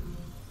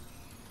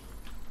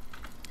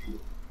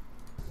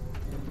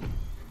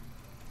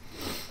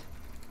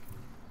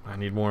 I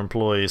need more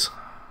employees.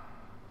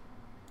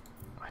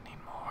 I need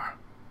more.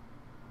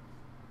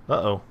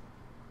 Uh-oh.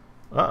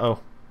 Uh-oh.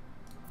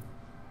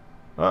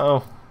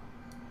 Uh-oh.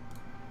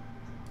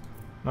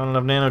 Not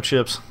enough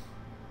nanochips.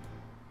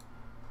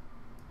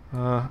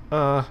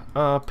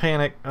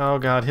 Panic. Oh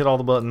god, hit all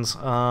the buttons.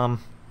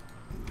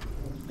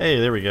 Hey,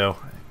 there we go.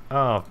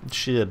 Oh,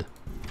 shit.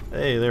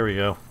 Hey, there we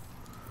go.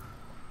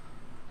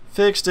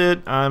 Fixed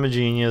it. I'm a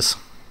genius.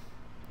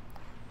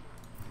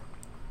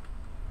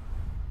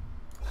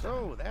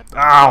 So that.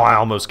 Ow, I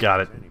almost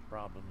got it. Any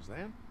problems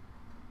then?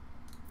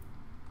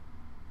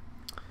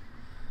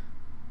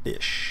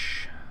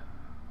 Fish.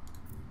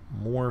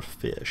 More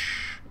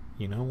fish.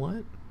 You know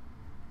what?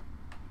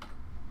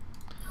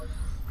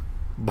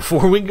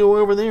 Before we go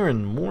over there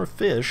and more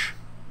fish,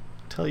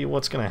 tell you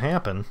what's going to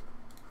happen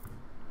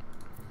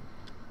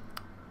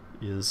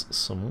is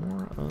some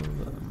more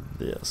of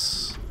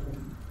this.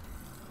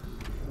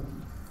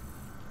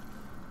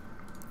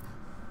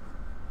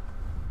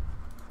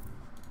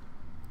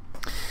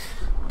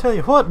 Tell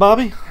you what,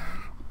 Bobby.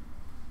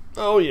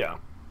 Oh, yeah.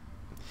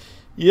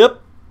 Yep.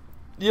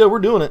 Yeah, we're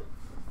doing it.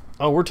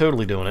 Oh, we're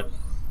totally doing it.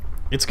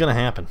 It's going to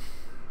happen.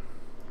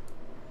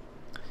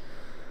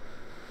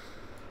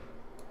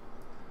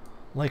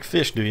 Like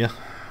fish, do you?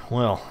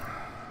 Well,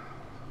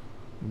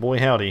 boy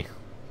howdy.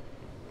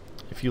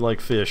 If you like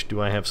fish,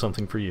 do I have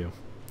something for you?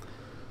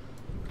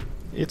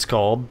 It's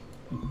called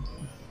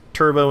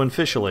Turbo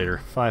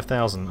Infishulator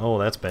 5000. Oh,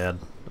 that's bad.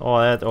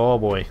 Oh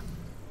boy.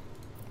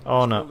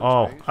 Oh no.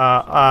 Oh,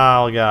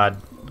 oh god.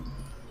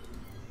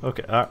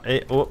 Okay.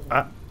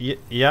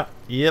 Yep.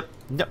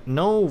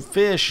 No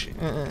fish.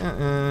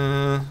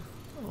 Okay.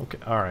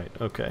 All right.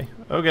 Okay.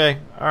 All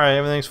right.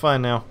 Everything's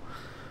fine now.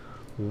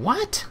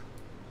 What?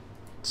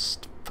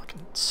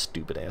 Fucking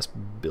stupid ass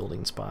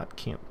building spot.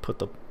 Can't put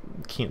the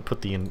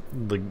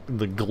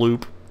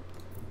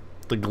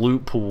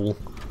gloop pool.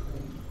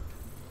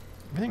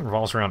 Everything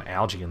revolves around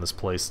algae in this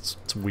place.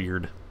 It's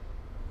weird.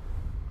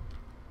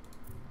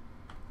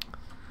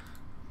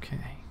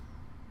 Okay.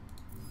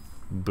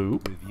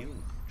 Boop. Review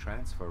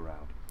transfer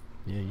route.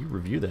 Yeah, you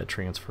review that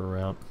transfer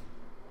route.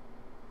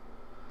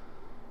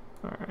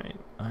 All right.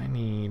 I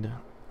need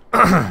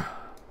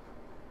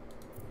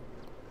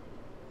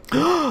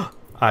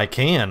I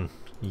can.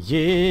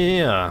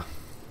 Yeah.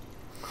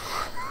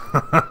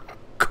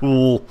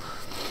 Cool.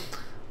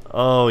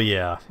 Oh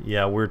yeah.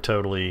 Yeah, we're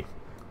doing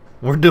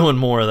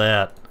more of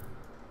that.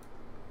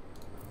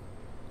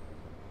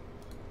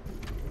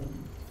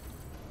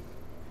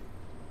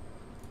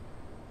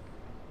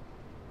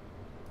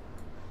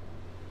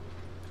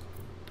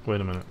 Wait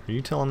a minute. Are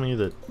you telling me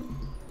that...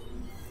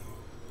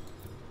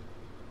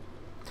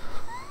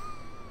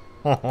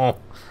 Oh,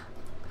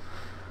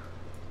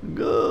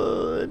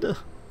 good.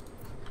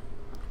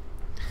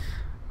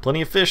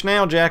 Plenty of fish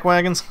now,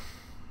 jackwagons.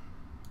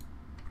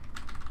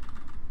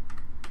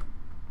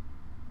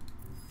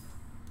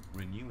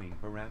 Renewing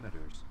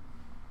parameters.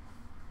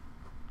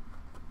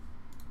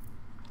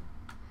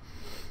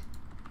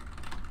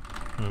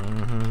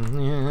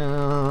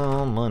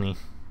 Yeah, money.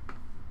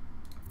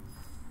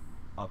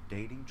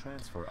 Updating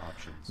transfer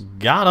options.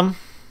 Got him.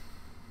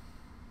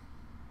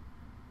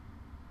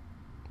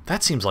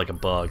 That seems like a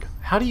bug.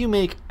 How do you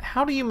make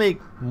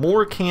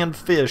more canned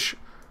fish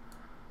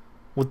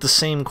with the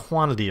same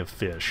quantity of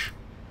fish?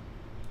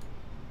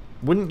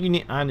 Wouldn't you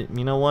need...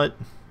 you know what?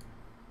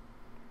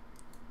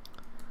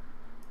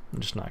 I'm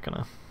just not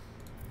gonna...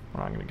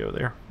 We're not gonna go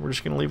there. We're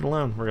just gonna leave it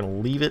alone. We're gonna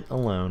leave it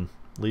alone.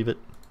 Leave it.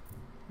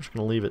 We're just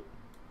gonna leave it.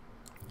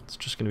 It's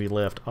just gonna be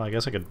left. Oh, I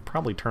guess I could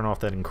probably turn off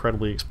that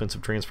incredibly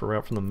expensive transfer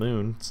route from the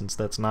moon, since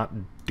that's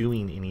not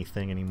doing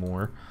anything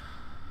anymore.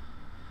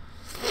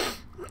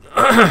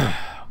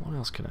 What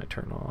else can I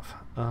turn off?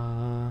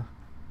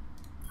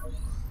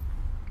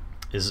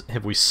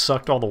 Have we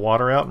sucked all the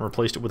water out and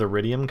replaced it with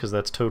iridium, because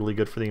that's totally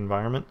good for the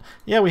environment?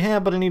 Yeah, we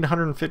have, but I need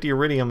 150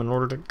 iridium in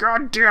order to...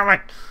 God damn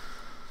it!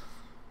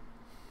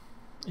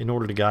 In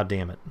order to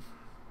goddamn it.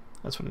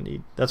 That's what I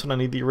need. That's what I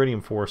need the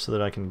iridium for, so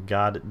that I can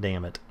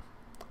goddamn it.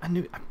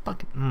 I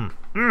fucking...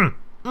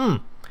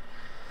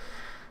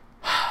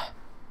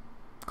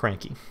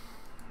 Cranky.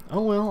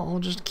 Oh well, I'll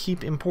just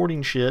keep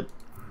importing shit.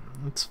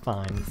 It's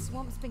fine. The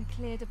swamp's been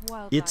cleared of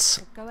wildlife, It's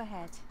so go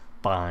ahead.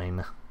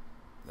 fine.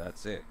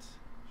 That's it.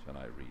 Shall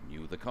I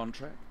renew the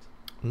contract?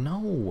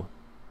 No.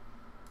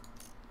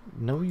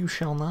 No, you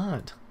shall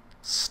not.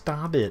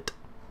 Stop it.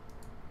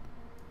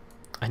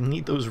 I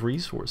need those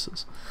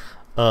resources.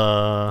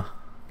 So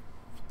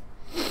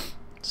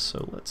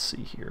let's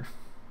see here.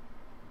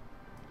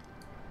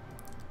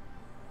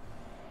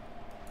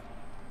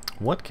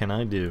 What can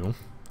I do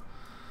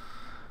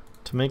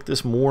to make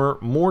this more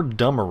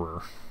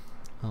dumberer?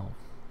 Oh,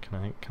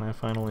 can I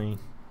finally...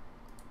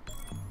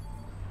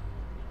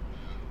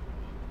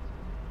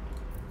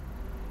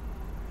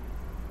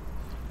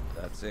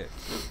 That's it.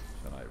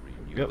 Shall I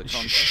renew Go. the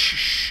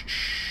contract?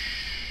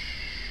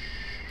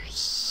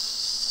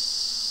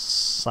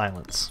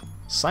 Silence.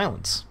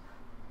 Silence.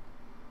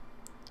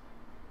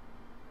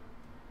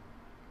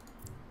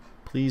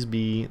 Please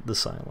be the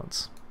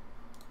silence.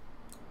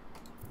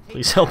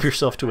 Please help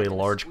yourself to a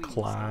large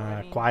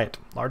quiet.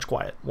 Large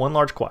quiet. One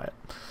large quiet.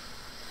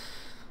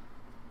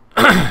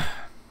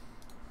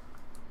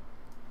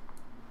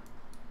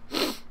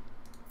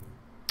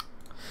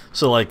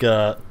 So like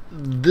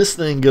this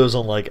thing goes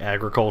on like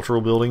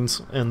agricultural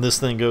buildings, and this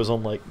thing goes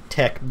on like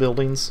tech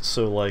buildings.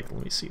 So like,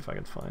 let me see if I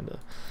can find a...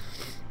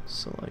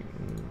 So like,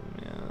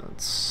 yeah,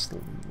 it's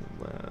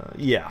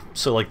yeah.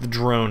 So like the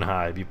drone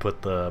hive, you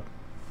put the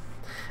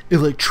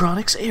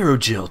electronics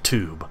aerogel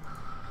tube.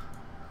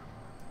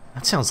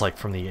 That sounds like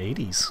from the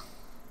 80s.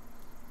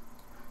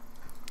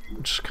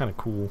 Which is kind of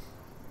cool.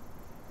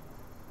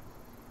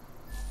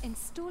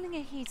 Installing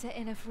a heater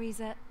in a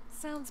freezer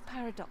sounds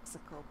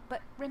paradoxical,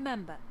 but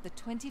remember, the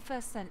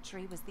 21st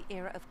century was the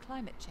era of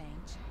climate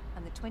change,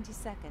 and the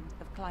 22nd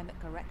of climate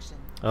correction.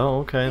 Oh,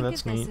 okay, Think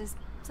that's of this neat. as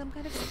some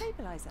kind of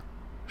stabilizer.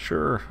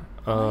 Sure.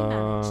 I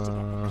managed to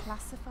get the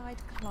classified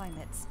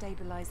climate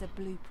stabilizer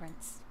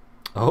blueprints.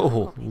 Oh,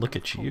 Probably look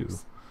not, at of you.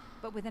 course,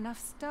 but with enough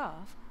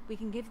staff, we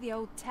can give the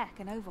old tech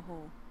an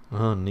overhaul.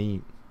 Oh,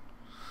 neat.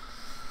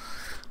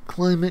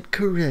 Climate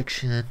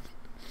correction.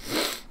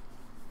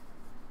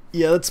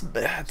 Yeah, that's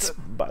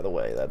by the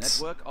way, that's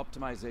Network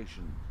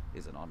optimization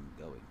is an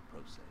ongoing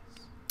process.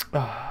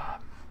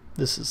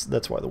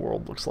 that's why the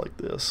world looks like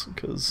this,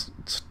 because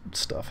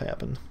stuff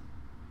happened.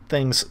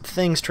 Things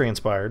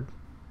transpired.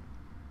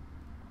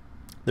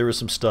 There was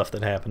some stuff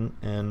that happened,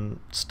 and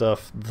the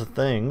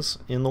things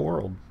in the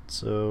world.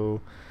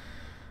 So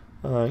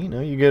you know,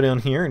 you go down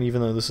here, and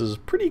even though this is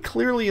pretty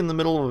clearly in the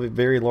middle of a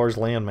very large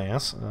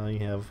landmass,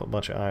 you have a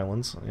bunch of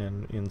islands,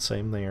 and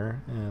same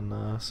there,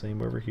 and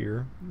same over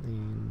here.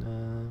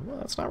 And well,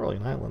 that's not really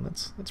an island.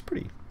 That's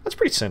pretty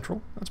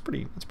central. That's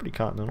pretty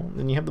continental. And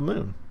then you have the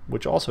moon,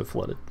 which also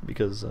flooded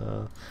because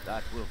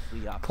That will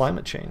free up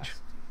climate some change.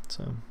 capacity.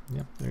 So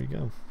yeah, there you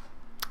go.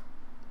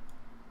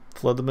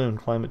 Flood the moon,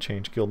 climate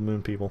change, killed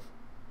moon people.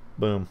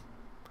 Boom.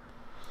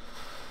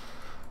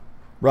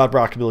 Rod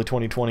Rockabilly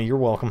 2020, you're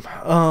welcome.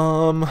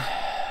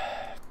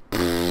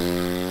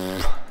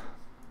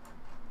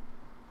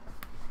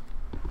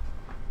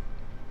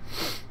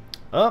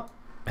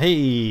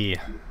 Hey,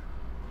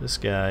 this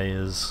guy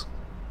is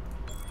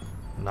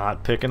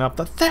not picking up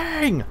the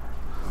thing.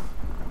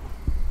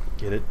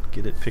 Get it,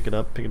 pick it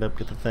up, get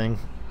the thing.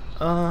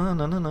 No,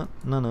 no, no, no,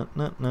 no, no,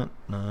 no, no,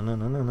 no, no, no,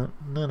 no,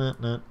 no,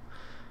 no.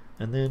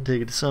 And then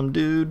take it to some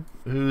dude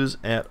who's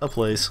at a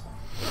place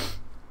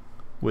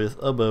with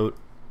a boat.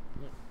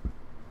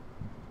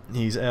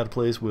 He's at a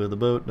place with a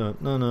boat. No,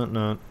 no, no,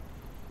 no.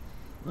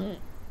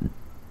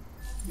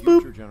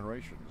 Future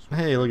generations.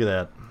 Hey, look at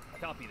that.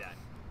 Copy that.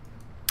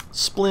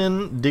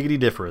 Splin diggity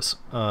differus.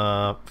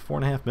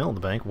 4.5 mil in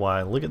the bank.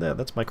 Why? Look at that.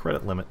 That's my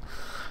credit limit.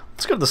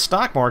 Let's go to the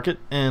stock market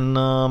and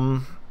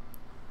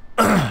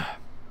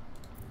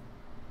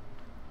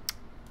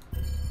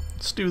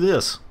let's do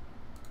this.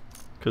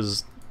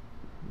 Cause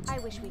I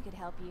wish we could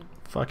help you.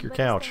 fuck your but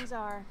couch. Things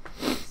are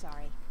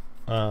sorry.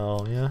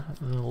 Oh yeah.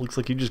 Looks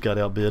like you just got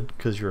outbid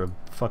because you're a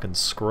fucking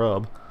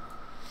scrub.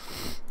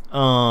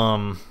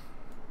 What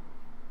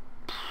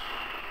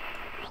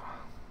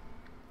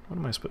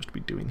am I supposed to be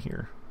doing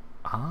here?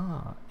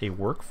 Ah, a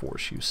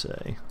workforce, you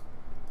say?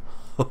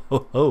 Ho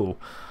ho ho.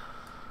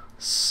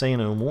 Say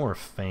no more,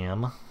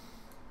 fam.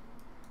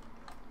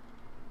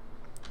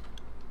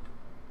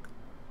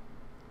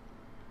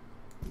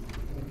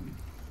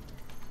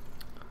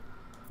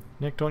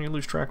 Nick, don't you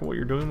lose track of what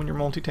you're doing when you're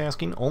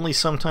multitasking? Only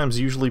sometimes,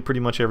 usually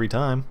pretty much every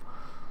time.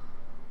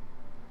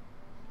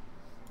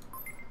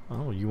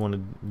 Oh, you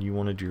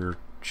wanted your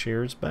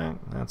shares back?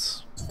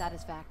 That's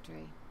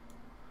Satisfactory.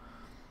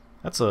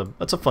 That's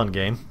a fun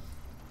game.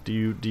 Do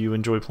you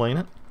enjoy playing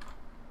it?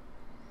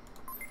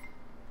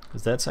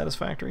 Is that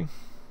satisfactory?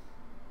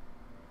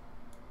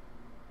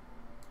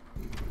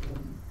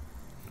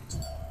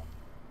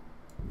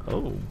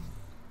 Oh,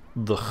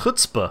 the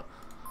chutzpah.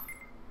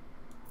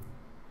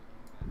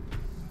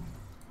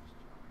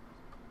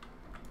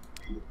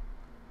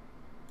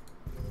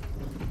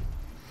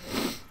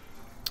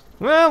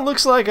 Well,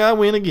 looks like I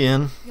win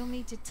again. You'll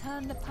need to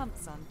turn the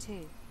pumps on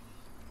too.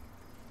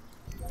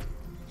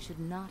 Should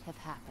not have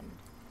happened.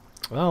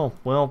 Oh,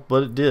 well,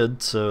 but it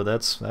did, so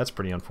that's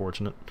pretty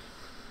unfortunate.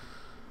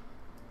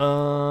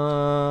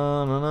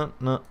 No,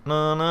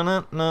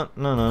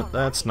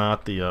 that's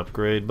not the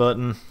upgrade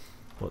button.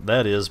 Well,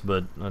 that is,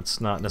 but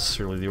that's not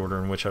necessarily the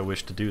order in which I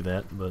wish to do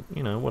that, but,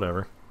 you know,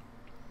 whatever.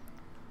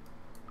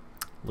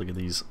 Look at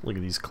these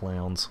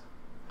clowns.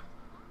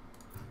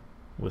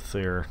 With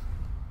their...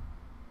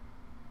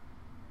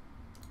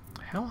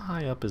 How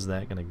high up is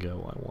that going to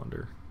go, I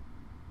wonder?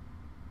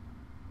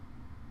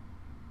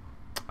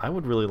 I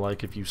would really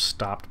like if you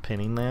stopped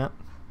pinning that.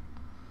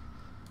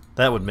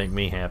 That would make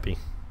me happy.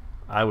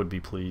 I would be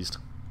pleased.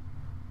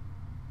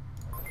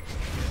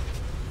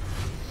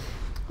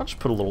 I'll just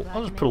put a little boop,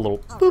 Right.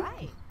 little I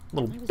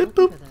was beep looking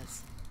boop. for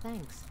this.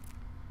 Thanks.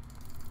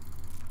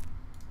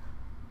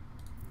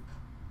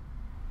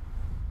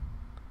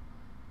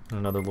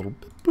 Another little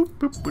boop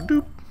boop boop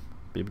doop.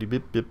 Bippity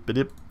bip bip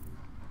bip.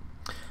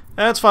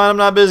 That's fine. I'm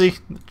not busy.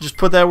 Just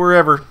put that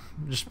wherever.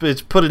 Just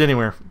put it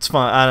anywhere. It's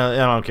fine. I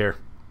don't care.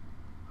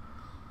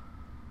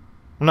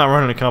 I'm not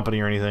running a company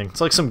or anything. It's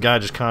like some guy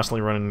just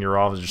constantly running in your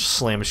office, just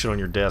slamming shit on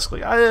your desk.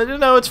 Like,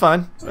 no, it's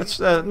fine. That's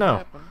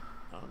no.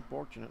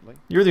 Unfortunately.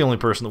 You're the only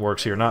person that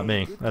works here, not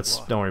me.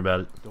 Don't worry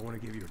about it. Don't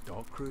want to give your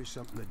dog crew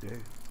something to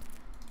do.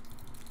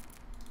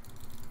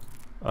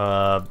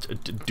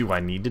 Do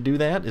I need to do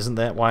that? Isn't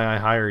that why I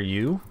hire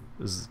you?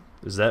 Is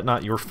that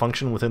not your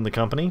function within the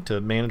company to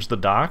manage the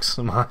docks?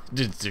 Am I?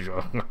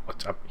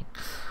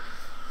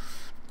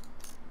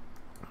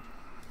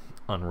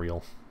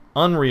 Unreal.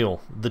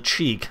 Unreal. The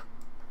cheek.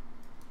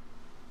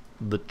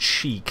 The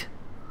cheek.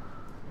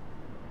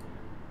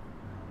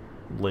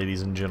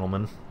 Ladies and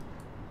gentlemen.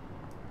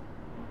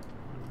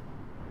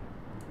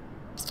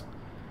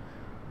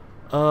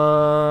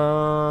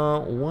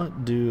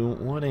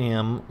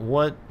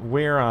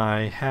 Where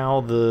I, how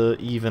the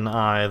even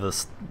I, the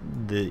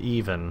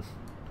even,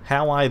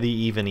 how I the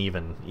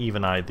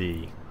even I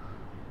thee.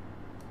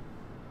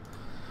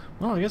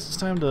 Well, I guess it's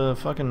time to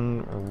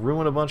fucking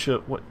ruin a bunch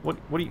of, what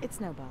do you?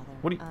 It's no bother.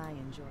 What do you? I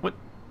enjoy. What?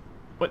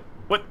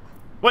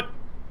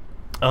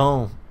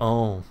 Oh,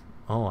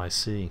 I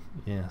see.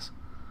 Yes.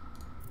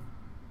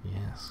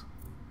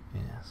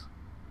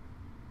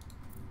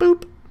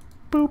 Boop,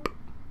 boop.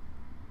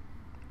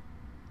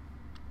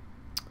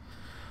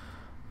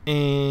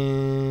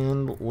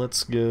 And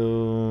let's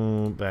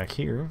go back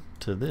here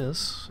to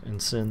this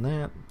and send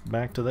that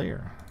back to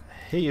there.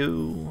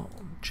 Heyo,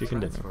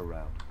 chicken Transfer dinner.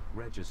 route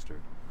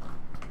registered.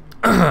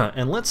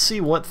 And let's see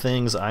what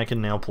things I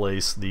can now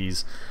place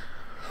these.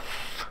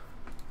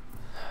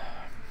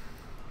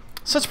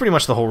 So that's pretty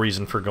much the whole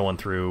reason for going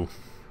through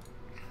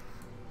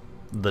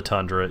the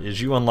Tundra, is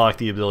you unlock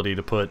the ability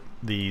to put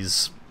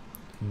these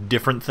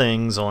different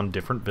things on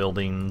different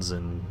buildings,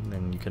 and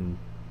then you can,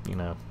 you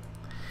know,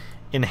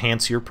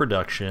 enhance your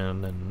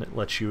production, and it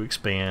lets you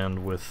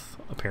expand with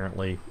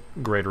apparently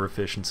greater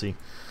efficiency.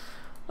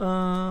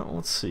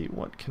 Let's see,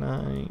 what can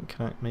I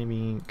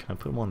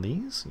put them on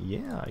these?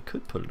 Yeah, I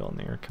could put it on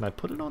there. Can I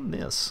put it on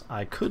this?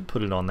 I could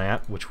put it on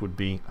that, which would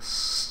be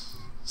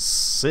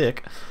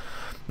sick.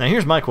 Now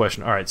here's my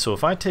question. Alright, so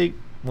if I take,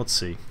 let's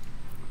see,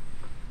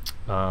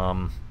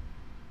 let's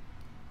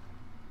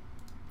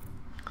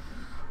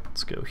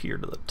Let's go here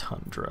to the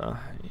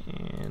tundra.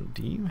 And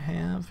do you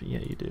have? Yeah,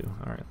 you do.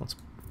 All right, let's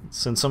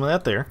send some of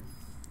that there.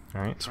 All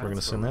right, so we're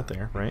gonna send that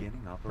there, right?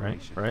 Right.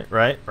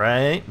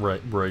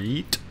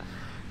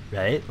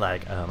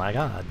 Like, oh my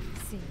God.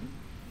 See,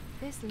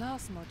 this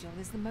last module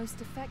is the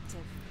most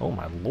effective. Oh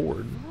my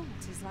Lord. Vault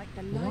is like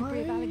the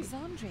Library of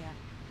Alexandria,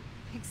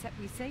 except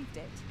we saved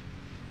it.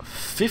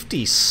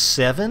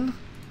 57?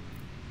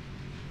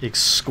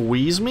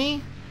 Squeeze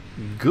me?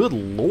 Good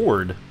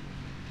Lord.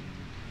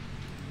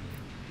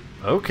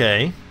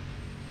 Okay.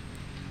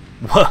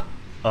 What?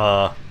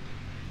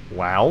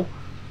 Wow.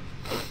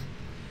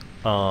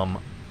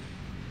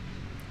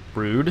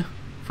 Rude,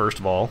 first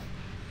of all.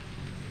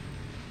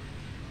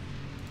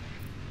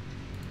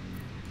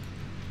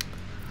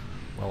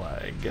 Well,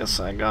 I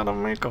guess I gotta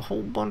make a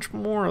whole bunch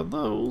more of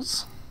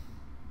those.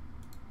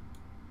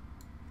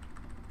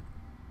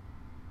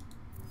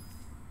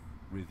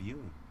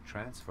 Reviewing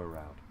transfer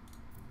route.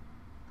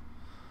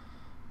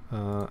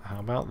 How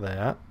about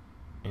that?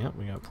 Yep,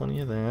 we got plenty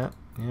of that.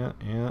 Yeah.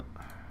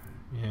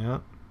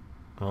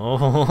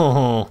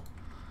 Oh,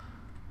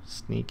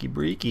 sneaky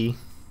breaky.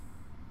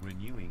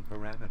 Renewing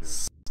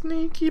parameters.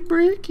 Sneaky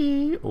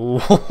breaky. Oh,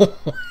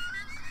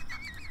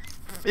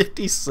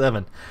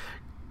 57.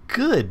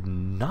 Good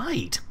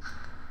night.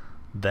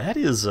 That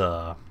is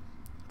that's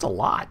a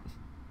lot.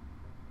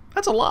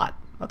 That's a lot.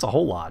 That's a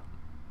whole lot.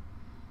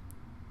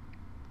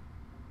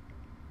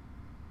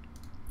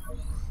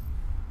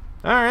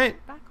 All right.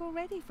 Back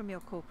already from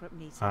your corporate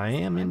meeting. I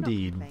am I'm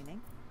indeed. Not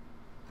complaining.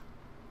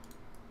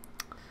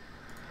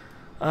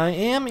 I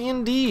am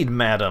indeed,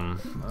 madam.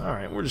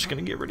 Alright, we're just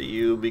gonna get rid of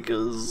you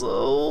because,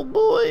 oh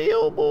boy.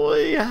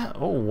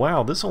 Oh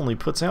wow, this only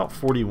puts out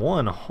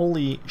 41.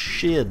 Holy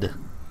shit.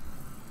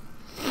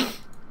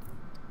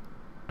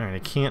 Alright, I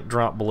can't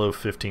drop below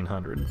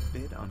 1,500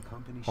 Bid on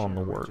company on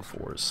the share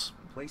workforce.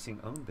 Placing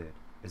own bid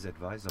is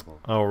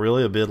advisable. Oh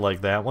really? A bid like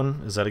that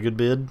one? Is that a good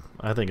bid?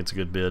 I think it's a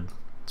good bid.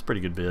 It's a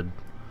pretty good bid.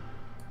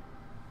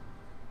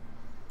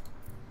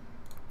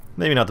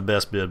 Maybe not the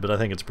best bid, but I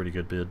think it's a pretty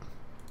good bid.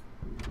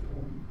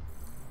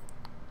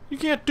 You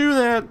can't do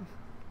that.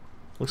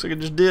 Looks like I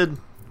just did.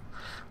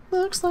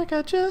 Looks like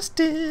I just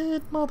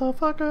did,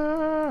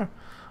 motherfucker.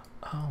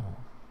 Oh.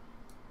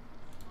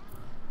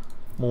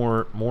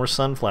 More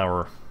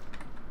sunflower.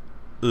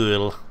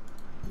 Ugh.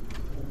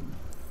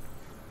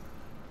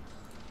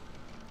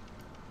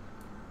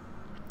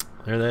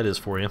 There that is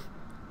for you.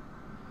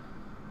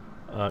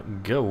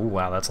 Go.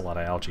 Wow, that's a lot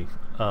of algae.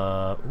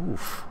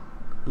 Oof.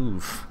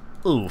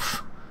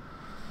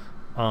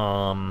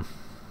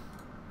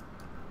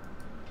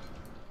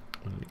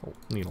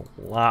 Need a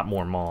lot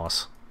more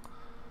moss.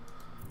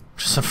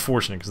 Which is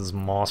unfortunate because this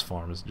moss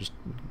farm is just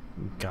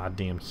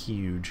goddamn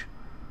huge.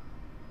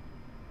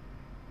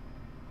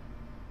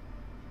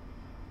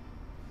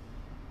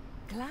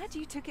 Glad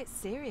you took it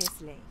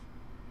seriously.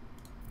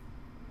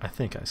 I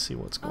think I see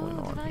what's going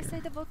on did I here. say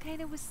the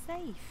volcano was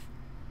safe?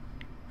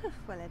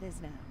 Well, it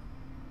is now.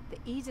 The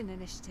Eden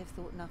Initiative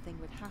thought nothing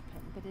would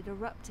happen, but it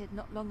erupted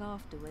not long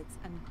afterwards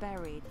and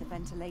buried the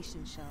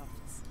ventilation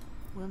shafts.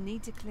 We'll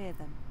need to clear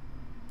them.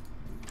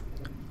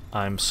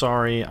 I'm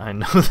sorry, I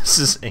know this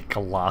is a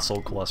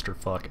colossal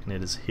clusterfuck and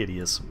it is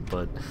hideous,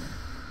 but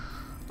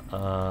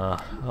oh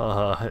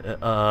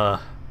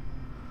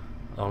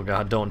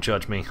god, don't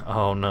judge me.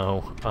 Oh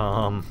no.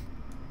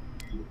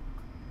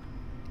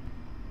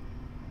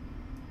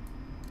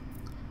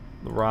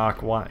 The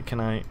rock, why can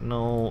I?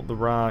 No, the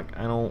rock,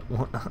 I don't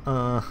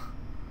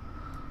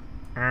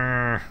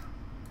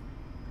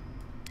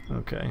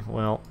okay,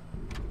 well,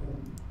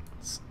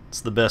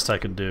 it's the best I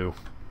could do.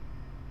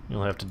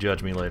 You'll have to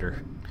judge me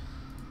later.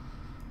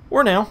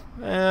 Or now.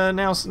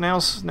 Now's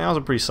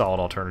a pretty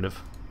solid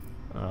alternative.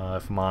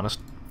 If I'm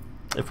honest.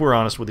 If we're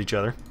honest with each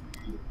other.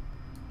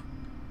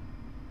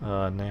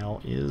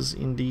 Now is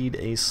indeed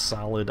a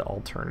solid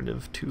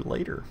alternative to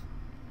later.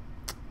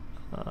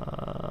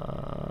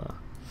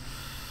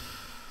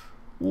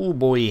 Oh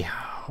boy.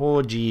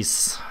 Oh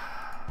jeez.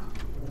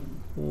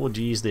 Oh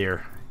jeez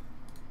there.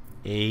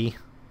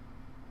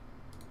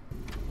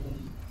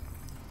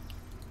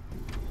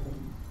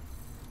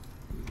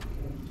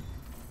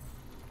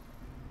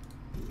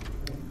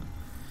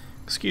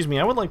 Excuse me,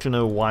 I would like to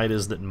know why it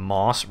is that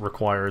moss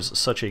requires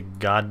such a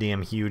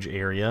goddamn huge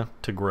area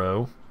to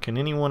grow. Can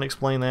anyone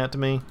explain that to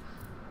me?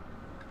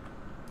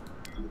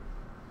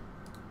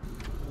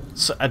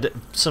 So,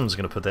 someone's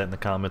going to put that in the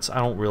comments. I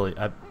don't really...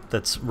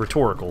 that's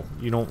rhetorical.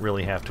 You don't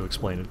really have to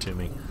explain it to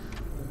me.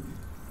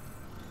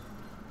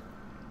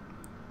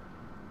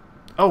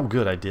 Oh,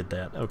 good, I did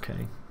that.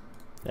 Okay.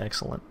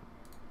 Excellent.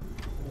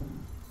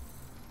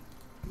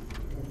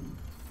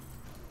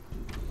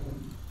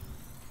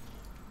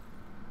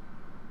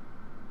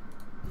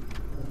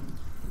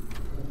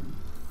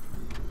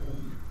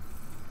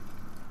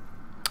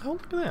 Oh,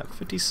 look at that.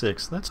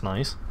 56. That's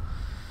nice.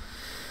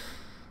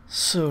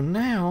 So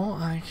now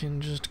I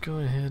can just go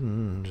ahead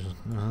and just...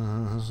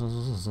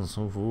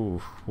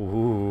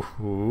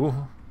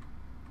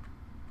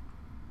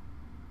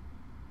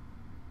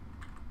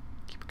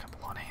 Keep a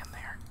couple on hand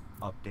there.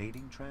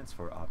 Updating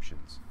transfer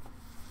options.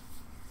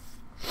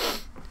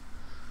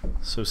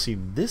 So see,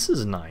 this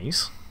is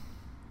nice.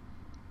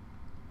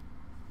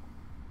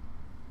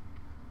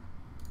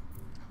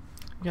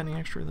 You got any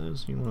extra of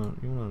those? You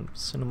wanna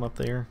send them up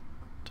there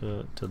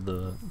to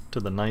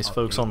the nice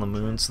folks on the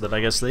moon, so that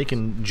I guess they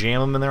can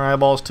jam them in their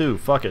eyeballs too.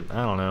 Fuck it,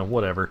 I don't know,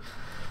 whatever.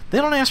 They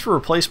don't ask for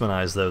replacement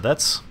eyes though.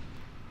 That's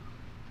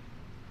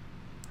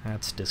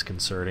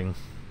disconcerting.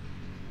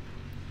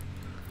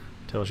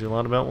 Tells you a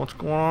lot about what's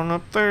going on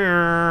up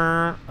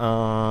there.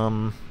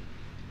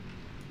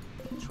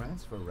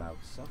 Transfer route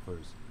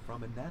suffers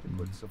from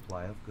inadequate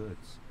supply of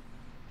goods.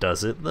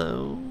 Does it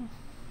though?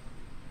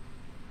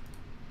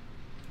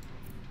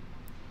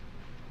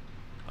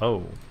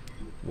 Oh,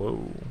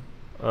 whoa.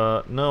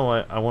 No,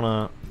 I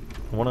wanna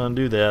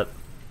undo that.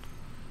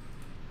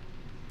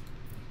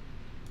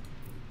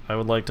 I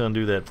would like to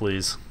undo that,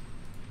 please.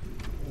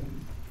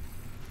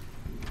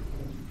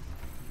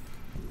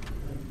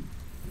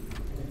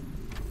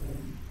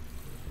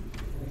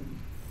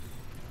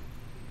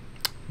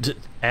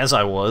 As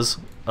I was.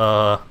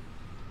 Alright,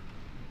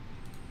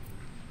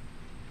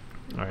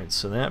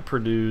 so that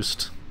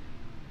produced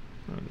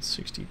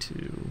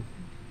 62.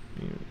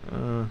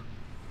 Oh,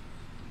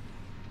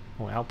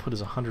 output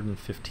is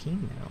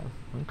 115 now.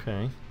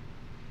 Okay.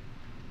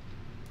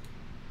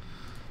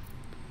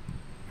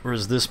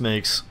 Whereas this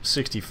makes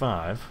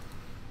 65.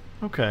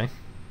 Okay.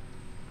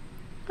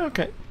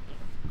 Okay.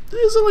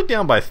 It's only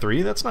down by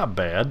 3. That's not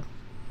bad.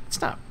 It's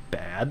not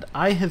bad.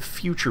 I have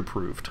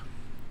future-proofed.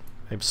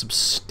 I've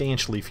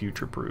substantially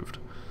future-proofed.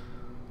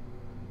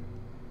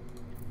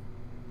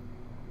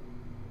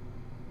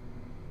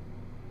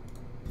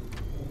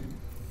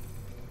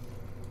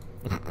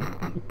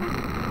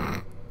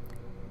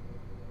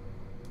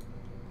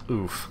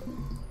 Oof.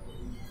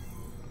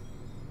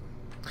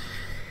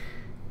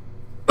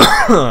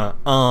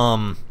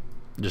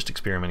 Just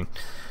experimenting.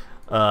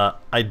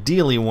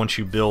 Ideally, once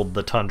you build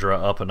the tundra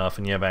up enough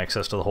and you have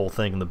access to the whole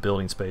thing and the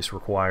building space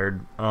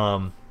required,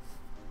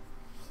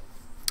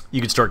 you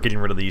could start getting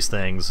rid of these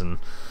things, and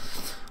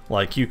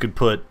like you could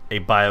put a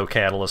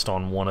biocatalyst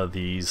on one of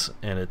these,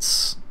 and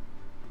it's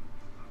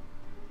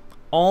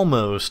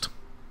almost,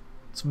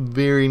 it's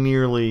very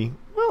nearly,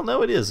 well,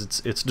 no, it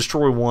is. It's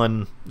destroy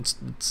one.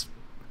 It's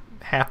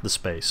half the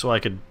space. So I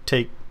could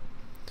take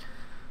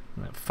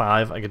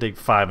 5. I could take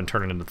 5 and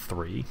turn it into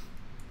 3,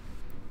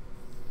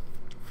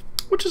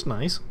 which is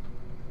nice.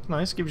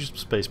 Nice, gives you some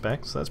space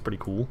back, so that's pretty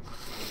cool.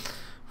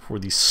 For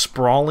the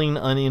sprawling,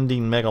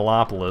 unending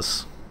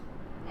megalopolis,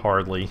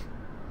 hardly,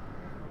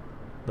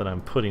 that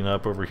I'm putting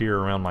up over here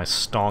around my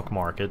stonk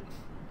market.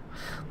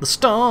 The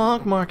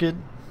stonk market!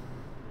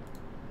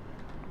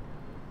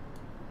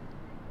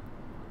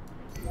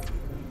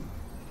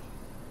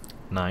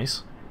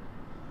 Nice.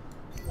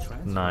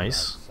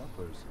 Nice.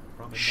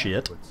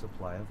 Shit.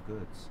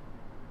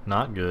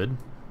 Not good.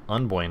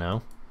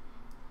 Unbueno.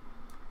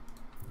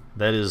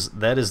 That is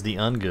the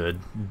ungood.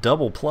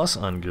 Double plus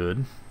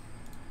ungood.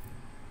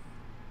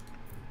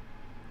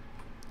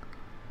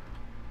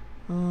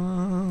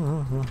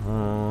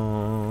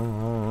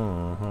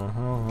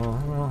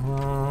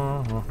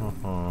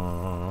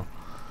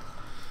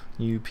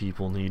 You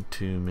people need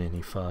too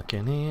many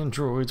fucking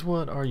androids.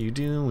 What are you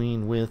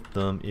doing with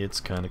them? It's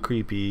kind of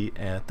creepy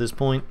at this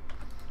point.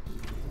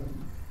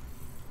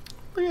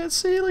 Look at,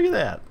 see, look at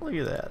that. Look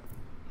at that.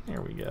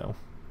 There we go.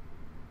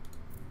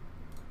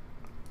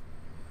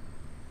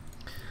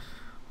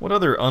 What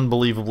other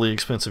unbelievably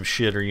expensive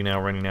shit are you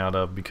now running out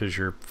of because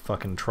you're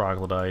fucking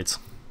troglodytes?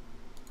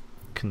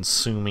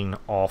 Consuming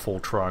awful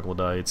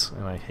troglodytes,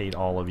 and I hate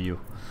all of you.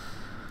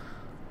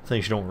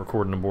 Things you don't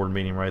record in a board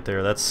meeting right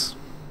there. That's...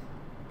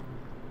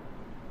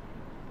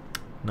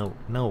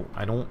 No,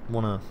 I don't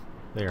wanna...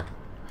 There.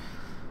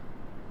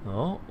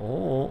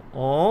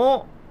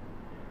 Oh!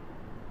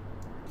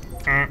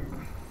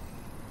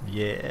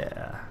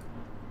 Yeah.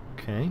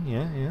 Okay,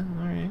 yeah,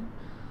 alright.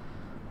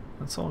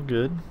 That's all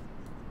good.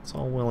 It's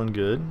all well and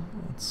good.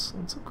 Let's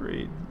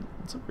upgrade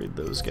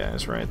those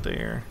guys right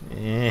there.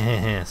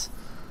 Yes.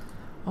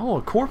 Oh,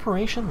 a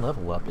corporation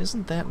level up.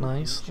 Isn't that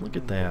nice? Look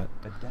at that.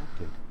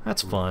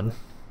 That's fun.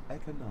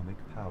 Economic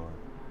power.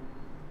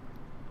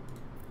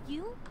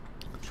 You?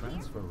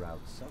 Transfer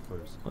route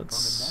suffers from inadequate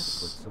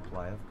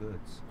supply of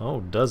goods. Oh,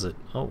 does it?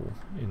 Oh,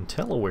 in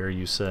Telaware,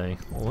 you say?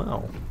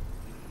 Well,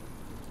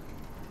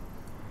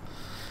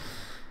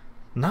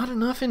 not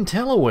enough in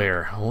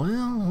Telaware.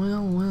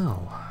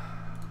 Well.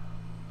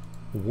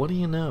 What do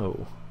you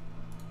know?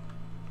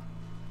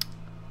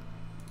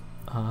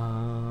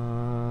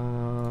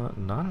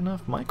 Not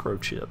enough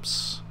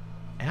microchips.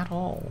 At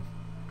all.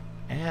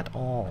 At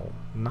all.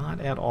 Not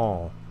at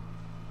all.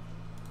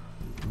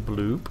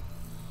 Bloop.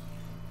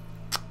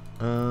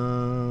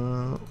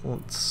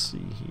 Let's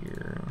see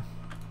here.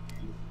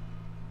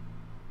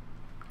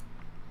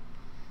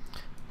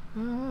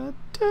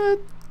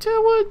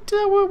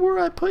 Where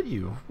I put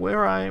you?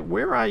 Where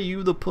I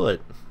you the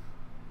put?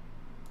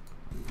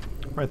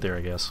 Right there,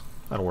 I guess.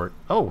 That'll work.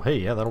 Oh, hey,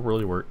 yeah, that'll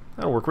really work.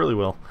 That'll work really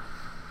well.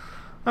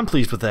 I'm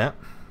pleased with that.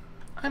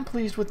 I'm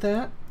pleased with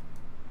that.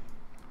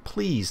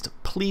 Pleased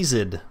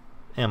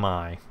am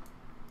I.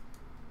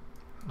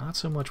 Not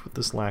so much with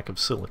this lack of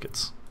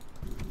silicates.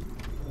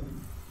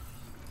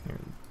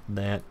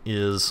 That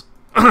is...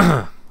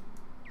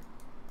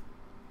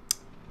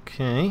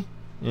 okay,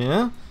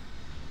 yeah.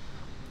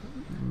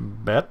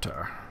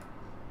 Better.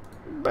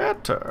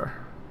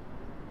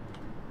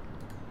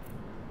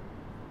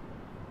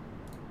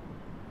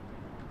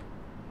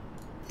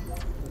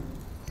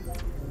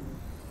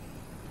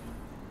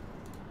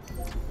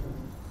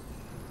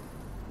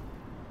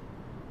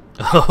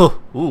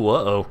 Oh, ooh,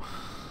 uh-oh.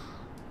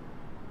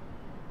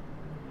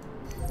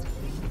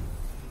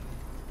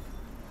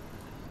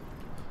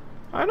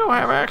 I don't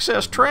have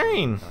access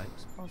train.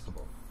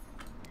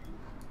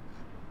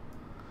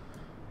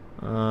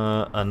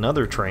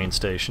 Another train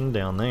station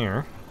down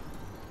there.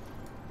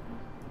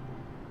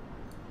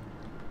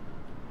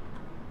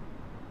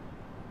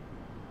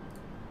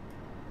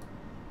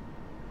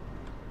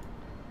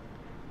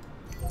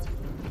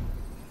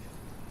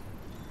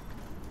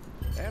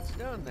 That's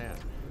done then.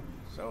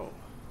 So,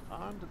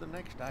 on to the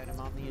next item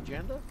on the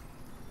agenda.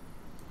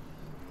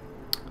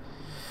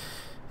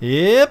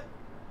 Yep.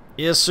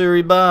 Yes,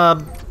 sirree,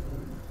 Bob.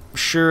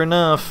 Sure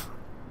enough,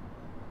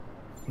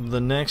 the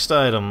next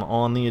item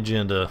on the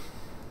agenda,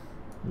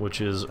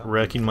 which is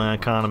wrecking my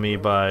economy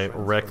by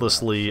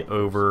recklessly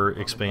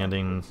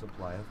over-expanding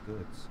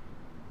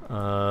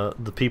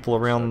the people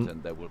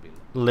around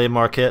Le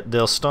Marquette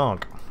del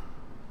Stonk.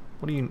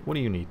 What do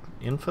you need?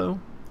 Info?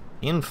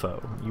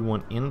 Info. You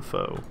want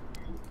info.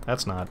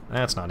 That's not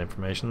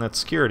information, that's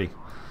security.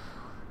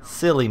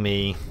 Silly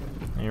me.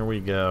 Here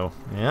we go.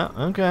 Yeah,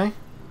 okay.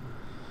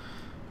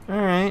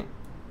 Alright.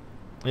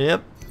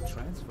 Yep.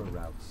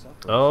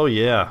 Oh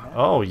yeah.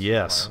 Oh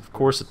yes. Of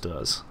course it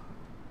does.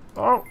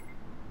 Oh.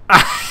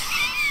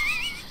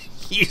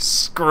 You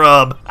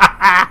scrub.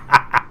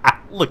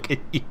 Look at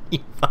you, you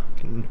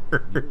fucking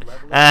nerd.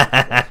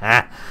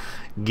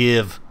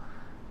 Give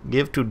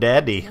to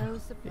daddy.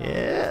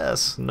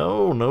 Yes.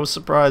 No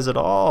surprise at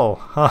all.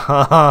 Ha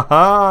ha ha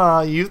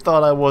ha. You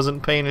thought I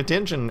wasn't paying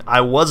attention.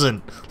 I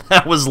wasn't.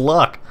 That was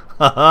luck.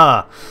 Ha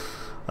ha.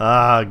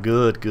 Ah,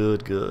 good.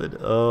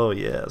 Oh,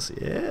 yes.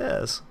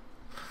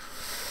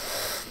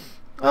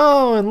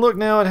 Oh, and look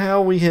now at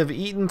how we have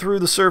eaten through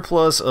the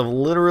surplus of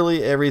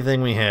literally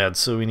everything we had.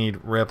 So we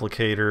need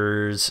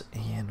replicators,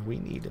 and we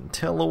need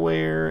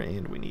IntelliWare,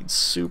 and we need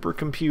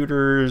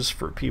supercomputers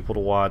for people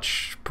to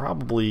watch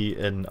probably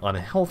an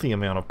unhealthy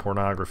amount of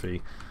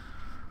pornography.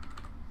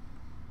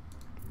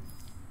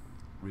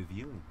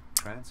 Reviewing.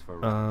 Transfer.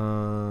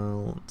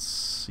 Let's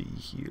see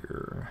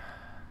here.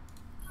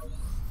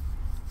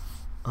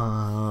 Okay,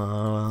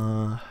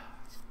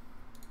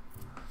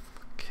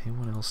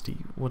 what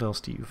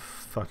else do you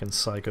fucking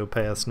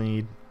psychopaths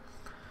need?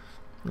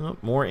 Oh,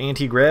 more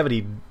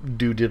anti-gravity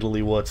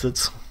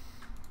do-diddly-whatsits.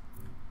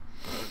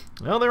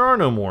 Well, there are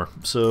no more,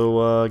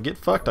 so get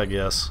fucked, I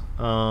guess.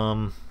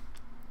 Tundra.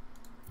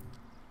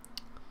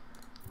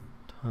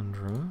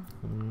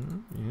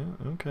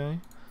 Yeah, okay.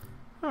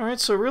 Alright,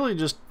 so really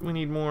just we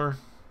need more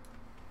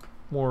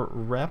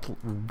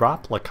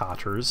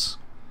replicators.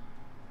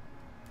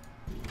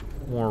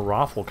 More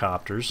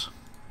rafflecopters.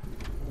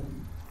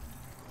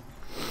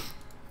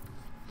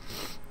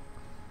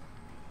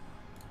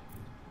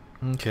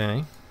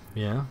 Okay.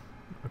 Yeah.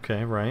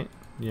 Okay, right.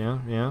 Yeah,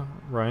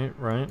 right,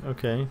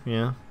 okay,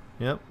 yeah.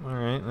 Yep,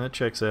 alright, that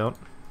checks out.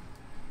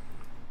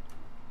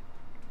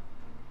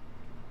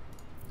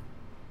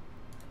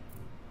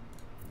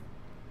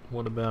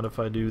 What about if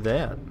I do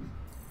that?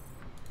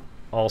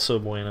 Also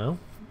bueno.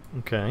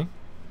 Okay.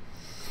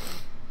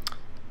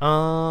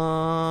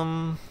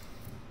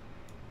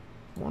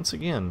 Once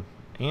again,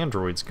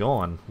 androids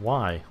gone.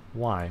 Why?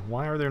 Why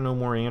are there no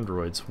more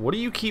androids? What do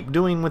you keep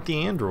doing with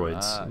the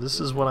androids? This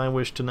is what I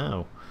wish to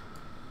know.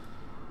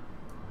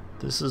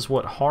 This is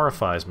what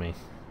horrifies me.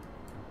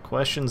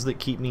 Questions that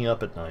keep me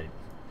up at night.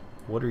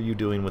 What are you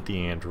doing with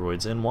the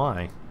androids and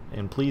why?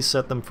 And please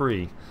set them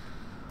free.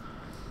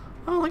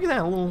 Oh, look at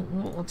that.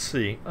 Let's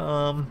see.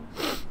 A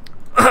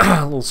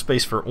little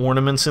space for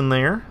ornaments in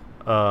there.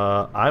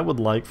 I would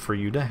like for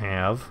you to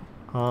have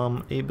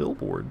a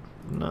billboard.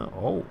 No.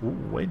 Oh, ooh,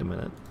 wait a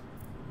minute.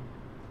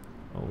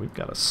 Oh, we've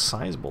got a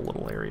sizable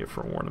little area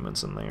for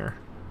ornaments in there.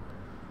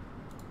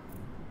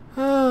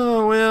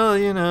 Oh, well,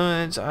 you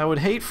know, I would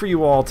hate for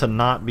you all to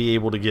not be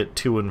able to get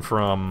to and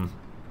from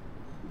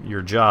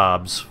your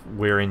jobs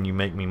wherein you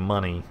make me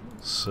money.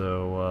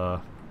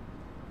 So,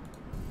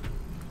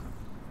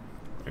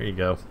 there you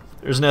go.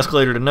 There's an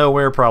escalator to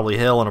nowhere, probably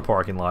hell in a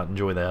parking lot.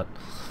 Enjoy that.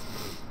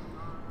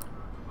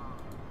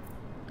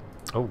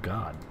 Oh,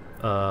 God.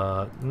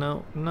 No.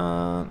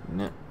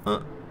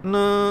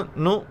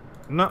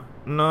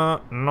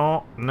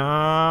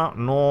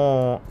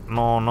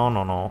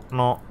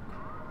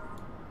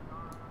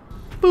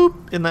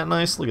 Boop! Isn't that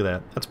nice? Look at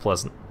that. That's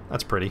pleasant.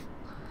 That's pretty.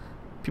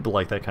 People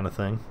like that kind of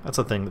thing. That's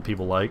a thing that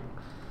people like.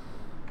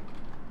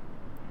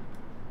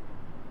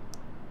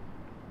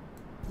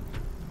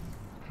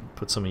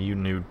 Put some of you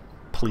new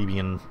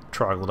plebeian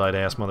troglodyte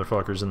ass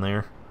motherfuckers in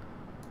there.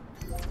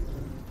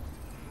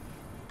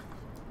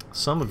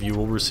 Some of you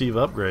will receive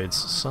upgrades.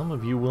 Some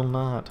of you will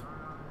not.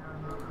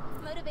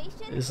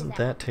 Motivation Isn't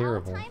that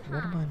terrible? What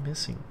am I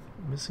missing?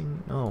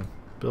 Missing? Oh,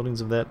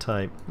 buildings of that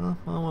type. Oh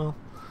well.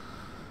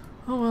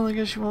 Oh well, I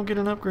guess you won't get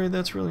an upgrade.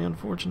 That's really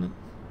unfortunate.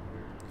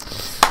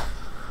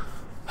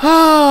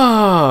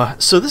 Ah,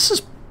 so this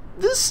is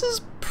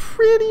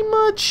pretty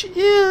much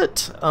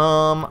it.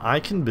 I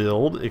can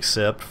build,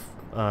 except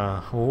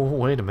oh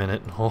wait a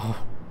minute.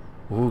 Oh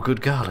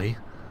good golly.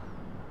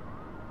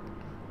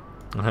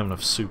 I don't have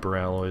enough super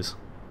alloys.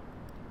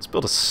 Let's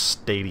build a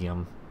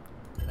stadium.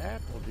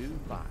 That will do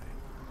fine.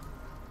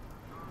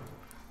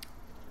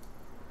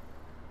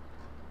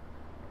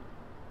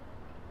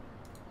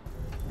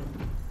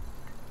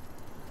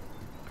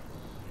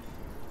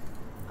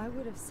 I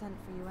would have sent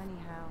for you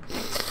anyhow.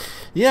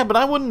 Yeah, but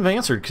I wouldn't have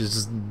answered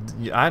because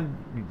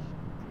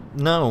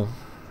no.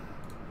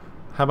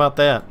 How about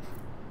that?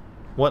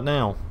 What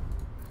now?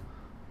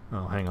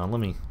 Oh, hang on. Let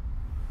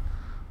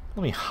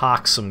me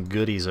hawk some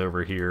goodies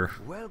over here.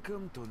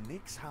 Welcome to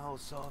Nick's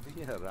house of...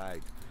 Yeah,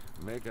 right.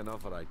 Make an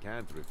offer I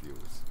can't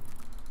refuse.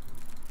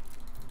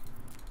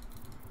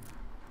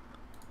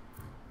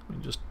 Let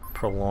me just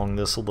prolong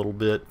this a little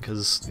bit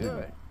because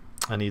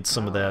I need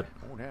some of that.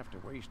 Won't have to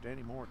waste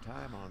any more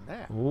time on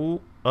that.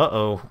 Ooh,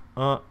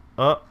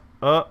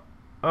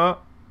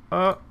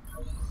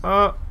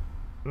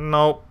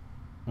 nope.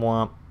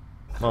 Womp.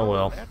 Oh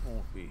well. That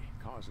won't be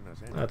causing us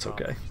any That's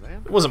okay. problems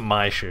then. It wasn't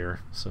my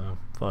share, so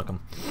fuck them.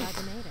 Glad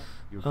you made it.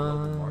 Your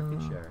global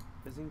market share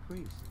has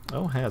increased.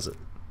 Oh, has it?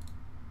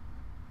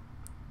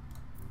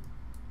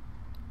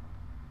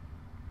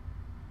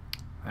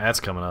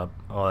 That's coming up.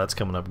 Oh, that's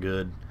coming up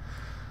good.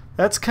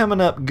 That's coming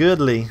up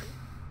goodly.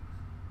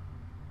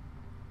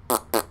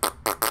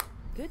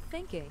 Good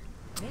thinking.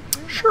 Make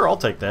room Sure, up. I'll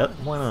take that.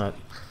 Why not?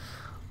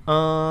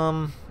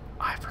 I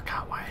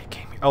forgot why I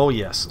came here. Oh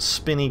yes,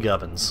 Spinny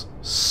Gubbins.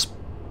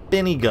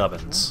 Spinny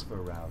Gubbins. Transfer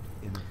route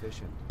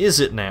inefficient. Is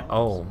it now?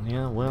 Oh,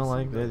 yeah.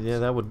 Well, yeah, yeah,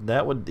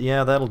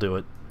 that'll do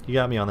it. You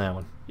got me on that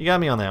one. You got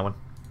me on that one.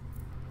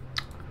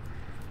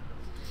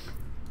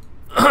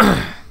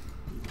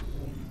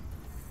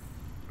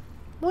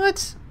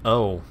 What?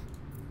 Oh.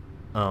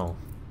 Oh.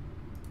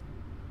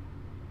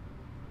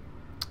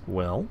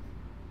 Well,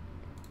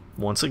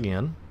 once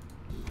again,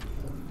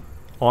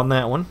 on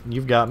that one,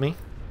 you've got me.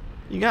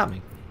 You got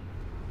me.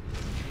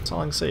 That's all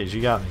I can say is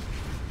you got me.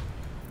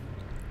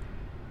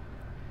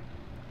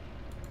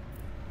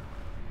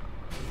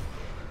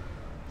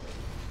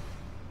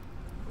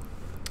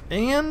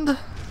 And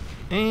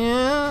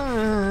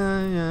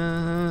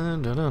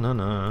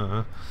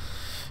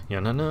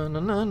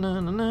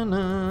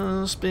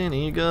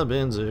Spinny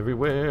Gubbins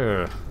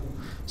everywhere.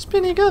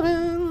 Spinny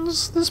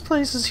Gubbins, this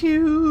place is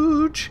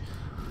huge.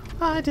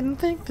 I didn't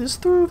think this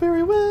through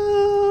very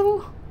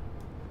well.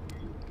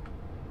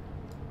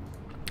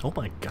 Oh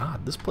my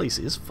god, this place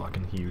is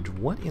fucking huge.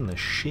 What in the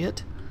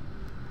shit?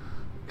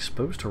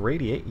 Exposed to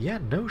radiate? Yeah,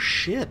 no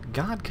shit.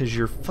 God, because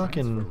you're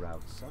fucking...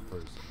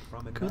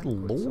 Good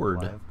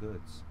lord.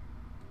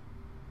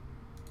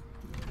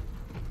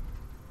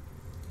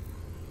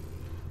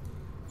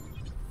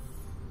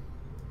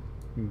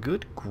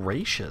 Good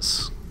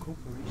gracious.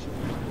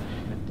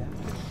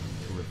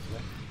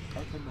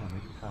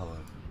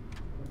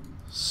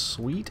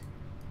 Sweet,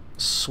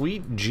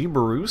 sweet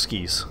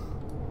Jeebarooskies.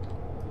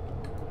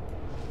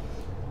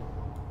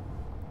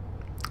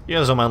 You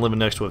guys don't mind living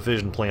next to a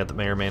fission plant that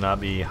may or may not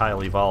be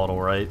highly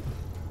volatile, right?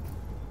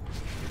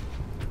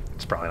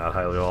 It's probably not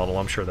highly volatile.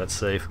 I'm sure that's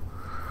safe.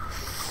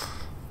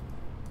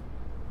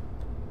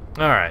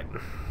 Alright.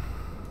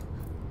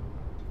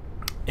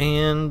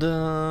 And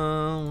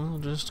we'll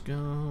just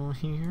go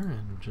here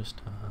and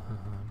just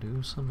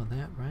do some of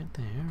that right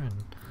there.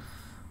 And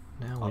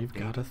now we've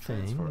got a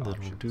thing that'll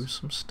do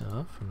some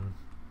stuff. And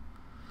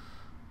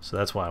so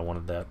that's why I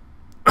wanted that.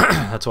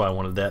 That's why I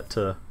wanted that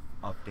to...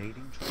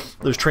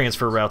 those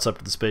transfer routes up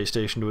to the space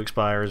station to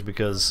expire, is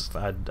because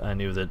I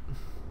knew that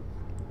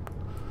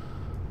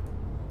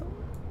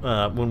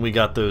when we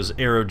got those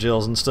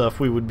aerogels and stuff,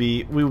 we would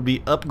be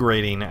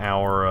upgrading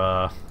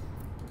our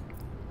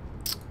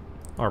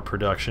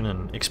production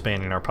and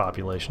expanding our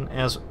population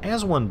as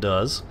one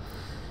does.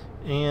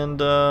 And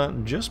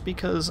just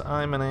because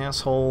I'm an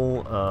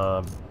asshole,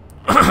 I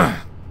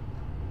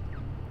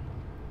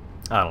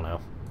don't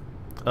know.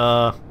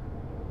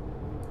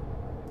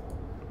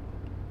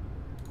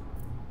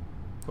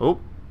 Oh,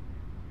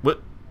 what?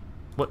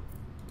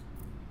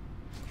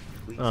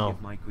 Please oh,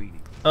 give my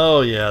greetings. Oh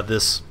yeah,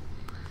 this.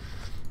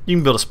 You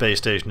can build a space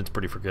station. It's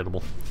pretty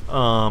forgettable.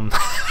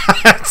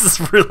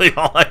 That's really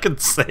all I can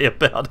say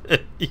about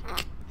it.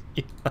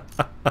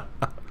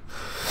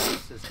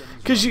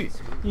 Because you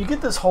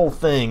get this whole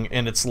thing,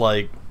 and it's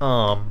like,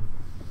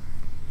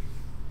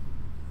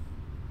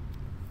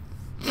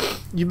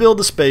 you build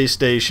the space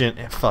station.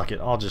 And fuck it.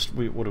 I'll just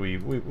we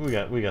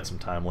got some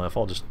time left.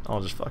 I'll just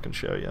fucking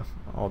show you.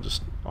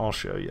 I'll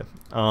show you.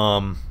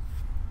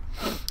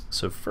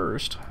 So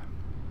first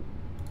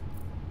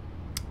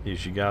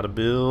is you gotta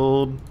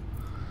build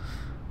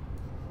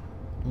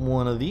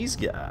one of these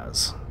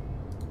guys.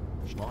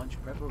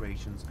 Launch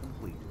preparations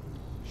complete.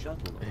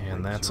 Shuttle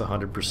And that's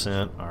awaits your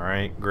 100%. All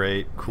right,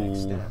 great, Next cool.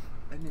 step,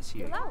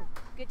 initiate. Hello.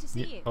 Good to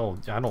see you. Oh,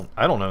 I don't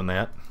own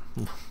that.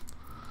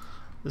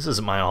 This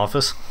isn't my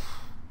office.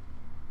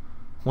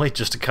 Wait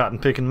just a cotton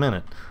picking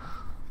minute.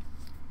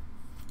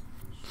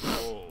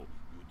 So,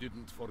 you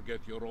didn't forget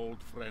your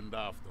old friend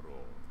after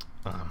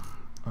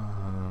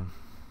all.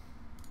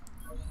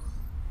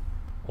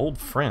 Old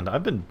friend,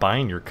 I've been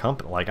buying your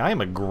company. Like, I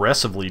am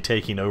aggressively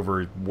taking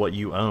over what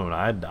you own.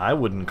 I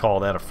wouldn't call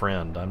that a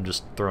friend. I'm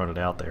just throwing it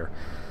out there.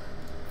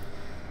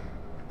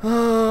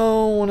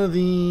 Oh, one of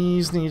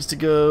these needs to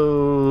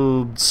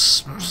go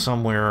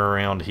somewhere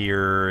around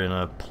here in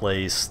a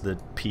place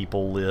that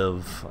people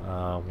live.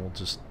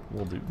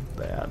 We'll do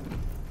that.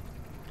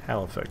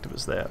 How effective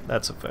is that?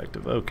 That's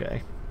effective.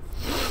 Okay.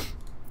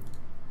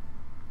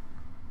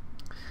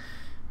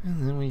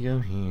 And then we go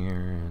here,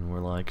 and we're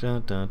like da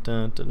da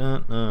da da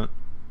da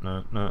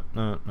da da da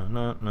da da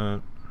da da.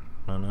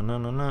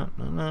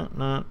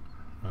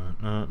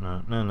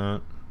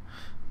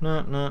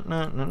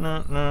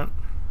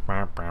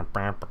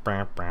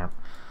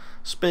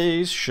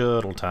 Space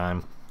shuttle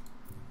time.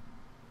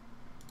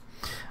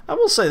 I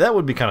will say that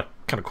would be kind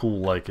of cool.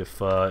 Like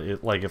if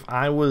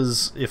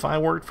if I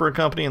worked for a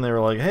company and they were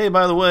like, hey,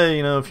 by the way,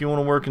 you know, if you want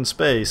to work in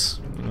space,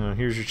 you know,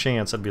 here's your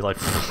chance. I'd be like,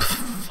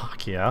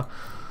 fuck yeah.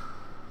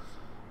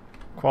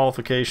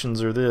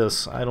 Qualifications are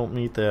this. I don't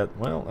meet that.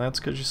 Well, that's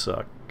because you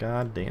suck.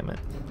 God damn it.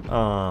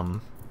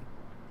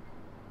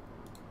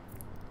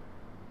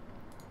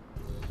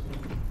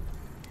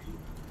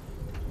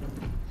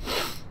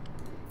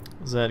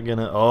 Is that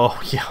gonna... Oh,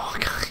 yeah,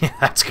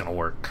 that's gonna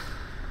work.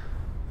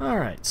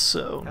 Alright,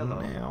 so Hello.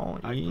 now...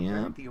 I Yeah.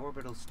 prepared the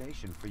orbital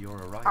station for your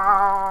arrival.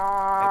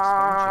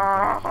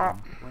 Expansion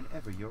can begin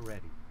whenever you're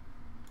ready.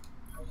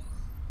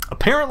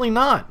 Apparently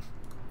not.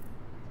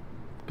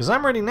 Because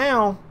I'm ready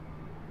now.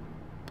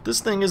 This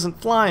thing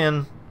isn't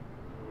flying.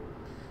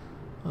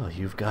 Oh,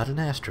 you've got an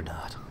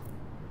astronaut.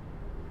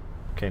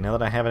 Okay, now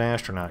that I have an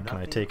astronaut, can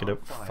I take it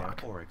up?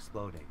 Fuck. Or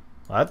exploding.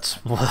 That's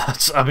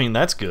I mean,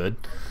 that's good.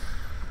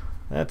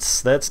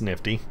 That's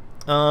nifty.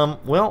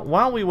 Well,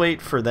 while we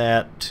wait for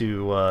that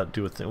to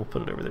do a thing, we'll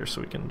put it over there so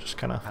we can just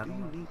kind of... How do you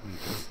need me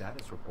for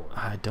status report?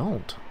 I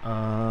don't.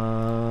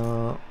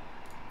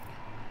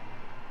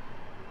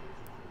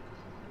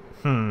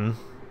 Hmm.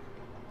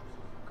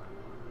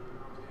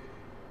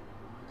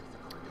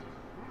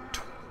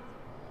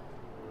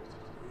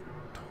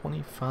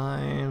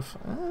 25.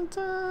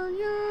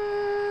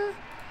 Yeah.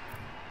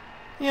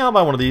 Yeah, I'll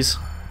buy one of these.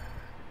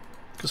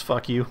 Cause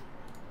fuck you.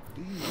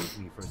 Do you need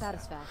me for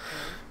Satisfactory.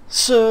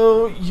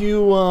 So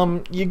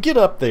you get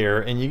up there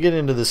and you get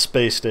into this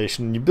space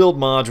station and you build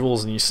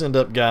modules and you send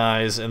up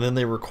guys and then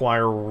they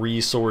require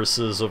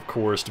resources, of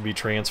course, to be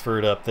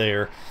transferred up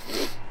there,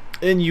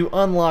 and you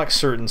unlock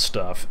certain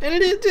stuff.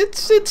 And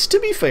it's to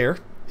be fair,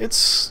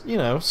 it's, you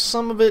know,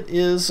 some of it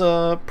is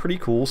pretty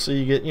cool. So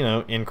you get, you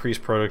know,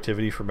 increased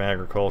productivity from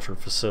agriculture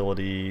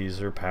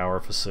facilities or power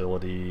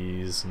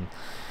facilities, and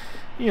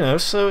you know,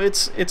 so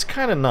it's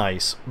kind of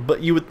nice.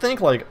 But you would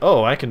think like,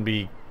 oh, I can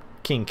be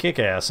King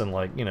Kick-Ass and,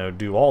 like, you know,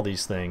 do all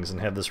these things and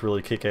have this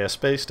really kick-ass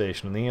space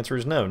station, and the answer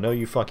is no. No,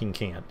 you fucking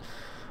can't.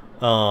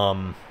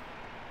 And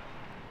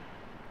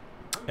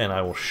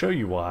I will show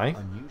you why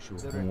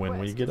when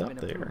we get up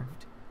there.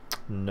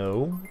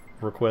 No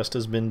request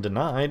has been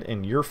denied,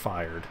 and you're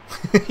fired.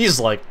 He's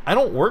like, I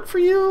don't work for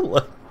you?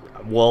 Like,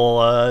 well,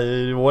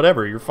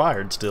 whatever, you're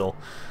fired still.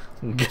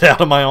 Get out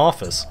of my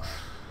office.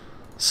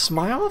 This is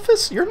my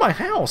office? You're my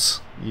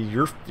house.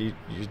 You're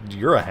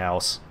a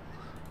house.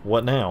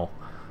 What now?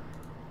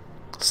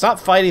 Stop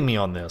fighting me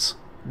on this.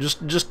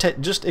 Just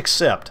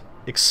accept.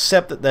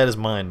 Accept that is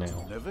mine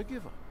now. Never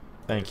give up.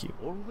 Thank you.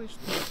 Always.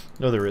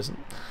 No, there isn't.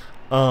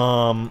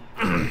 Good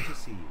to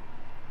see you.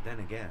 Then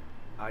again,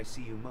 I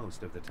see you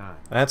most of the time.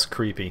 That's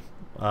creepy.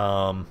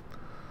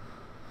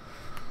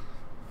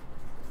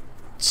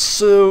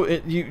 So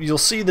you'll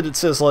see that it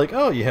says like,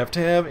 oh, you have to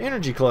have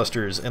energy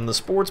clusters, and the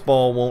sports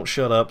ball won't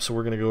shut up. So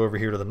we're gonna go over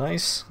here to the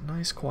nice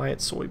quiet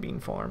soybean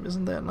farm.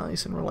 Isn't that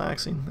nice and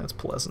relaxing? That's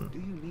pleasant. Do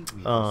you need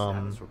me for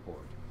status report?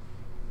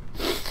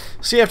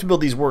 So you have to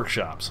build these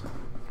workshops,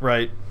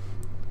 right?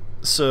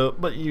 So,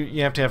 but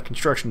you have to have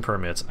construction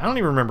permits. I don't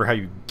even remember how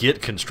you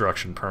get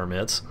construction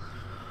permits.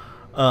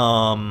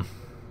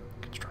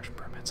 Construction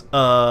permits.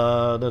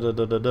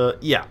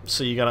 Yeah,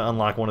 so you gotta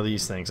unlock one of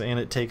these things, and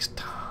it takes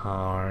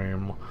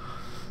time.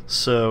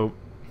 So,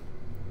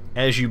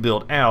 as you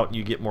build out,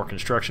 you get more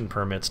construction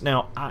permits.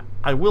 Now,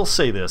 I will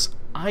say this.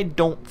 I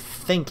don't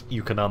think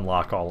you can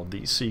unlock all of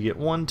these. So you get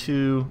 1,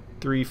 2,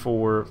 3,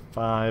 4,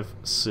 5,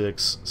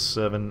 6,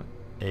 7,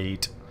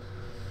 8,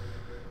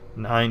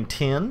 9,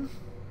 10.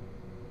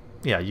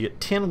 Yeah, you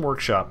get 10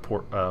 workshop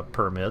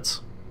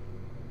permits.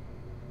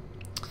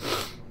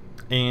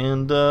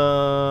 And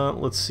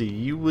let's see,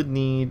 you would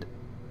need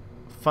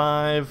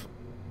 5,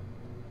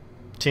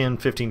 10,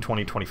 15,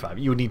 20, 25.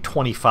 You would need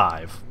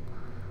 25.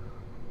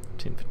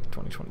 10, 15,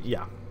 20, 20.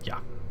 Yeah.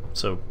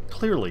 So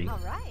clearly,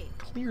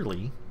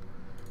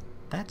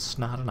 that's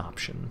not an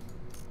option.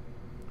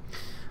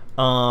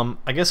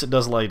 I guess it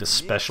does allow you to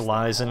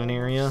specialize in an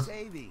area,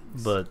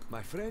 but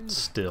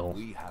still,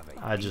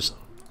 I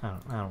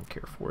don't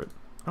care for it.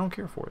 I don't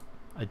care for it.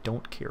 I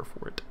don't care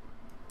for it.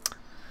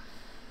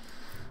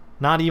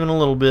 Not even a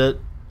little bit.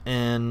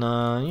 And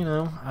you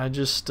know, I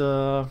just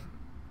I'm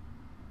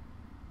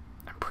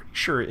pretty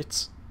sure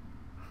it's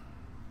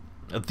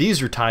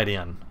these are tied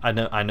in.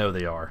 I know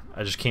they are.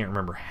 I just can't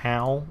remember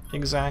how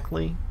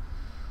exactly.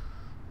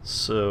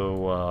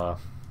 So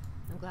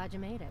I'm glad you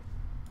made it.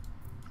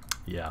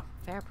 Yeah.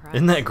 Fair price.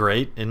 Isn't that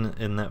great?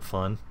 Isn't that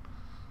fun?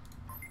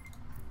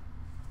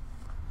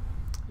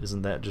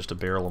 Isn't that just a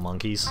barrel of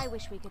monkeys? I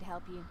wish we could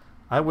help you.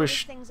 I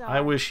wish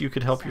you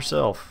could help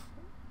yourself.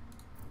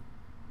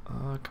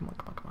 Come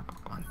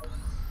on.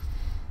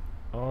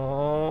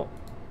 Oh.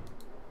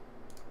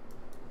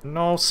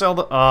 No, sell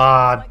the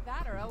Like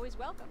that are always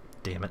welcome.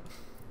 Damn it.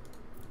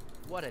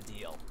 What a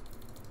deal.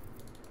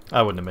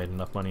 I wouldn't have made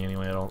enough money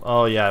anyway at all.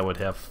 Oh yeah, I would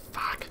have.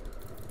 Fuck.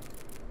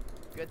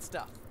 Good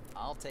stuff.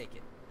 I'll take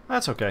it.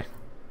 That's okay.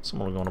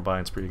 Someone will go on a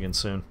buying spree again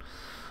soon.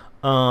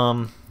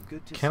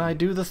 Can I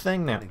do the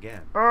thing now?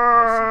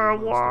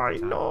 Why?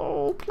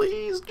 No,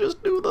 please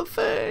just do the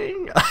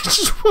thing. I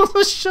just want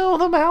to show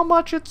them how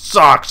much it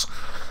sucks.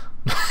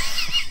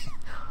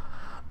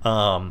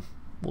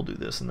 We'll do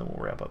this and then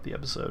we'll wrap up the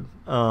episode.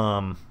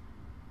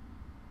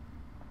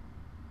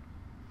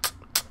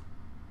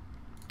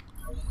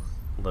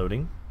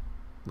 Loading.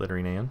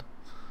 Littering and.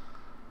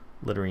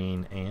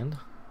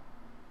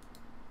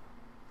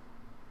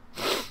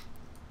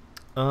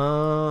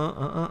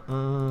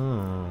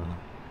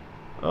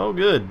 Oh,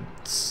 good.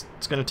 It's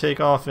going to take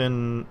off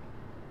in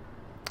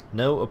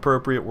no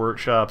appropriate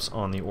workshops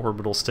on the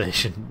orbital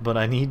station, but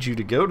I need you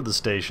to go to the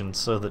station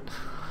so that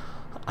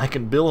I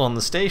can build on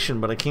the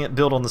station, but I can't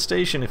build on the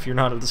station if you're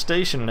not at the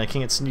station, and I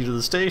can't send you to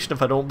the station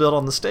if I don't build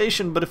on the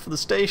station, but if the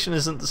station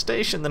isn't the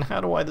station, then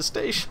how do I the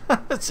station?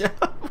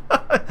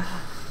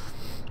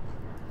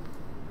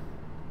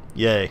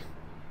 Yay.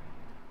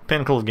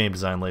 Pinnacle of game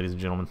design, ladies and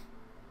gentlemen.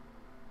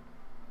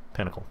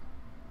 Pinnacle.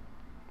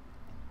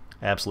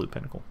 Absolute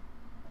pinnacle.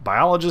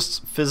 Biologists,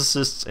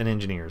 physicists, and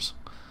engineers.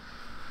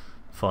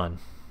 Fun.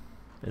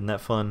 Isn't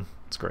that fun?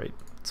 It's great.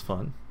 It's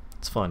fun.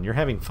 It's fun. You're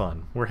having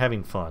fun. We're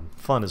having fun.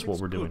 Fun is what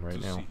we're doing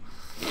right now.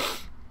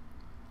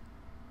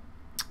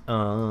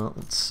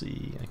 Let's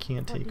see. I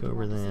can't take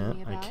over that.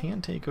 I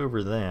can't take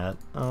over that.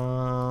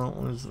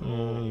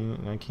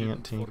 I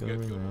can't take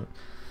over that.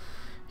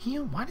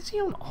 Why does he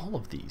own all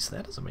of these?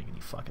 That doesn't make any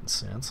fucking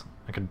sense.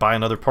 I could buy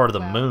another part of the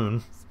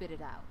moon. Spit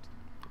it out.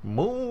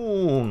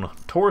 Moon!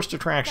 Tourist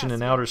attraction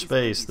in outer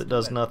space that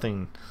does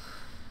nothing.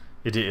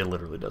 It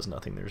literally does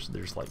nothing.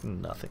 There's like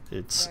nothing.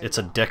 It's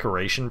a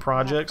decoration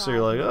project, so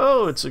you're like,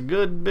 oh, it's a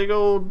good big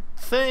old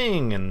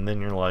thing, and then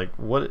you're like,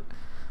 what?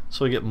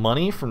 So we get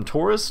money from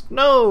tourists?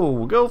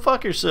 No! Go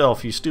fuck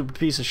yourself, you stupid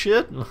piece of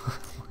shit.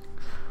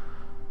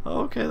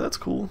 Okay, that's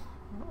cool.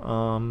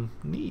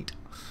 Neat.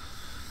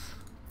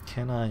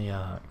 Can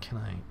I?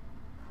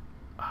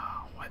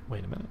 Oh,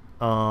 wait a minute.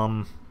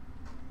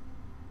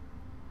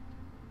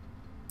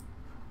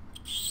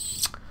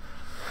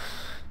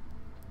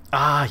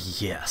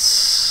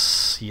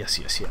 Yes.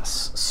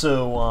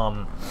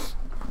 So,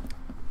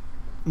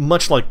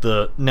 much like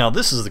now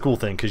this is the cool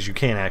thing, because you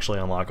can actually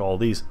unlock all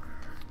these.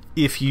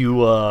 If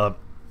you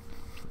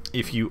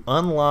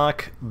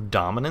unlock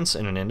dominance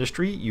in an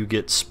industry, you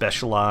get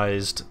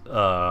specialized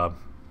drone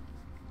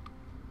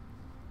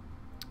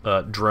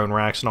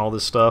racks and all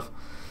this stuff.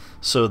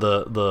 So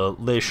the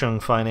Leisheng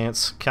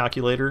finance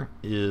calculator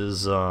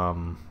is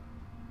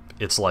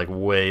it's like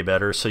way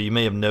better. So you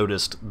may have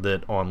noticed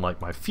that on like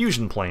my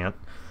fusion plant,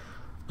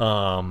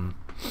 yeah,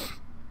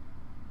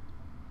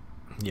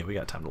 we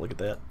got time to look at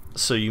that.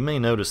 So you may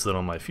notice that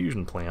on my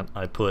fusion plant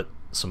I put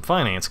some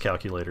finance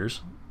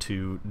calculators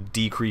to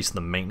decrease the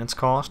maintenance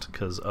cost,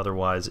 because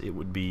otherwise it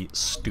would be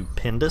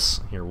stupendous.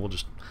 Here, we'll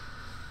just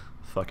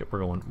fuck it.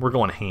 We're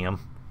going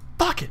ham.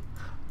 Fuck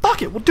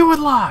it, we'll do it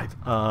live.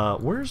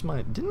 Where's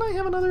my? Didn't I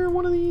have another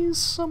one of these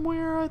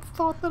somewhere? I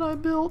thought that I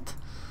built.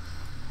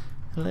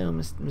 Hello,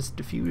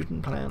 Mr.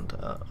 Fusion Plant.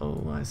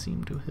 Oh, I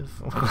seem to have.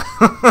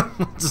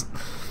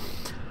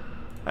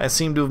 I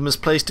seem to have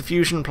misplaced a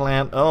fusion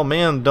plant. Oh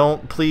man,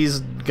 please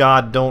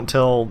God, don't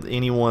tell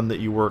anyone that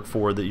you work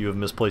for that you have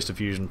misplaced a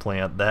fusion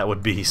plant. That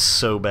would be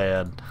so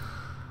bad.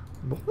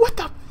 What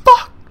the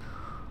fuck?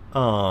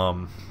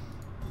 How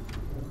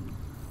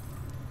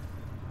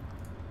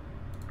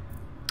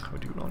we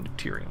doing on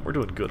deuterium? We're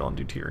doing good on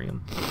deuterium.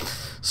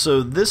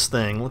 So this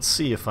thing, let's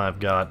see if I've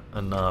got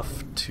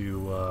enough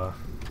to.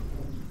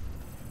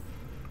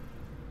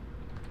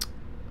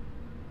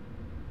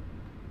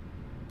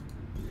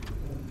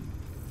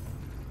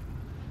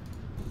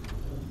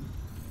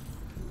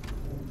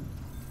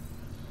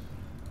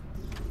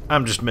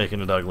 I'm just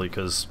making it ugly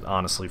because,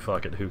 honestly,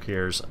 fuck it, who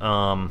cares?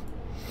 I'll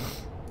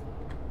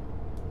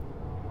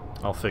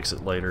fix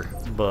it later,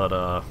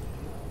 but,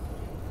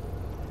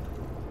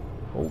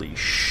 holy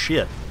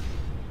shit.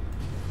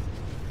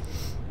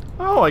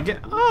 Oh,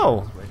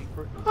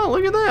 Oh,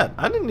 look at that!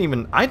 I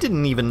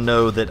didn't even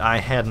know that I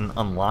hadn't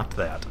unlocked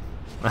that.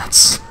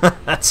 That's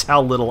that's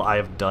how little I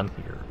have done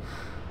here.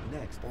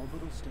 Next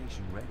orbital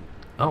station ready.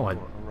 Oh,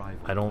 for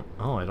arrival.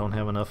 I don't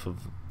have enough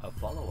of. A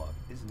follow-up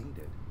is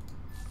needed.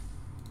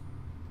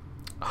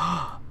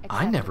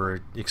 I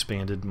never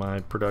expanded my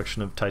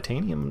production of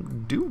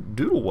titanium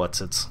doodle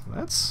whatsits.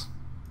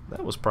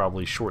 That was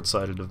probably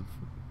short-sighted of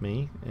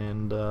me,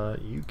 and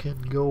you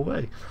can go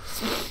away.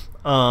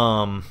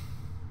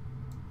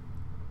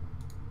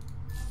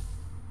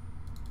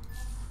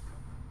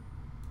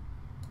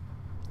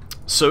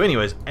 So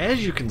anyways,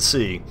 as you can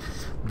see,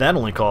 that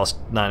only cost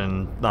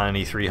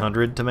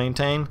 $9,300 to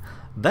maintain.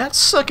 That's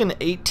sucking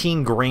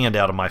 18 grand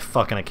out of my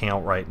fucking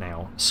account right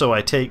now. So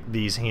I take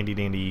these handy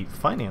dandy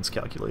finance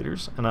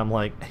calculators, and I'm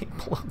like, hey,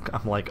 look,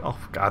 I'm like,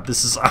 oh god,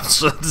 this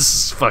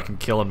is fucking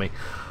killing me.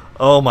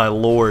 Oh my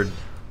lord.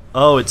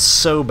 Oh, it's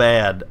so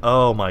bad.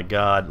 Oh my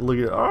god. Look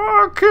at,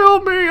 oh,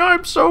 kill me,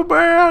 I'm so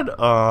bad.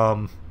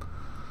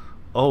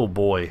 Oh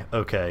boy.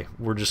 Okay,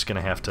 we're just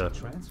gonna have to.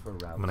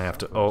 I'm gonna have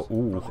to. Oh,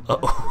 ooh.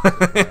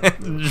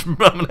 I'm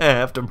gonna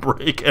have to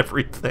break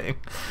everything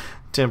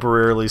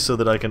temporarily so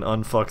that I can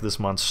unfuck this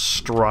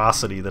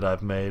monstrosity that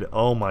I've made.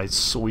 Oh my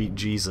sweet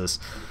Jesus.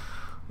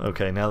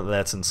 Okay, now that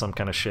that's in some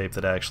kind of shape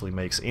that actually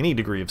makes any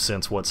degree of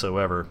sense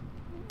whatsoever,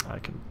 I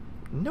can.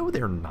 No,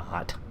 they're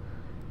not.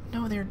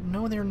 No,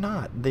 they're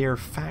not. They are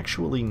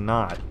factually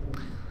not.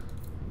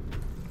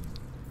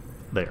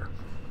 There.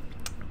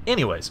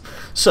 Anyways,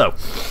 so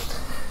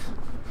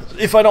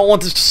if I don't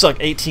want this to suck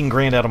 18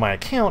 grand out of my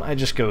account, I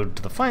just go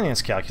to the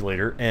finance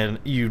calculator, and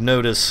you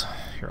notice.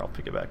 Here, I'll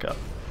pick it back up.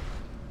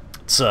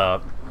 It's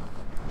a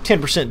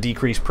 10%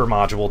 decrease per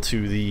module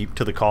to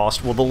the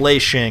cost. Well, the Lei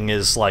Sheng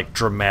is like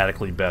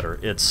dramatically better.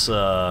 It's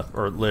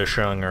or Lei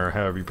Sheng, or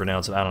however you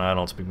pronounce it. I don't know. I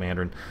don't speak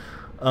Mandarin.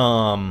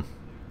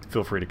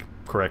 Feel free to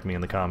correct me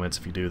in the comments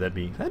if you do. That'd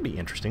be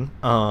interesting.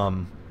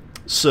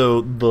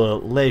 So the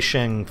Lei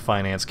Sheng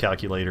finance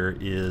calculator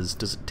is.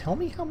 Does it tell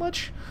me how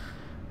much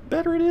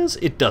better it is?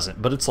 It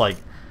doesn't, but it's like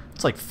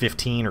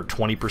 15 or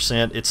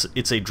 20%.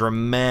 It's a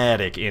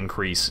dramatic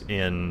increase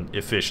in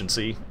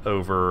efficiency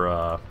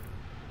over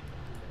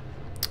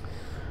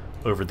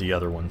the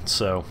other one.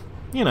 So,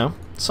 you know,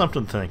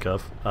 something to think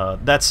of.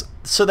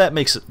 That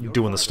makes it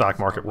doing the stock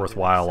market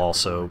worthwhile.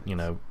 Also, you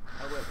know,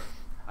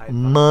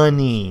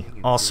 money.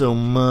 Also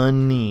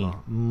money.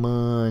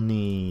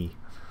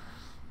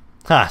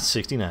 Ha,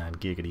 69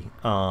 giggity.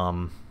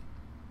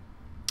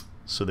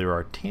 So there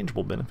are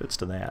tangible benefits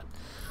to that.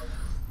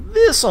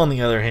 This, on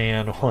the other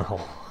hand,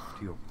 well,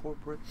 to your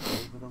corporate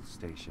orbital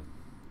station.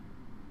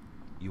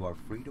 You are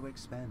free to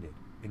expand it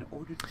in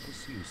order to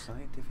pursue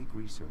scientific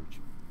research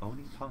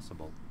only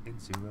possible in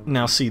zero.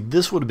 Now, see,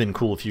 this would have been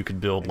cool if you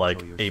could build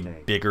like a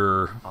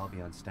bigger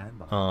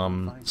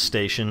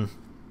station.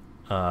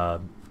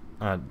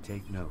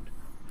 Take note.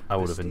 I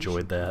would have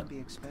enjoyed that. Be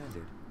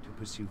expanded to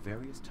pursue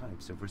various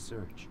types of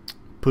research.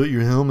 Put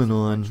your helmet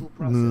on.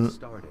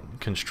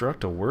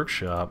 Construct a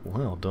workshop.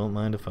 Well, don't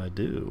mind if I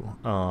do.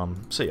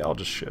 See, I'll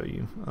just show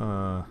you.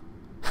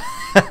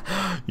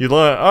 You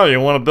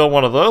want to build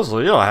one of those?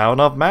 Well, you don't have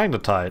enough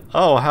magnetite.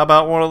 Oh, how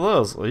about one of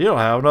those? Well, you don't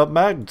have enough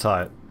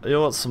magnetite. You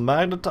want some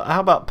magnetite?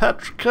 How about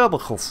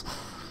petrochemicals?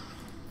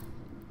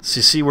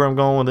 See where I'm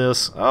going with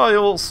this? Oh,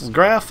 you want some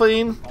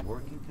graphene?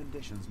 Working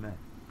conditions met.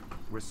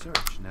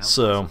 Research now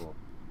so. possible.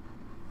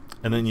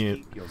 And then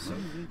you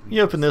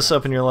open this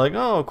up and you're like,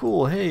 oh,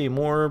 cool, hey,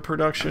 more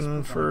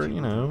production for, you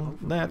know,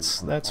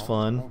 that's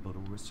fun.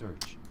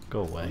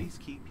 Go away.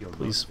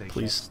 Please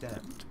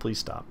stop.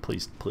 Please, God,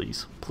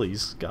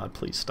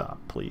 please stop,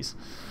 please.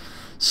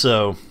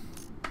 So,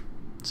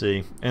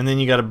 see, and then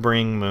you got to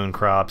bring moon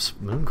crops,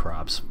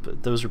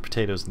 but those are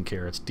potatoes and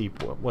carrots.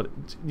 What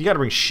you got to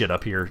bring shit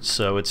up here.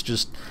 So it's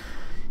just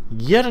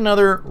yet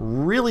another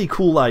really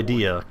cool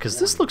idea, because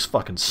this looks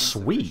fucking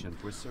sweet.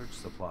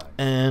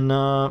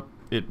 And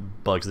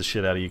it bugs the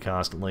shit out of you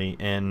constantly,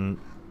 and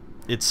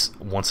it's,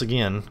 once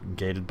again,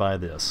 gated by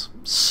this.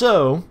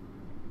 So,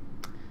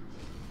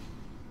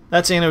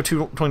 that's Anno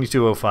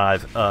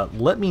 2205.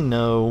 Let me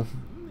know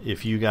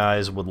if you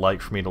guys would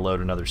like for me to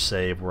load another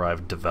save where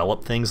I've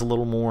developed things a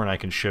little more, and I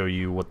can show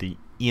you what the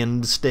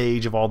end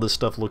stage of all this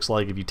stuff looks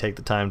like if you take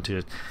the time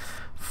to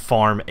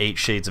farm 8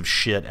 shades of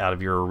shit out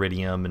of your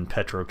iridium and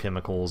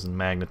petrochemicals and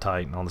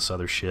magnetite and all this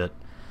other shit.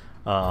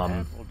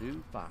 That will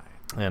do fine.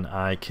 And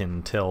I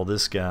can tell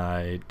this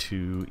guy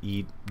to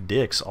eat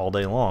dicks all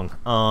day long.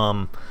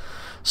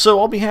 So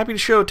I'll be happy to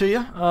show it to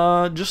you.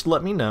 Just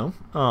let me know.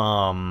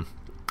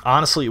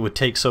 Honestly, it would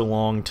take so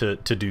long to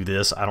do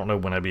this. I don't know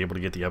when I'd be able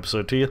to get the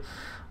episode to you.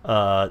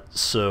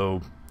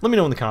 So let me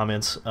know in the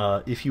comments.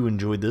 If you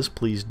enjoyed this,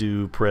 please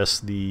do press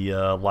the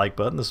like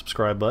button, the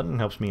subscribe button. It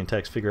helps me and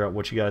Tex figure out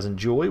what you guys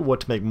enjoy, what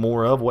to make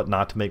more of, what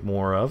not to make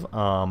more of.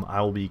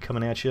 I will be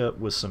coming at you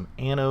with some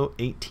Anno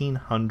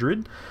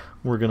 1800.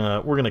 We're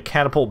gonna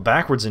catapult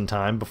backwards in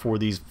time before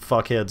these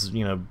fuckheads,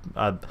 you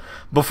know,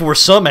 before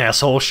some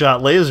asshole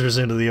shot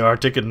lasers into the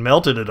Arctic and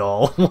melted it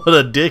all. What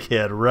a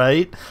dickhead,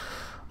 right?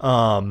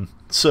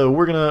 So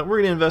we're gonna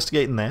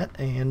investigate in that,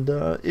 and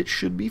it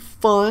should be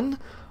fun.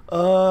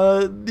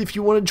 If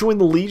you want to join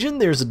the Legion,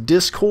 there's a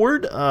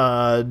Discord.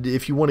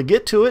 If you want to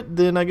get to it,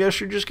 then I guess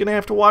you're just gonna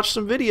have to watch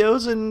some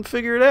videos and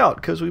figure it out,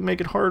 because we make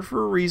it hard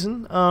for a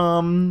reason.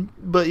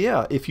 But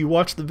yeah, if you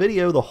watch the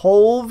video, the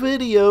whole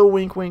video,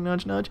 wink wink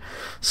nudge nudge,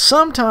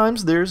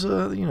 sometimes there's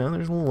a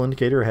there's a little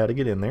indicator of how to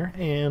get in there.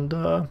 And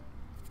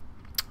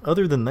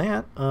other than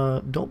that,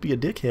 don't be a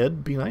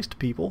dickhead. Be nice to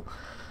people.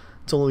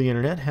 It's only the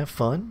internet. Have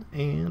fun,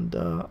 and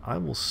I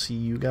will see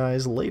you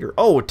guys later.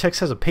 Oh, Tex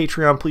has a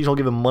Patreon. Please don't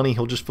give him money.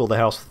 He'll just fill the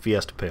house with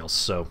Fiesta pails.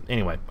 So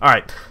anyway, all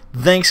right.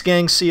 Thanks,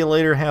 gang. See you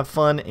later. Have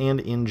fun and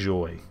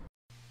enjoy.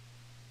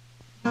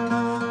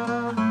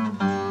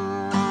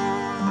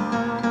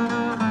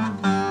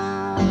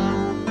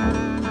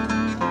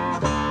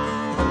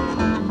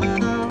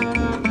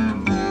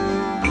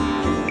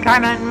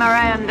 Carmen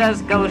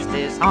Miranda's ghost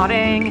is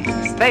haunting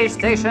Space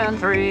Station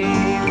 3.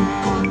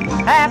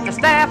 Half the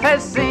staff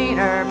has seen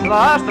her,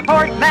 plus the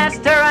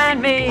portmaster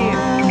and me.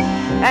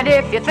 And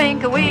if you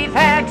think we've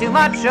had too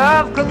much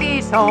of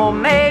Cookie's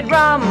homemade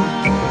rum,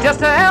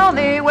 just tell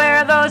me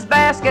where those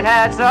basket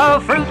hats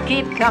of fruit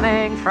keep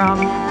coming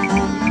from.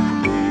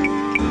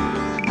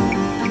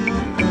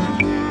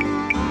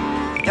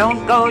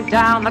 Don't go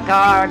down the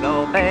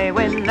cargo bay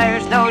when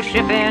there's no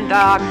ship in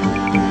dock.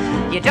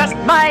 You just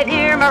might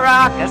hear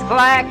maracas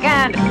clack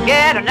and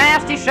get a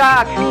nasty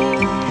shock.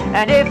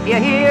 And if you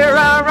hear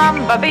a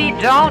rumba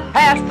beat, don't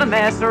pass the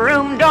mess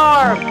room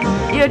door.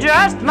 You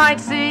just might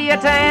see a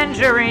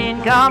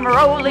tangerine come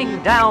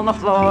rolling down the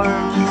floor.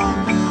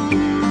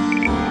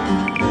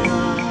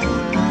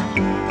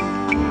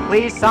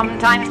 We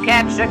sometimes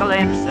catch a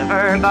glimpse of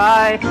her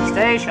by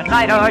station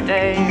night or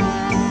day.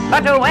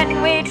 But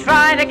when we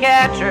try to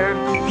catch her,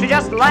 she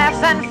just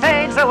laughs and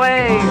fades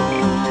away.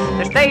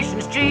 The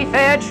station's chief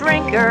head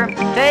shrinker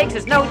takes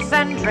his notes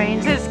and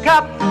drains his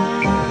cup.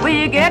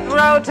 We get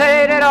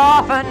rotated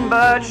often,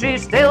 but she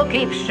still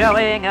keeps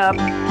showing up.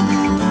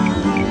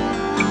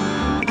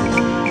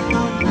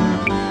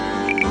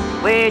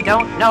 We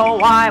don't know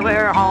why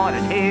we're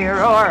haunted here,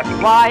 or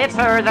why it's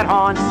her that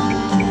haunts.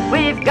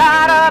 We've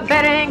got a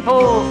betting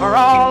pool for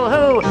all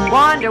who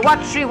wonder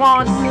what she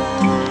wants.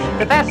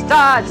 The best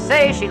odds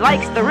say she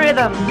likes the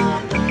rhythm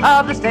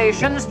of the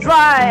station's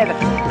drive.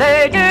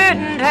 They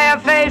didn't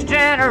have phase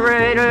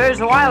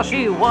generators while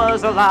she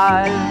was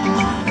alive.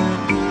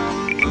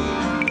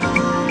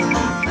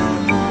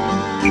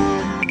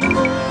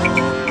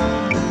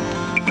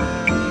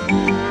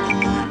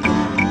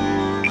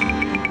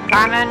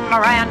 Carmen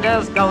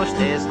Miranda's ghost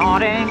is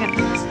haunting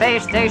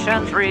Space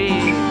Station 3.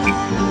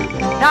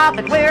 Not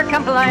that we're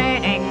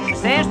complaining,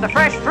 since the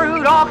fresh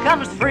fruit all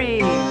comes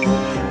free.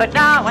 But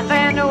now and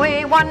then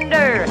we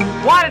wonder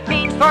what it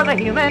means for the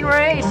human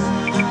race,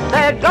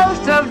 that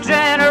ghosts of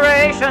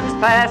generations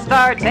past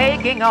are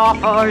taking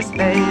off our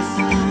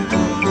space.